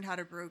I learned how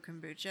to brew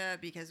kombucha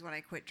because when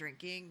I quit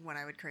drinking, when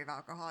I would crave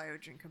alcohol, I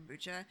would drink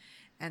kombucha.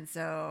 And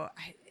so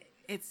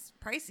it's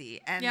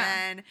pricey. And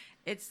then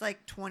it's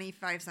like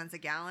 25 cents a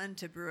gallon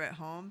to brew at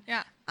home.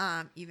 Yeah.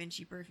 Even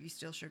cheaper if you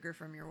steal sugar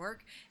from your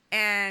work.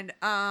 And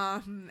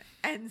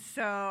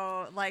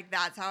so like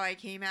that's how I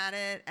came at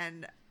it.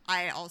 And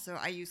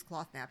I use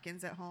cloth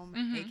napkins at home,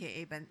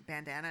 aka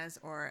bandanas,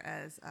 or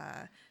as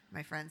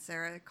my friend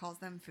Sarah calls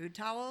them, food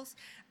towels.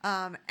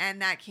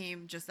 And that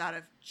came just out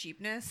of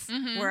cheapness,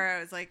 where I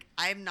was like,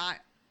 I'm not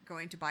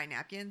going to buy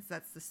napkins.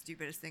 That's the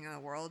stupidest thing in the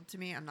world to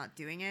me. I'm not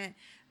doing it.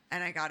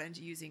 And I got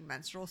into using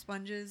menstrual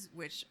sponges,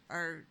 which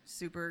are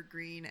super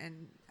green,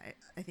 and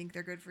I think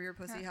they're good for your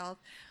pussy health.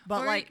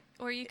 But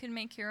or you can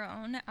make your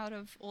own out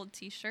of old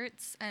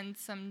T-shirts and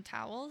some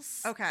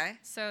towels. Okay.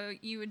 So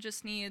you would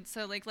just need,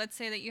 like, let's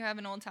say that you have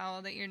an old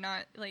towel that you're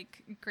not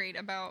like great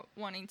about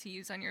wanting to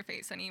use on your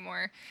face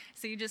anymore.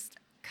 So you just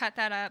cut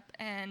that up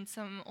and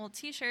some old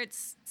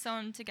T-shirts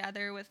sewn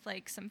together with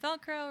like some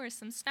Velcro or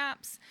some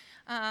snaps.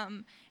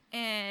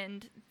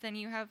 And then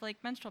you have like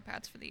menstrual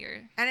pads for the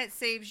year. And it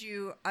saves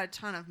you a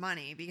ton of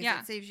money because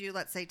it saves you,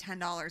 let's say,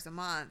 $10 a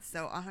month.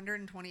 So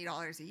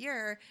 $120 a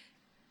year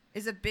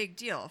is a big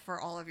deal for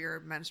all of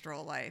your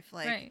menstrual life.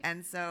 Like, right.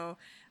 And so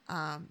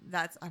I'm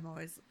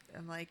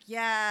like,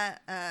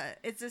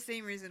 it's the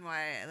same reason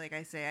why, like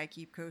I say, I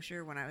keep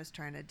kosher when I was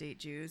trying to date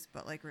Jews,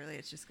 but like really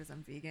it's just because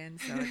I'm vegan.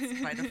 So it's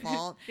by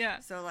default. Yeah.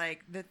 So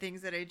like the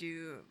things that I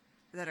do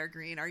that are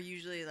green are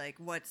usually like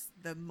what's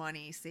the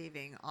money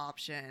saving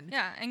option.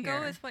 Yeah, and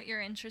go with what you're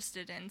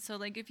interested in. So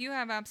like if you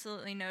have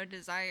absolutely no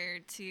desire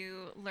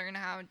to learn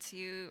how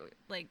to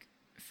like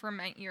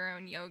ferment your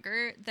own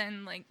yogurt,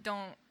 then like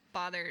don't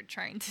bother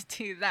trying to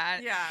do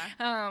that.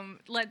 Yeah.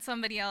 Let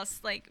somebody else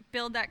like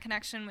build that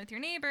connection with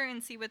your neighbor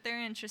and see what they're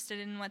interested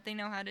in, what they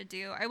know how to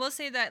do. I will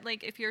say that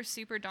like if you're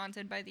super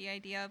daunted by the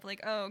idea of like,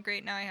 oh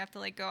great, now I have to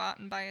like go out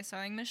and buy a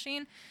sewing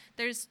machine,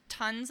 there's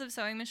tons of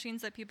sewing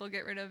machines that people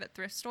get rid of at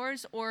thrift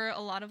stores, or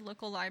a lot of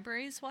local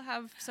libraries will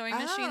have sewing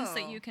machines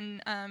that you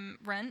can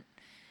rent.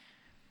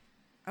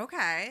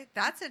 Okay,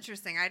 that's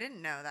interesting. I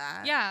didn't know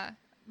that. Yeah.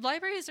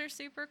 Libraries are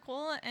super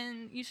cool,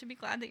 and you should be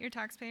glad that your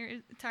tax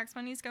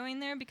money is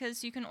going there,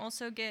 because you can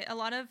also get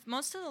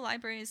most of the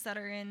libraries that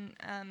are in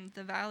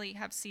the Valley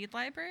have seed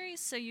libraries,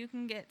 so you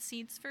can get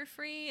seeds for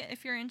free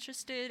if you're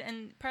interested.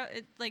 And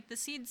like the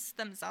seeds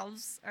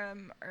themselves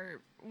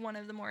are one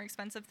of the more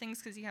expensive things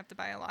because you have to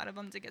buy a lot of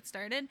them to get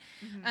started.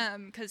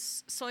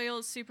 Because soil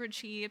is super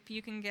cheap,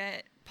 you can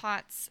get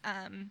pots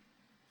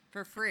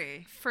for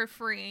free.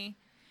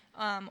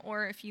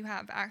 Or if you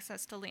have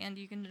access to land,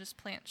 you can just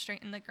plant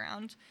straight in the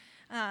ground.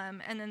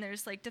 And then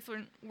there's like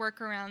different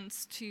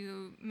workarounds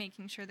to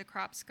making sure the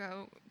crops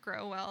grow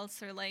well.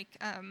 So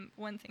like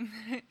one thing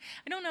that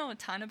I don't know a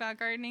ton about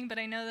gardening, but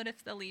I know that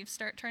if the leaves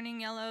start turning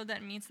yellow,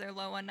 that means they're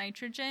low on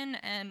nitrogen,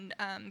 and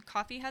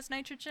coffee has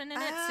nitrogen in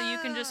it. So you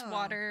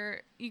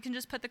can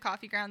just put the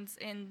coffee grounds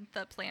in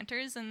the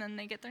planters, and then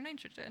they get their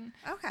nitrogen.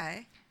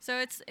 Okay. So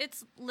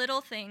it's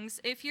little things.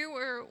 If you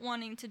were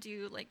wanting to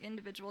do like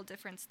individual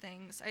different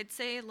things, I'd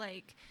say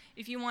like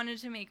if you wanted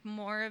to make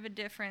more of a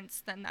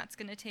difference, then that's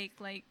going to take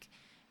like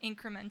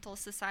incremental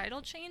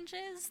societal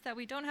changes that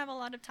we don't have a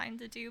lot of time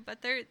to do,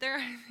 but there are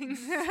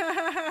things.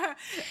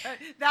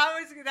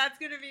 That's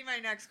going to be my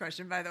next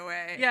question, by the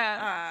way.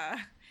 Yeah.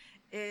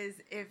 Do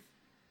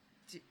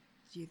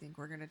you think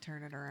we're going to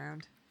turn it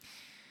around?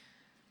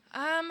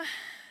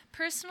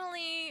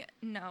 Personally,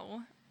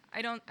 no.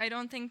 I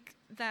don't think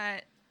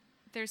that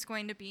there's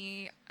going to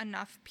be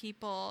enough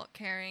people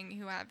caring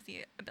who have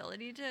the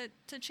ability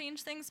to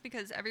change things,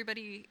 because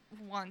everybody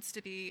wants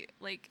to be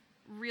like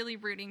really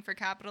rooting for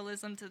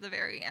capitalism to the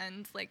very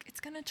end. Like, it's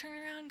gonna turn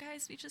around,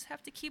 guys, we just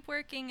have to keep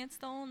working, it's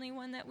the only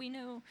one that we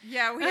know.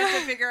 Yeah, we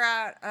have to figure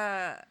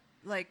out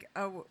like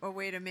a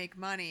way to make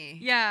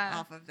money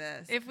off of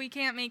this. If we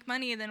can't make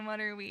money, then what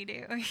are we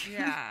doing?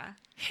 Yeah.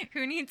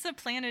 Who needs a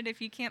planet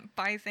if you can't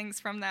buy things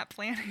from that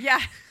planet?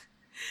 Yeah.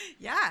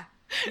 Yeah.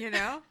 You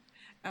know?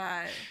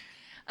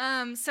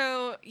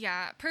 So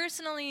yeah,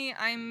 personally,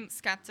 I'm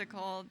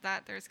skeptical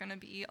that there's going to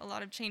be a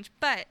lot of change,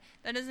 but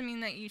that doesn't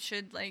mean that you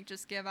should like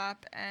just give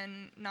up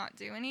and not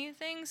do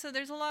anything. So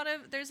there's a lot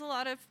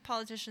of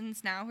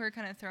politicians now who are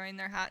kind of throwing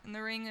their hat in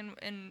the ring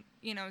and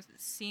you know,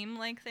 seem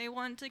like they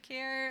want to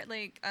care.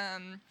 Like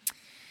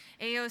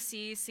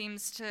AOC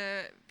seems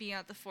to be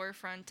at the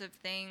forefront of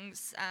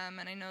things,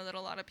 and I know that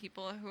a lot of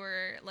people who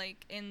are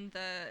like in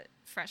the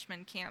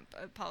freshman camp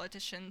of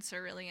politicians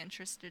are really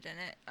interested in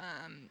it,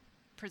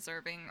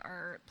 preserving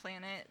our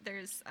planet.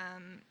 There's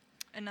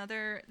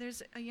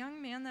a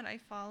young man that I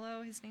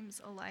follow. His name's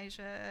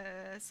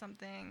Elijah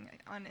something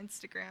on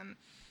Instagram,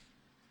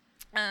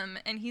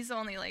 and he's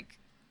only like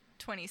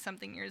 20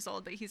 something years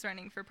old, but he's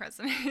running for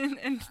president,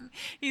 and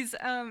he's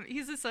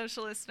a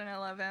socialist, and I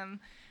love him.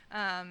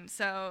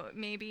 So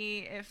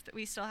maybe if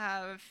we still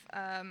have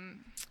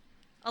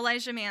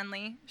Elijah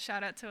Manley,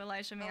 shout out to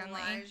Elijah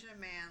Manley.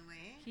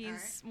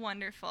 He's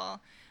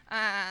wonderful.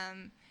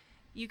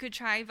 You could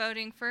try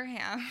voting for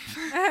him.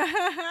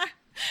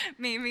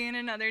 Maybe in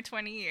another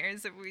 20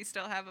 years, if we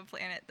still have a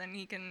planet, then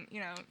he can, you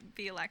know,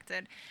 be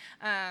elected.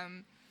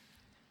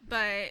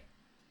 But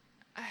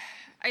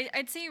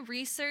I'd say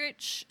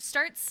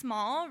start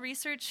small.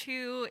 Research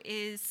who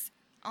is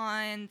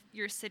on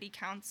your city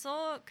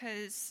council,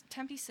 because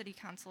Tempe City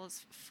Council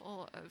is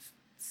full of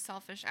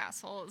selfish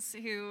assholes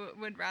who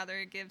would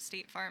rather give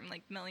State Farm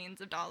like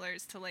millions of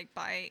dollars to like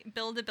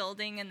build a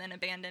building and then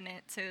abandon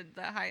it to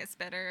the highest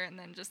bidder and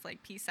then just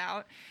like peace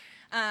out.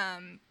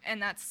 And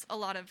that's a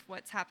lot of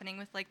what's happening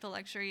with like the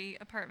luxury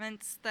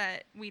apartments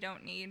that we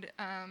don't need,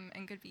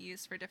 and could be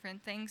used for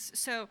different things.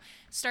 So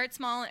start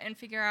small and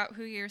figure out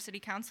who your city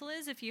council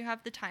is. If you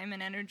have the time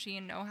and energy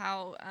and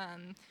know-how,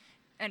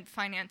 and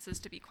finances,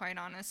 to be quite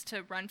honest,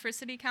 to run for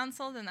city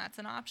council, then that's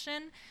an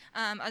option.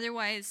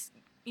 Otherwise,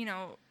 you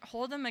know,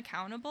 hold them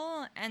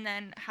accountable and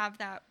then have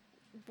that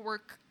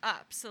work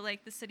up. So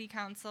like the city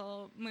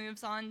council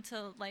moves on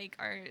to like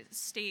our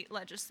state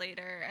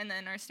legislator, and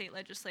then our state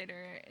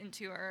legislator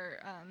into our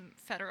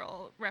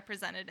federal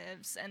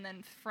representatives, and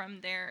then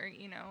from there,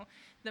 you know,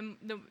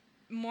 the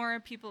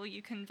more people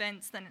you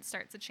convince, then it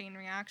starts a chain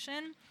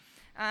reaction.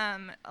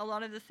 A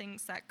lot of the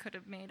things that could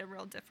have made a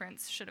real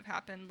difference should have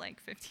happened like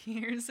 50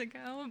 years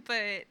ago.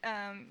 But,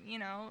 you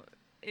know,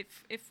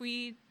 if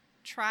we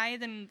try,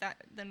 then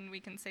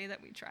we can say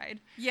that we tried.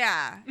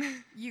 Yeah.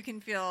 You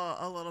can feel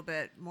a little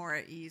bit more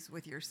at ease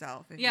with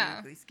yourself if you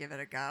at least give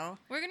it a go.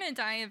 We're going to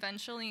die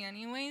eventually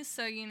anyway.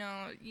 So, you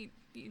know, you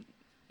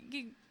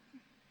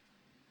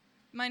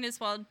might as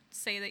well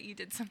say that you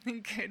did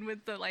something good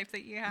with the life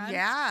that you had.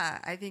 Yeah.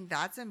 I think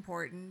that's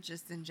important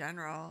just in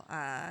general.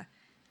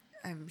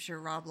 I'm sure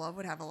Rob Love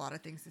would have a lot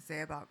of things to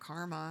say about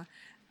karma,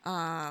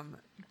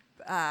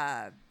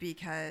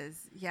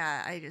 because,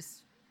 yeah,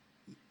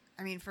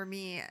 I mean, for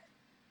me,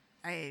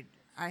 I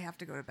have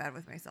to go to bed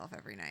with myself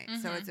every night.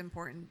 Mm-hmm. So it's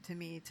important to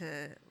me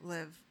to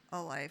live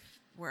a life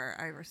where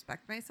I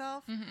respect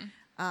myself,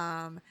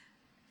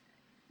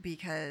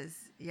 because,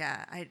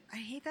 yeah, I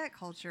hate that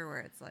culture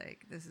where it's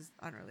like, this is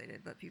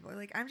unrelated, but people are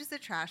like, I'm just a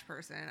trash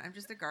person. I'm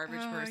just a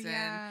garbage person.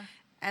 Yeah.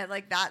 And,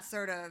 like, that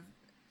sort of,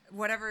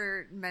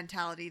 whatever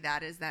mentality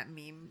that is, that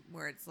meme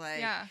where it's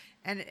like,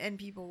 and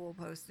people will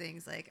post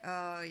things like,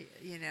 oh,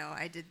 you know,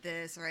 I did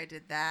this or I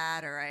did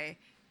that, or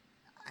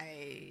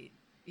I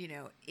you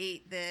know,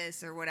 ate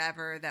this or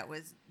whatever that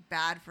was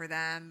bad for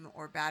them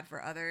or bad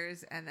for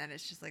others, and then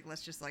it's just like,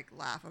 let's just like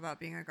laugh about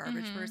being a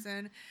garbage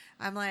person.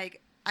 I'm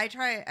like, I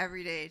try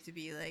every day to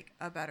be like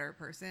a better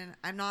person.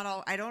 I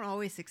don't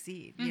always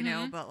succeed, you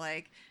know, but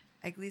like,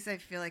 at least I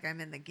feel like I'm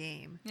in the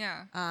game.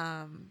 Yeah.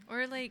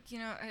 Or like, you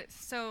know,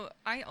 so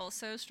I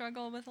also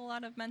struggle with a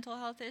lot of mental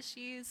health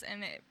issues,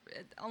 and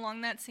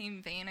along that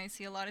same vein, I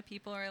see a lot of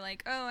people are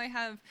like, oh, I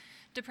have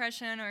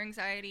depression or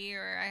anxiety,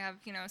 or I have,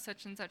 you know,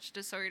 such and such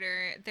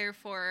disorder,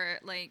 therefore,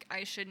 like,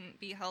 I shouldn't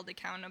be held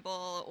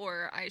accountable,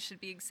 or I should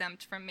be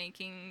exempt from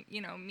making, you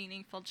know,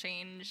 meaningful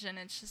change. And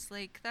it's just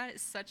like, that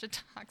is such a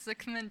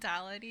toxic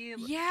mentality.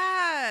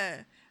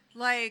 Yeah.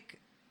 Like,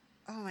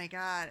 oh my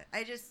God.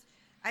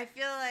 I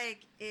feel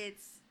like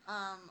it's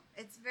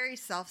very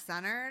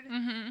self-centered,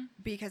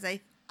 because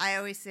I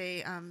always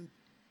say,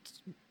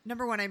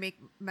 number one, I make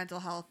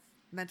mental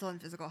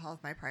and physical health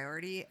my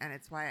priority, and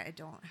it's why I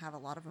don't have a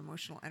lot of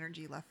emotional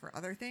energy left for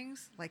other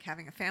things, like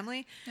having a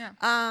family. Yeah.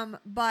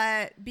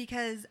 But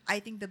because I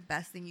think the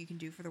best thing you can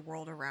do for the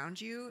world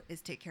around you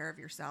is take care of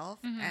yourself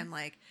and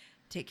like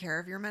take care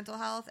of your mental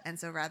health. And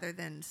so rather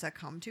than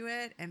succumb to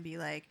it and be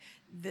like,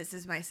 this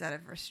is my set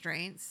of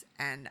restraints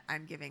and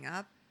I'm giving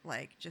up,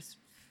 like, just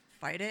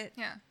fight it.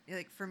 Yeah.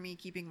 Like, for me,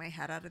 keeping my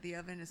head out of the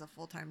oven is a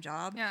full-time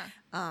job. Yeah.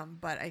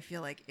 But I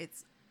feel like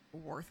it's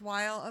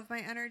worthwhile of my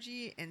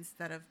energy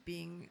instead of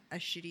being a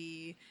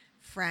shitty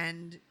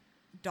friend,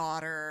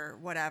 daughter,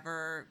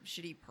 whatever,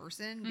 shitty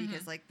person,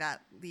 because like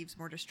that leaves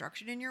more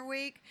destruction in your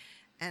wake.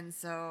 And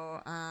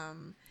so,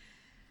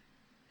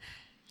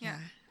 yeah,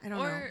 I don't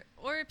know.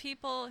 Or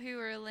people who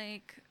are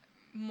like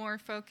more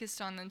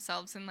focused on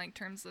themselves in like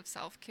terms of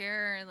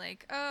self-care,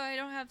 like, oh, I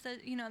don't have the,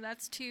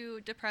 that's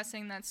too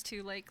depressing, that's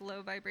too like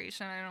low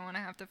vibration, I don't want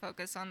to have to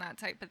focus on that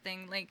type of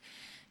thing. Like,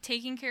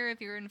 taking care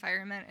of your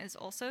environment is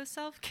also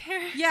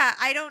self-care. Yeah,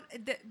 I don't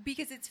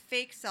because it's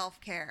fake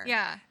self-care.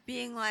 Yeah.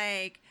 Being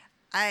like,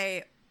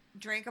 I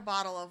drank a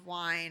bottle of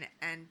wine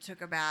and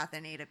took a bath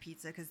and ate a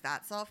pizza because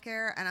that's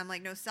self-care. And I'm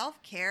like, no,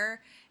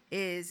 self-care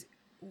is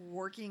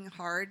working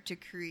hard to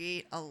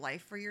create a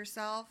life for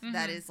yourself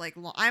that is like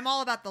I'm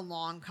all about the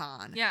long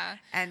con. Yeah.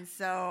 And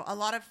so a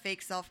lot of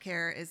fake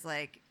self-care is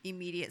like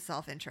immediate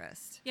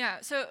self-interest. Yeah.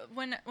 So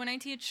when I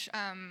teach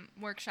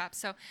workshops,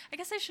 so I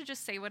guess I should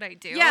just say what I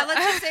do. Yeah,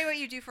 let's just say what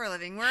you do for a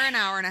living. We're an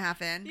hour and a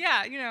half in.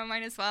 Yeah,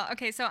 might as well.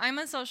 Okay, so I'm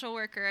a social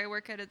worker. I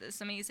work at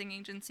this amazing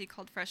agency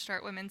called Fresh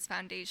Start Women's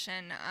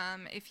Foundation.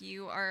 If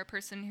you are a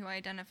person who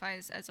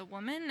identifies as a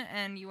woman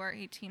and you are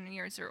 18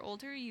 years or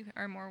older, you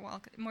are more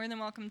than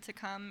welcome to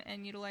come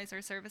and utilize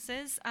our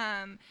services.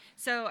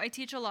 So I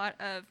teach a lot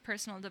of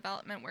personal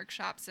development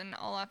workshops, and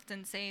I'll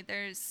often say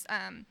there's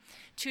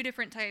two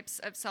different types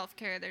of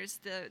self-care. There's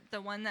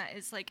the one that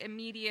is like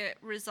immediate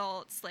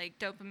results, like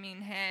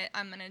dopamine hit,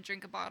 I'm going to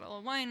drink a bottle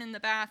of wine in the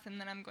bath, and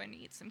then I'm going to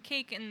eat some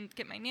cake and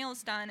get my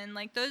nails done. And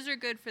like those are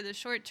good for the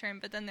short term,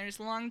 but then there's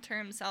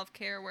long-term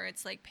self-care where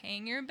it's like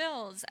paying your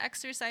bills,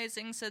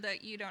 exercising so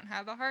that you don't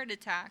have a heart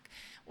attack.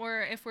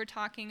 Or if we're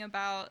talking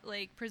about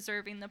like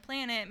preserving the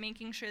planet,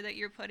 making sure that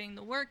you're putting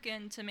the work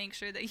in to make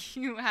sure that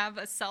you have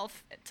a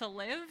self to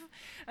live.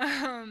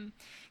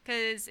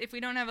 Because if we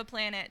don't have a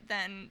planet,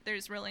 then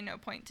there's really no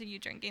point to you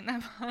drinking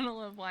that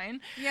bottle of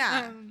wine.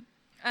 Yeah.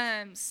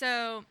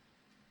 So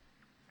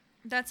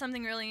that's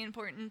something really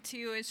important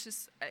too. It's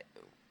just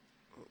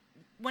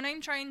when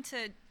I'm trying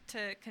to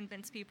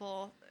convince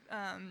people,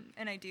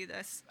 and I do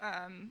this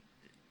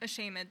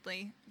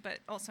ashamedly, but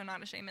also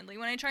not ashamedly,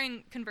 when I try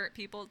and convert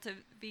people to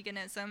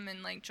veganism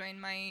and like join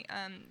my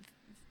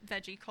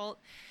veggie cult,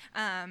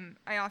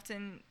 I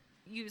often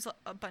use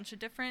a bunch of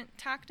different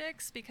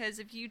tactics, because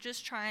if you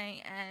just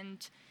try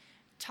and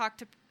talk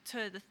to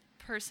the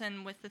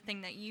person with the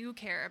thing that you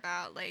care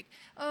about, like,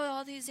 oh,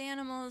 all these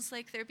animals,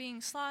 like, they're being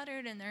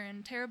slaughtered and they're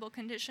in terrible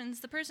conditions,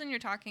 the person you're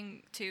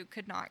talking to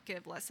could not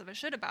give less of a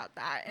shit about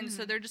that, and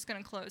so they're just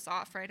going to close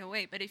off right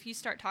away. But if you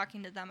start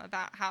talking to them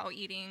about how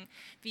eating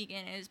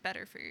vegan is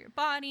better for your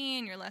body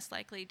and you're less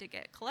likely to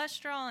get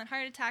cholesterol and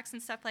heart attacks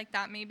and stuff like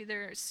that, maybe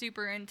they're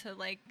super into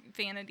like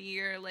vanity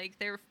or like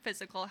their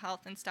physical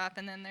health and stuff,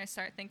 and then they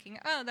start thinking,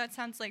 oh, that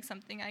sounds like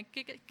something I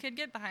could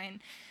get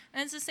behind.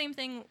 And it's the same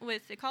thing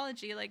with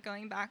ecology, like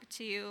going back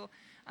to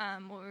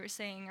what we were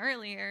saying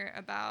earlier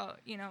about,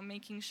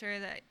 making sure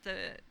that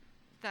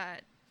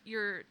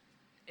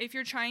if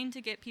you're trying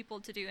to get people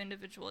to do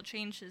individual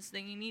changes,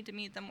 then you need to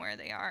meet them where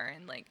they are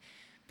and like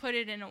put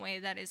it in a way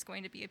that is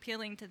going to be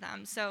appealing to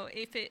them. So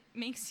if it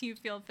makes you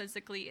feel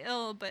physically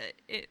ill, but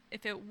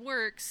if it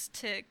works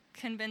to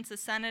convince a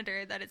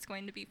senator that it's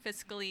going to be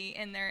fiscally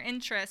in their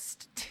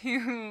interest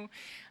to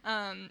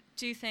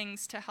do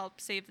things to help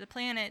save the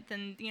planet,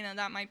 then,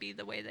 that might be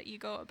the way that you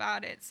go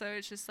about it. So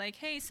it's just like,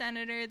 hey,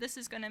 senator, this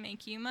is going to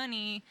make you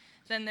money.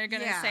 Then they're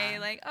going to say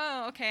like,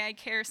 oh, okay, I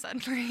care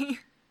suddenly.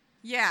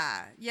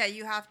 Yeah,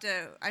 you have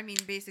to,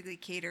 basically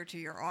cater to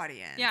your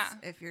audience. Yeah.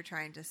 If you're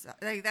trying to sell,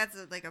 like, that's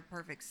like a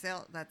perfect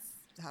sale. That's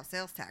how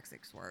sales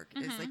tactics work.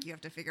 It's like you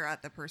have to figure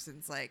out the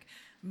person's like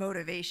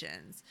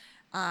motivations.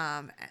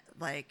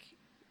 Like,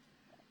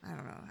 I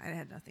don't know. I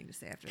had nothing to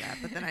say after that,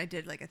 but then I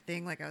did like a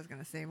thing like I was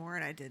going to say more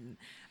and I didn't.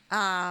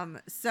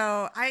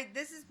 So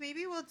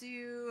maybe we'll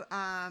do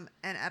an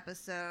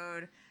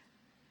episode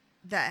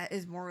that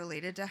is more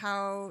related to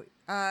how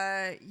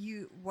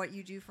what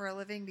you do for a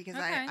living, because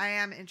okay. I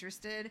am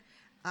interested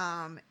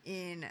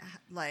in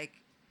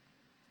like,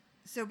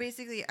 so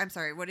basically, I'm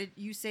sorry, what did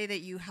you say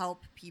that you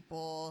help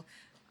people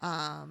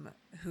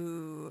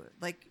who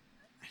like,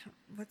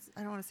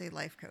 I don't want to say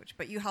life coach,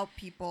 but you help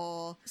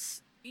people.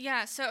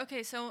 Yeah. So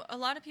a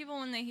lot of people,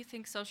 when they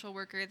think social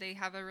worker, they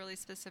have a really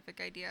specific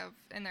idea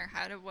in their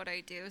head of what I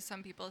do.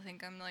 Some people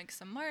think I'm like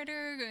some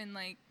martyr and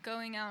like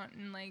going out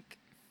and like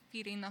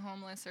feeding the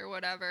homeless or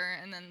whatever,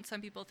 and then some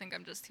people think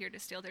I'm just here to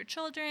steal their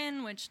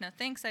children, which no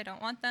thanks, I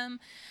don't want them.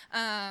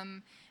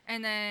 And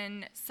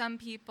then some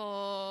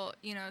people,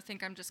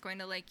 think I'm just going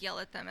to like yell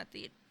at them at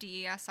the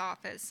DES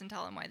office and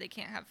tell them why they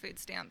can't have food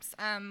stamps.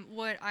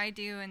 What I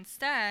do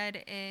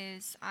instead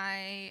is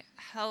I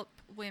help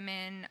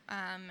women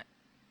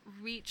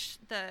reach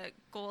the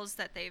goals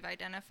that they've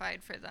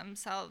identified for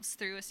themselves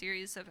through a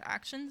series of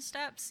action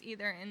steps,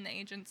 either in the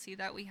agency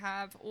that we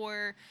have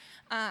or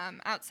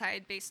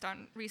outside based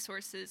on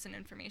resources and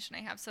information I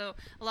have. So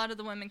a lot of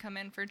the women come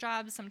in for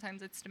jobs.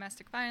 Sometimes it's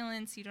domestic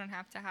violence. You don't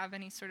have to have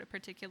any sort of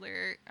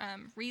particular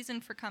reason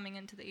for coming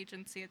into the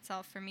agency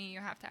itself. For me, you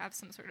have to have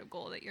some sort of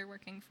goal that you're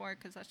working for,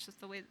 because that's just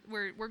the way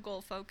we're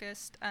goal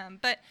focused.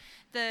 But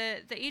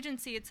the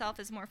agency itself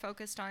is more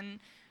focused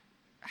on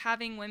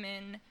having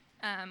women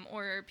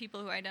or people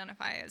who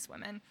identify as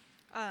women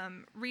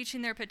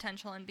reaching their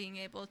potential and being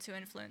able to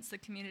influence the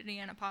community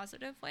in a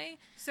positive way.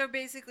 So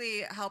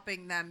basically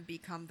helping them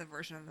become the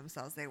version of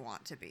themselves they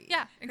want to be.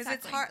 Yeah, Because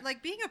exactly. it's hard.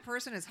 Like being a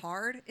person is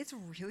hard. It's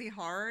really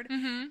hard.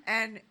 Mm-hmm.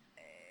 And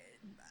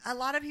a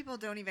lot of people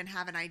don't even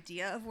have an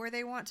idea of where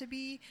they want to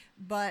be.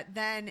 But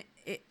then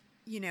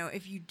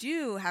if you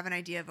do have an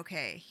idea of,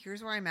 okay,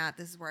 here's where I'm at,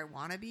 this is where I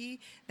want to be,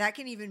 that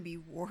can even be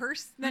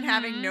worse than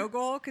having no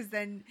goal, because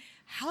then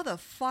how the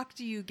fuck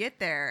do you get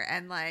there?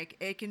 And like,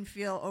 it can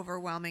feel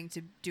overwhelming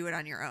to do it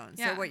on your own.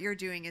 Yeah. So what you're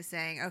doing is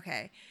saying,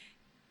 okay,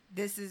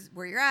 this is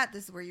where you're at,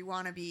 this is where you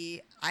want to be.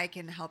 I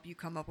can help you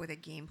come up with a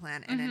game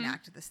plan and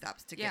enact the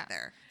steps to get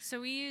there. So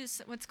we use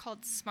what's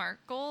called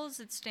SMART goals.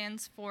 It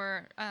stands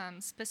for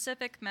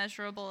specific,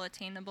 measurable,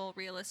 attainable,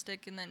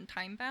 realistic, and then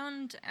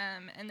time-bound.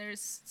 And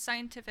there's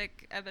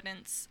scientific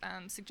evidence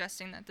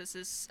suggesting that this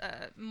is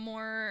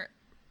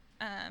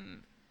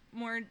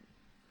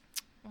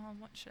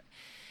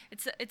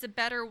it's a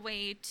better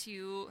way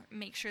to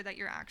make sure that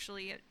you're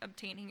actually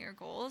obtaining your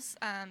goals.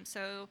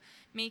 So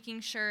making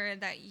sure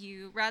that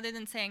you, rather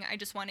than saying, I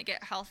just want to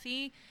get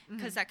healthy,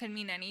 because that can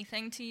mean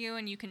anything to you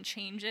and you can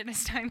change it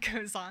as time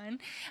goes on.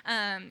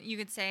 You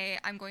could say,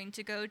 I'm going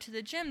to go to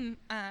the gym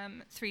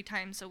 3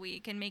 times a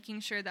week, and making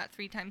sure that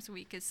 3 times a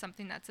week is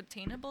something that's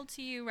obtainable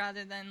to you,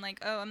 rather than like,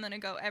 oh, I'm going to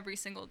go every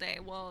single day.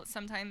 Well,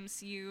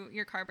 sometimes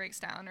your car breaks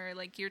down, or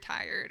like you're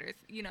tired,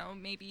 or,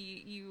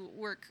 maybe you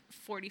work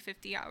 40,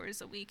 50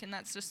 hours a week and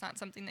that's just not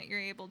something that you're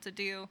able to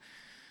do.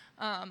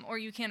 Or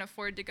you can't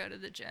afford to go to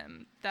the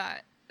gym,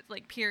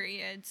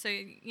 period. So,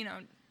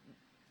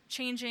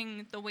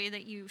 changing the way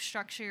that you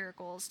structure your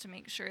goals to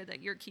make sure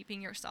that you're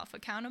keeping yourself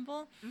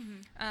accountable.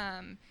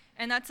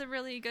 And that's a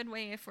really good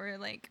way if we're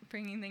like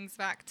bringing things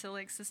back to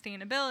like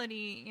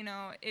sustainability.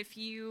 If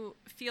you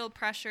feel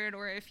pressured,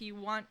 or if you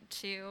want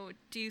to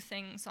do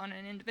things on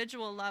an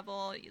individual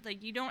level,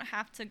 like you don't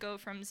have to go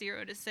from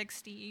 0 to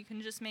 60. You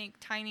can just make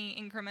tiny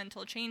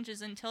incremental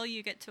changes until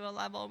you get to a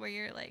level where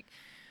you're like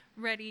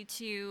ready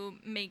to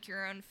make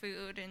your own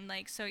food and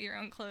like sew your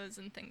own clothes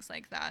and things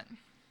like that.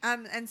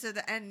 And so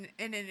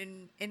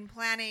in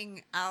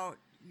planning out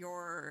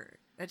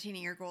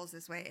attaining your goals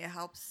this way, it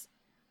helps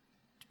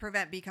to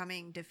prevent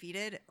becoming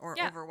defeated or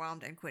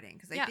overwhelmed and quitting.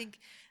 Because I think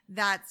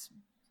that's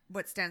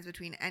what stands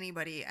between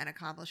anybody and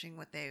accomplishing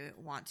what they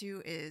want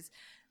to, is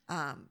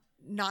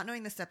not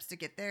knowing the steps to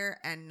get there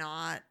and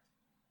not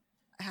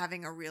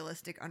having a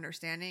realistic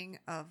understanding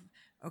of,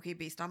 okay,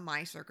 based on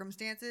my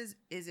circumstances,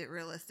 is it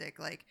realistic?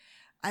 Like,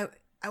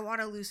 I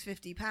want to lose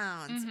 50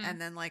 pounds, and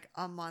then like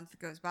a month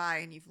goes by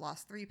and you've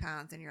lost 3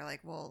 pounds, and you're like,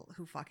 well,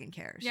 who fucking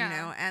cares?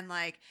 And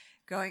like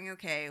going,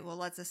 okay, well,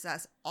 let's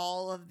assess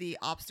all of the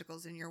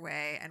obstacles in your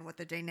way and what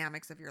the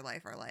dynamics of your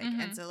life are like.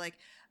 And so like,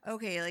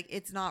 okay, like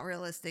it's not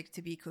realistic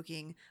to be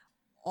cooking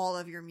all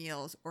of your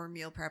meals or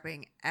meal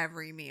prepping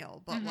every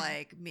meal, but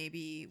like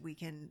maybe we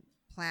can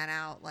plan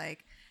out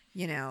like,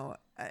 I'm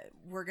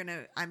going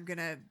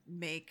to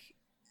make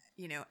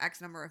X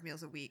number of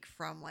meals a week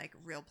from like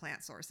real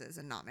plant sources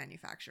and not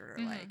manufactured,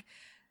 or like,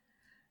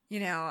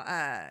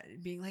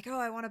 being like, oh,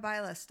 I want to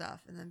buy less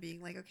stuff. And then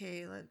being like,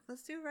 okay,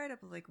 let's do a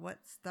write-up of like what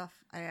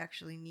stuff I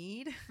actually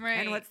need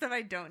and what stuff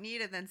I don't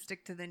need, and then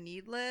stick to the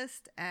need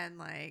list. And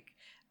like,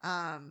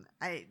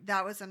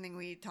 that was something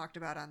we talked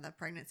about on the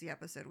pregnancy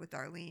episode with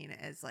Darlene,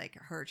 is like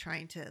her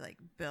trying to like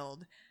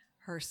build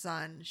her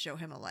son, show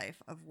him a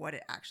life of what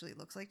it actually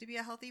looks like to be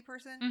a healthy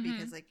person,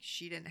 because like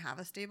she didn't have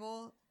a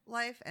stable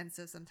life. And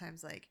so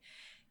sometimes like,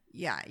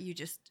 you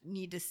just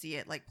need to see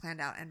it like planned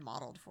out and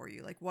modeled for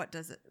you. Like what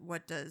does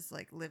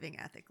like living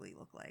ethically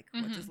look like?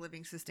 What does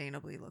living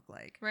sustainably look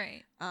like?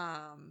 Right.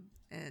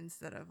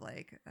 Instead of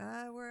like,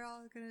 we're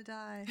all gonna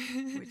die,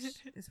 which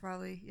is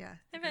probably,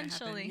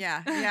 eventually.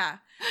 Yeah.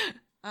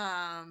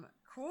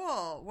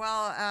 Cool.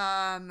 Well,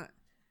 I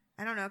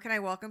don't know. Can I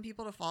welcome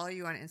people to follow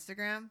you on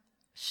Instagram?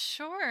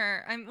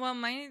 Sure.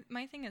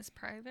 My thing is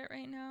private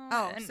right now.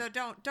 Oh, so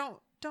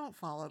don't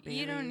follow Bailey.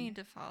 You don't need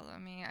to follow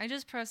me. I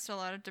just post a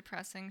lot of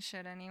depressing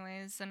shit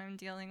anyways, and I'm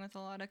dealing with a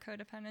lot of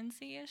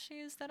codependency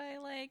issues that I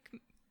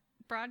like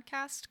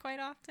broadcast quite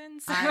often.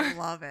 So. I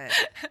love it.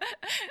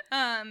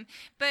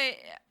 But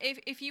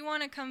if you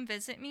want to come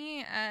visit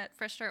me at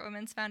Fresh Start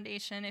Women's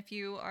Foundation, if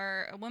you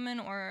are a woman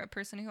or a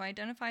person who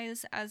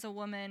identifies as a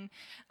woman,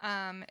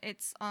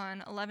 it's on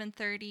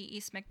 1130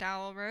 East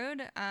McDowell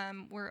Road.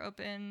 We're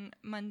open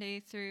Monday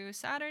through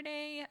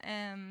Saturday.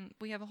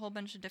 We have a whole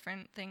bunch of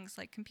different things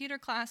like computer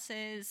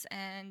classes,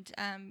 and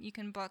you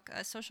can book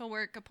a social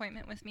work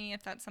appointment with me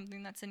if that's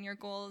something that's in your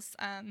goals.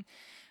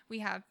 We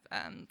have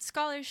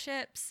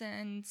scholarships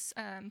and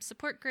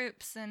support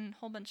groups and a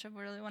whole bunch of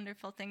really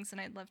wonderful things,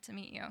 and I'd love to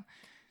meet you.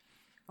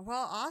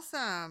 Well,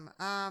 awesome.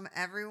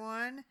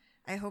 Everyone,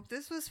 I hope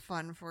this was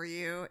fun for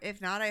you.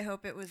 If not, I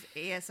hope it was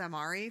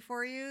ASMR-y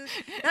for you.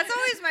 That's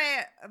always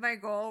my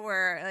goal,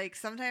 where like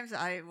sometimes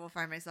I will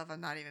find myself,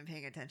 I'm not even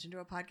paying attention to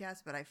a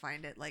podcast, but I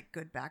find it like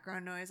good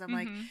background noise. I'm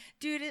like,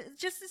 dude,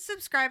 just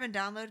subscribe and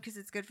download because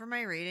it's good for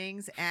my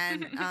ratings.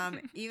 And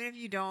even if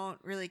you don't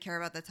really care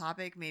about the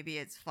topic, maybe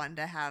it's fun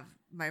to have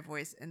my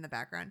voice in the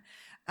background.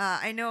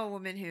 I know a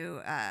woman who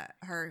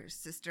her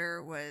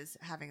sister was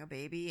having a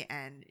baby,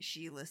 and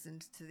she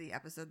listened to the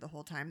episode the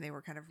whole time. They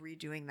were kind of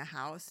redoing the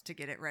house to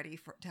get it ready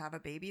to have a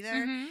baby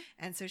there. Mm-hmm.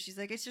 And so she's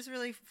like, it's just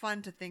really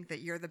fun to think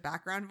that you're the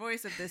background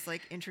voice of this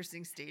like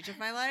interesting stage of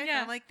my life. Yeah.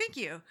 And I'm like, thank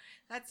you.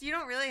 You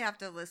don't really have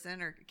to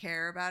listen or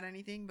care about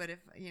anything, but if,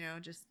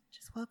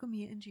 just welcome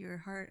me into your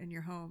heart and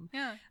your home.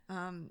 Yeah.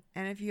 And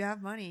if you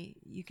have money,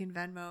 you can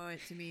Venmo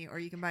it to me, or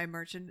you can buy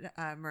merch.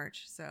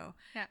 So,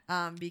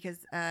 yeah.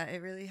 Because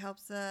it really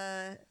helps.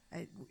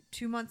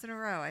 2 months in a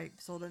row, I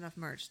sold enough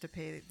merch to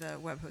pay the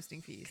web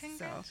hosting fees.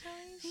 Congratulations.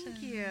 So,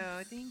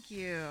 thank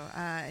you.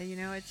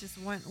 It's just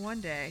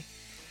one day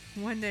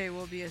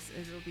it'll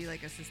be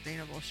like a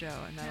sustainable show,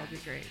 and that'll be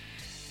great.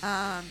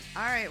 All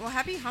right. Well,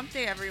 happy Hump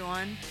Day,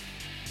 everyone.